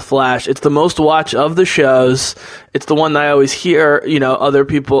going on with Flash. It's the most watched of the shows. It's the one that I always hear, you know, other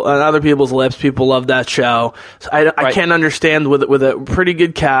people's lips. People love that show. So I can't understand with a pretty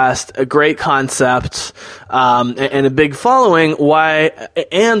good cast, a great concept, and a big following, why,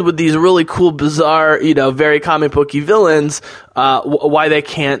 and with these really cool, bizarre, you know, very comic booky villains, why they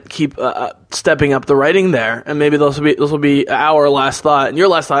can't keep stepping up the writing there. And maybe this will be our last thought, and your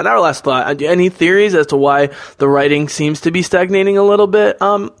last thought, and our last thought. Any theories as to why the writing seems to be stagnating a little bit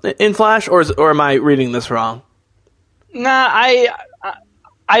in Flash, or am I reading this wrong? Nah,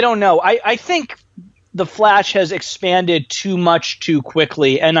 I don't know. I think the Flash has expanded too much too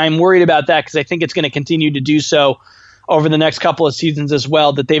quickly, and I'm worried about that because I think it's going to continue to do so over the next couple of seasons as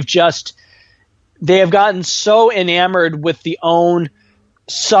well, that they have gotten so enamored with the own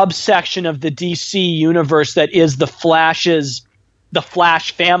subsection of the DC universe that is the Flash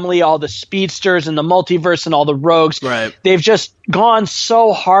family, all the speedsters and the multiverse and all the rogues. Right. They've just gone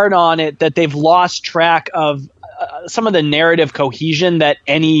so hard on it that they've lost track of some of the narrative cohesion that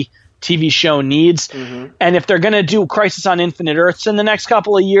any TV show needs. Mm-hmm. And if they're going to do Crisis on Infinite Earths in the next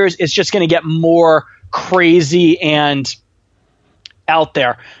couple of years, it's just going to get more crazy and out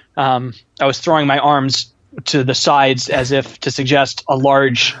there. I was throwing my arms to the sides as if to suggest a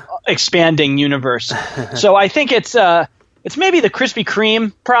large expanding universe. So I think it's maybe the Krispy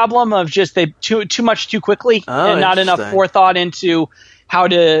Kreme problem of just they too much too quickly and not enough forethought into how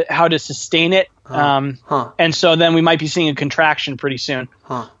to sustain it. And so then we might be seeing a contraction pretty soon.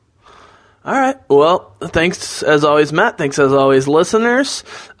 All right. Well, thanks as always, Matt. Thanks as always, listeners.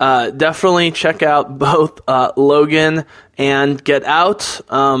 Definitely check out both Logan and Get Out.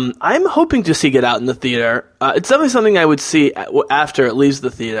 I'm hoping to see Get Out in the theater. It's definitely something I would see after it leaves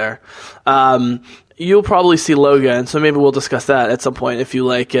the theater. You'll probably see Logan, so maybe we'll discuss that at some point if you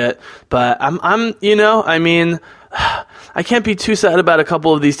like it. But I can't be too sad about a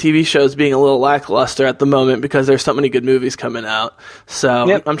couple of these TV shows being a little lackluster at the moment because there's so many good movies coming out. So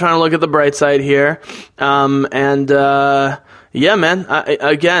yep. I'm trying to look at the bright side here. Yeah, man.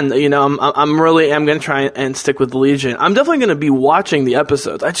 I'm going to try and stick with Legion. I'm definitely going to be watching the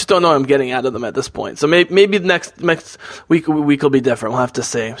episodes. I just don't know what I'm getting out of them at this point. So maybe next week will be different. We'll have to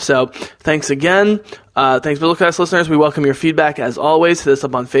see. So thanks again. Thanks, Middleclass listeners. We welcome your feedback as always. Hit us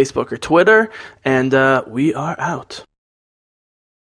up on Facebook or Twitter, and we are out.